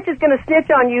 a snitch is going to snitch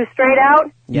on you straight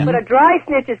out, but a dry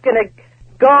snitch is going to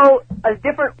go a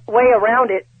different way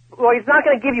around it. Well, he's not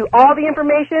going to give you all the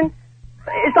information.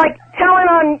 It's like telling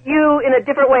on you in a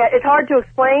different way. It's hard to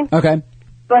explain. Okay.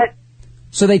 But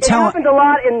so it happens a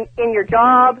lot in your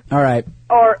job. All right.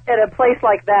 or at a place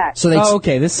like that. So they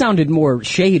okay. This sounded more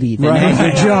shady than right. a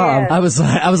good job. I was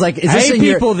like, is I this hate in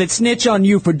people that snitch on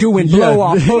you for doing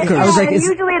blow-off hookers. I was like, and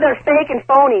usually they're fake and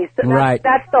phonies. So Right.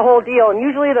 That's the whole deal. And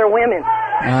usually they're women.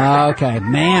 Okay,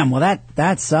 man. Well,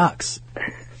 that sucks.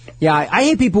 Yeah, I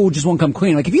hate people who just won't come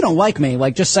clean. Like, if you don't like me,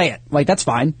 like, just say it. Like, that's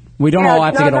fine. We don't all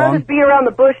have to get None along. of this be around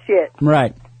the bush shit.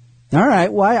 Right. All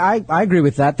right. Well, I agree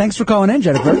with that. Thanks for calling in,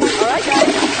 Jennifer. All right,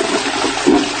 guys.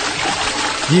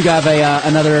 You got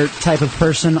another type of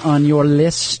person on your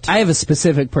list? I have a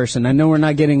specific person. I know we're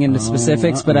not getting into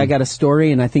specifics, but I got a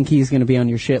story, and I think he's going to be on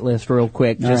your shit list real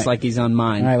quick, just like he's on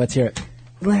mine. All right, let's hear it.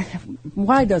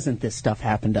 Why doesn't this stuff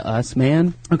happen to us,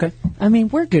 man? Okay. I mean,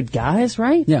 we're good guys,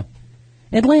 right? Yeah.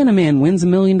 Atlanta man wins $1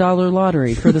 million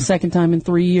lottery for the second time in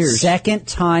 3 years. Second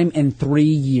time in 3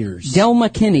 years. Del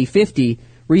McKinney, 50,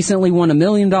 recently won $1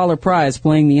 million prize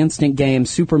playing the instant game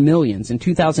Super Millions. In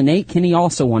 2008, Kinney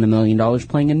also won $1 million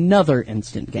playing another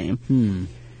instant game.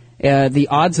 The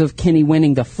odds of Kinney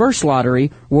winning the first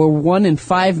lottery were 1 in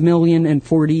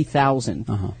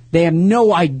 5,040,000. They have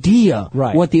no idea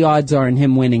what the odds are in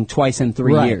him winning twice in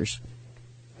 3 years.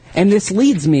 And this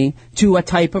leads me to a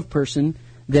type of person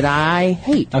that I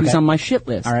hate, who's on my shit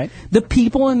list. All right. The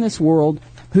people in this world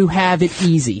who have it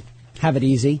easy. Have it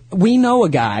easy? We know a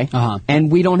guy, and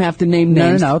we don't have to name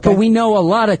names, No, okay. but we know a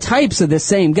lot of types of the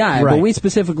same guy, Right. but we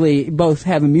specifically both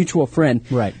have a mutual friend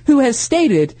Right. who has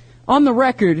stated on the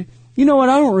record, you know what,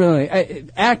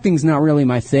 acting's not really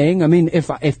my thing. I mean,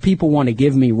 if people want to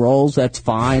give me roles, that's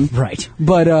fine. Right.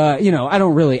 But, I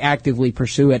don't really actively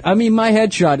pursue it. I mean, my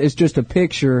headshot is just a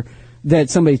picture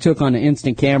that somebody took on an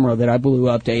instant camera that I blew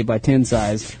up to 8x10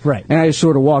 size. Right. And I just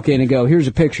sort of walk in and go, here's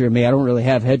a picture of me. I don't really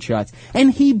have headshots.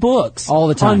 And he books all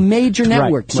the time on major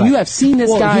networks. Right. You have seen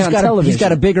this guy he's on got television. He's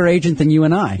got a bigger agent than you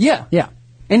and I. Yeah. Yeah.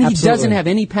 And he Absolutely. doesn't have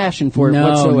any passion for it No,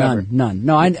 whatsoever. None.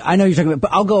 No, I know you're talking about,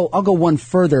 but I'll go one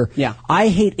further. Yeah. I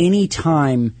hate any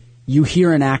time you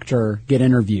hear an actor get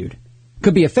interviewed.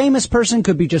 Could be a famous person,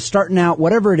 could be just starting out,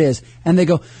 whatever it is, and they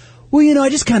go, well, I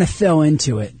just kind of fell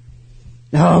into it.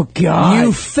 Oh, God.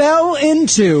 You fell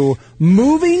into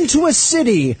moving to a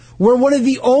city where one of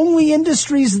the only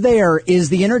industries there is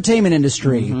the entertainment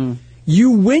industry. Mm-hmm.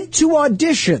 You went to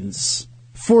auditions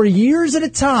for years at a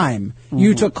time. Mm-hmm.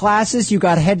 You took classes, you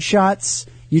got headshots,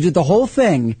 you did the whole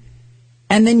thing.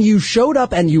 And then you showed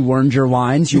up and you learned your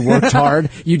lines, you worked hard,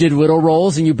 you did little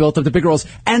roles and you built up the big roles.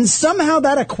 And somehow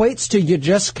that equates to you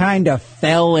just kind of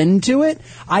fell into it.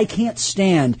 I can't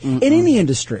stand in any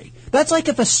industry. That's like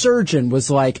if a surgeon was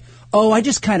like, oh, I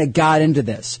just kind of got into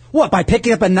this. What, by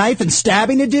picking up a knife and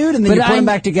stabbing a dude and then you put them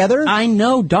back together? I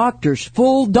know doctors,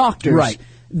 full doctors. Right.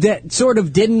 That sort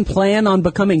of didn't plan on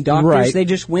becoming doctors. Right. They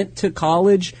just went to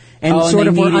college and and sort they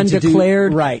of were needed to do-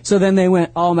 undeclared. right. So then they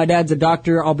went, oh, my dad's a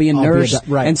doctor, I'll be a I'll be a nurse.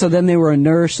 right. And so then they were a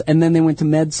nurse, and then they went to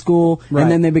med school, Right. and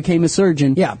then they became a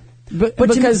surgeon. Yeah. But to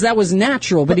because me- that was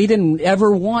natural, but he didn't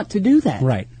ever want to do that.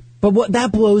 Right. But what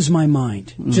that blows my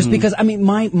mind. Just because, I mean,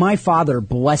 my father,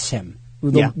 bless him,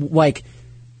 Yeah. like,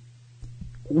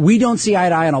 we don't see eye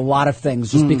to eye on a lot of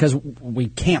things just because we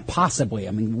can't possibly.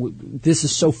 I mean, this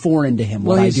is so foreign to him,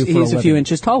 Well, what I he's, do for he's a a living. few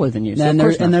inches taller than you, so and, of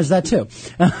course not. there's that too.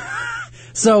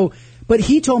 So, but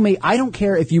he told me, I don't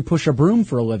care if you push a broom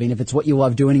for a living, if it's what you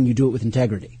love doing and you do it with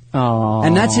integrity. Oh.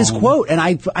 And that's his quote, and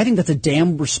I think that's a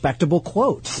damn respectable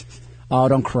quote. Oh,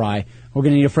 don't cry. We're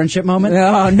going to need a friendship moment?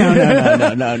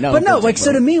 No. But no, like,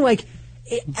 so to me, like,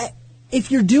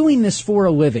 if you're doing this for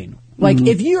a living, like,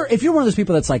 if you're one of those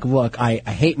people that's like, look, I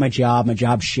hate my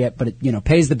job's shit, but it,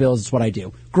 pays the bills, it's what I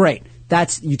do. Great.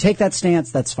 You take that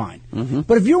stance, that's fine.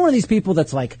 But if you're one of these people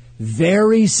that's like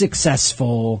very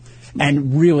successful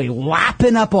and really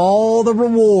lapping up all the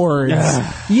rewards,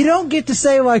 you don't get to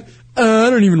say like, I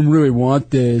don't even really want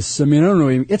this. I mean, I don't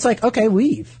really, it's like, okay,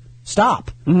 leave.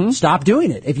 Stop. Stop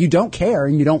doing it. If you don't care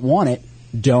and you don't want it,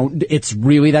 don't. It's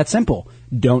really that simple.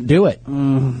 Don't do it.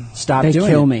 Stop They doing it.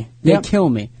 kill me. They Yep. kill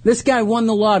me. This guy won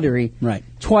the lottery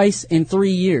twice in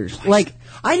 3 years. Like,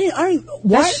 Why?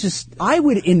 I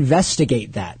would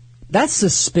investigate that. That's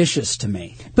suspicious to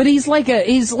me. but he's like a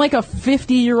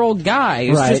 50-year-old guy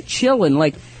who's Right. just chilling.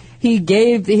 Like, he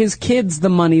gave his kids the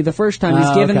money the first time.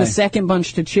 He's given okay. the second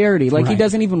bunch to charity. Like, he Right.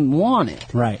 doesn't even want it.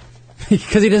 Right.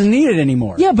 Because he doesn't need it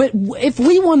anymore. Yeah, but if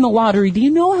we won the lottery, do you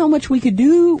know how much we could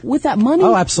do with that money?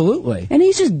 Oh, absolutely. And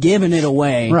he's just giving it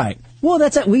away. Right. Well,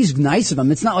 that's at least nice of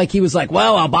him. It's not like he was like,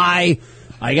 well, I'll buy,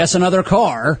 I guess, another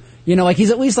car. Like he's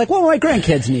at least like, well, my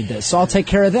grandkids need this, so I'll take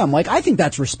care of them. Like, I think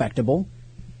that's respectable.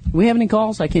 We have any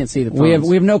calls? I can't see the phones.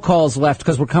 We have no calls left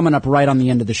because we're coming up right on the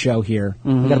end of the show here.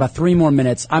 We've got about 3 more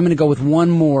minutes. I'm going to go with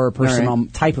one more person All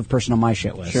right. type of person on my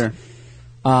shit list. Sure.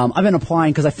 I've been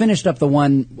applying because I finished up the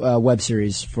one web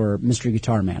series for Mystery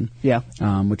Guitar Man. Yeah.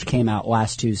 Which came out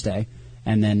last Tuesday.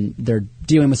 And then they're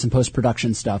dealing with some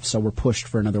post-production stuff, so we're pushed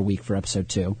for another week for episode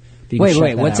 2.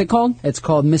 Wait, what's it called? It's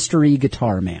called Mystery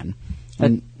Guitar Man.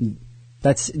 And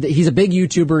he's a big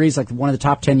YouTuber. He's like one of the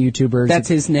top 10 YouTubers. That's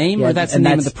his name, or that's the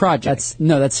name of the project?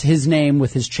 That's his name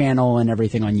with his channel and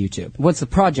everything on YouTube. What's the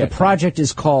project? The project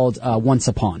is called Once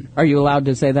Upon. Are you allowed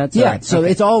to say that? Yeah, so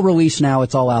it's all released now.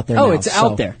 It's all out there now. Oh, it's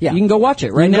out there. Yeah. You can go watch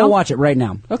it right now? You can go watch it right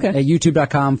now. Okay. At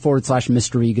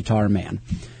youtube.com/Mystery Guitar Man.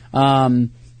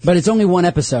 But it's only one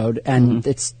episode, and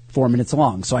it's 4 minutes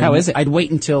long. So How is it? I'd wait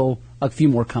until a few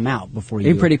more come out before you...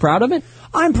 Are you pretty proud of it?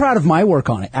 I'm proud of my work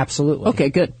on it, absolutely. Okay,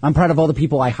 good. I'm proud of all the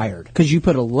people I hired. Because you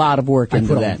put a lot of work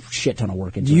into that. I put a shit ton of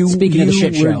work into it. Speaking of the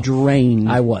shit show. You were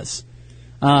drained. I was.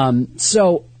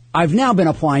 So I've now been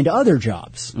applying to other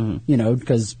jobs,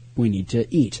 because we need to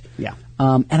eat. Yeah.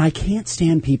 And I can't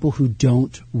stand people who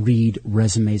don't read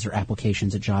resumes or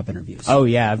applications at job interviews. Oh,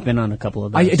 yeah, I've been on a couple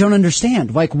of those. I don't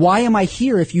understand. Like, why am I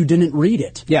here if you didn't read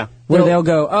it? Yeah. Where they'll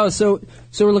go, so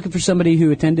we're looking for somebody who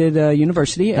attended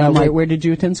university. Where did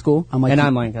you attend school? I'm like,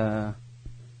 I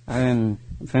didn't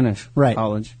finish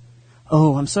college.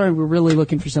 Oh, I'm sorry, we're really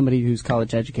looking for somebody who's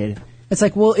college educated. It's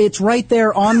like, well, it's right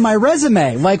there on my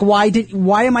resume. Like, why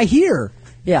am I here?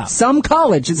 Yeah. Some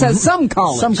college. It says some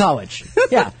college. Some college.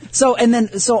 Yeah. So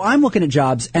I'm looking at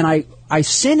jobs, and I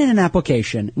sent in an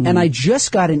application, and I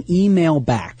just got an email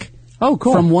back. Oh,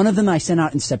 cool. From one of them I sent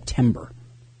out in September.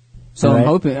 So I'm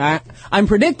hoping, I'm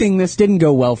predicting this didn't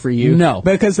go well for you. No.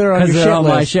 Because they're on your shit list.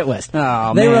 My shit list.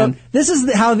 Oh, they man. Wrote, this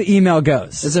is how the email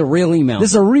goes. This is a real email. This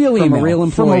is a real email. From a real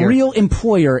employer. From a real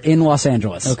employer in Los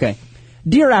Angeles. Okay.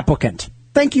 Dear applicant,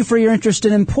 thank you for your interest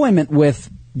in employment with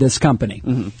this company.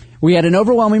 Mm-hmm. We had an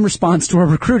overwhelming response to our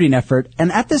recruiting effort,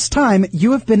 and at this time,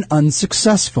 you have been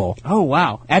unsuccessful. Oh,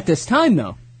 wow. At this time,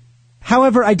 though.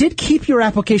 However, I did keep your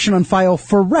application on file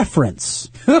for reference.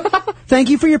 Thank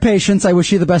you for your patience. I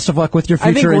wish you the best of luck with your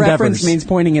future endeavors. Reference means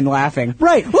pointing and laughing.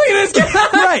 Right. Look at this guy.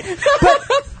 Right. But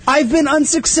I've been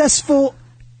unsuccessful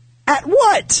at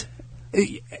what?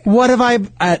 What have I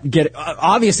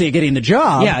obviously at getting the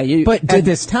job? Yeah, but at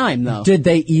this time, though. Did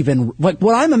they even... Like,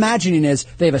 what I'm imagining is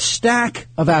they have a stack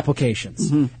of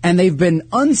applications, and they've been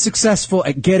unsuccessful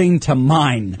at getting to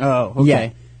mine. Oh, okay. Yeah.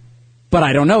 But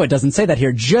I don't know. It doesn't say that here.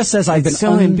 It just says I've been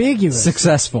so ambiguous.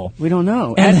 Successful. We don't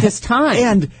know. At this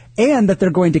time. And that they're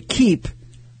going to keep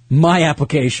my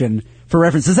application for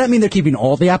reference. Does that mean they're keeping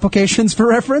all the applications for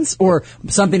reference? Or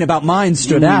something about mine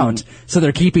stood out, so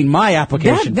they're keeping my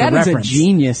application for reference? That is a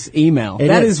genius email.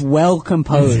 That is well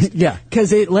composed. Yeah.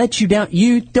 Because it lets you down.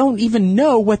 You don't even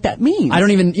know what that means. I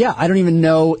don't even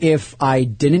know if I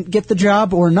didn't get the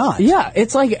job or not. Yeah,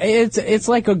 it's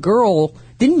like a girl.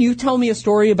 Didn't you tell me a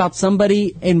story about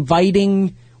somebody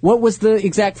inviting... What was the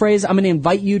exact phrase? I'm going to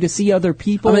invite you to see other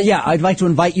people? I'd like to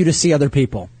invite you to see other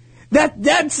people.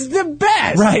 That's the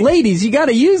best! Right. Ladies, you got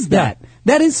to use that. Yeah.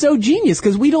 That is so genius,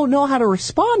 because we don't know how to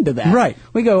respond to that. Right.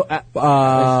 We go,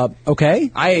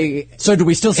 okay. So do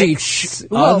we still see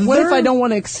what if I don't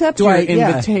want to accept your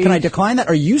invitation? Yeah. Can I decline that?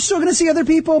 Are you still going to see other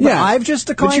people? But I've just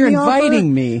declined. But you're the inviting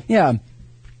offer? me. Yeah.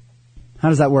 How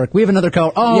does that work? We have another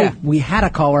caller. We had a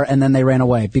caller, and then they ran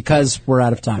away because we're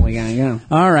out of time. We gotta go.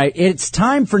 All right. It's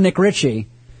time for Nick Ritchie.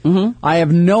 Mm-hmm. I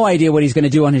have no idea what he's going to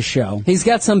do on his show. He's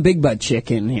got some big butt chick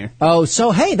in here. Oh,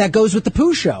 so hey, that goes with the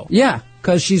Pooh show. Yeah.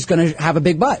 Because she's going to have a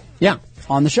big butt. Yeah.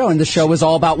 On the show, and the show is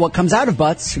all about what comes out of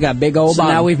butts. She got big old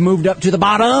bottom. Now we've moved up to the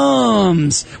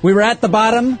bottoms. We were at the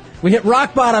bottom. We hit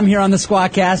rock bottom here on the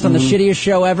Squawkcast on the shittiest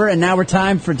show ever, and now we're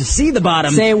time to see the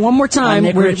bottom. Say it one more time.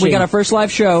 We got our first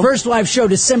live show. First live show,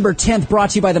 December 10th,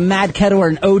 brought to you by the Mad Kettler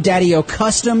and O'Daddy-O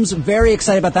Customs. Very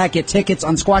excited about that. Get tickets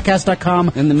on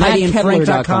squawkcast.com, and the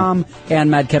HeidiandFrank.com, and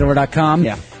MadKettler.com.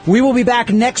 Yeah. We will be back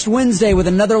next Wednesday with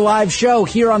another live show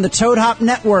here on the Toad Hop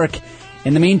Network.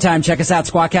 In the meantime, check us out,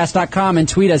 squawkcast.com, and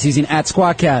tweet us using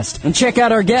 @squawkcast. And check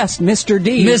out our guest, Mr.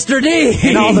 D. Mr. D!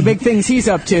 And all the big things he's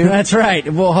up to. That's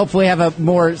right. We'll hopefully have a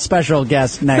more special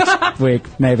guest next week,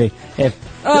 maybe.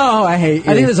 I hate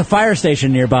you. I think there's a fire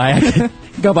station nearby. I could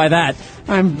go by that.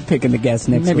 I'm picking the guest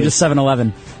next week. Maybe just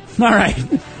 7-Eleven. All right.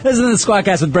 This is the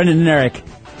Squawkcast with Brendan and Eric.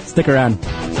 Stick around.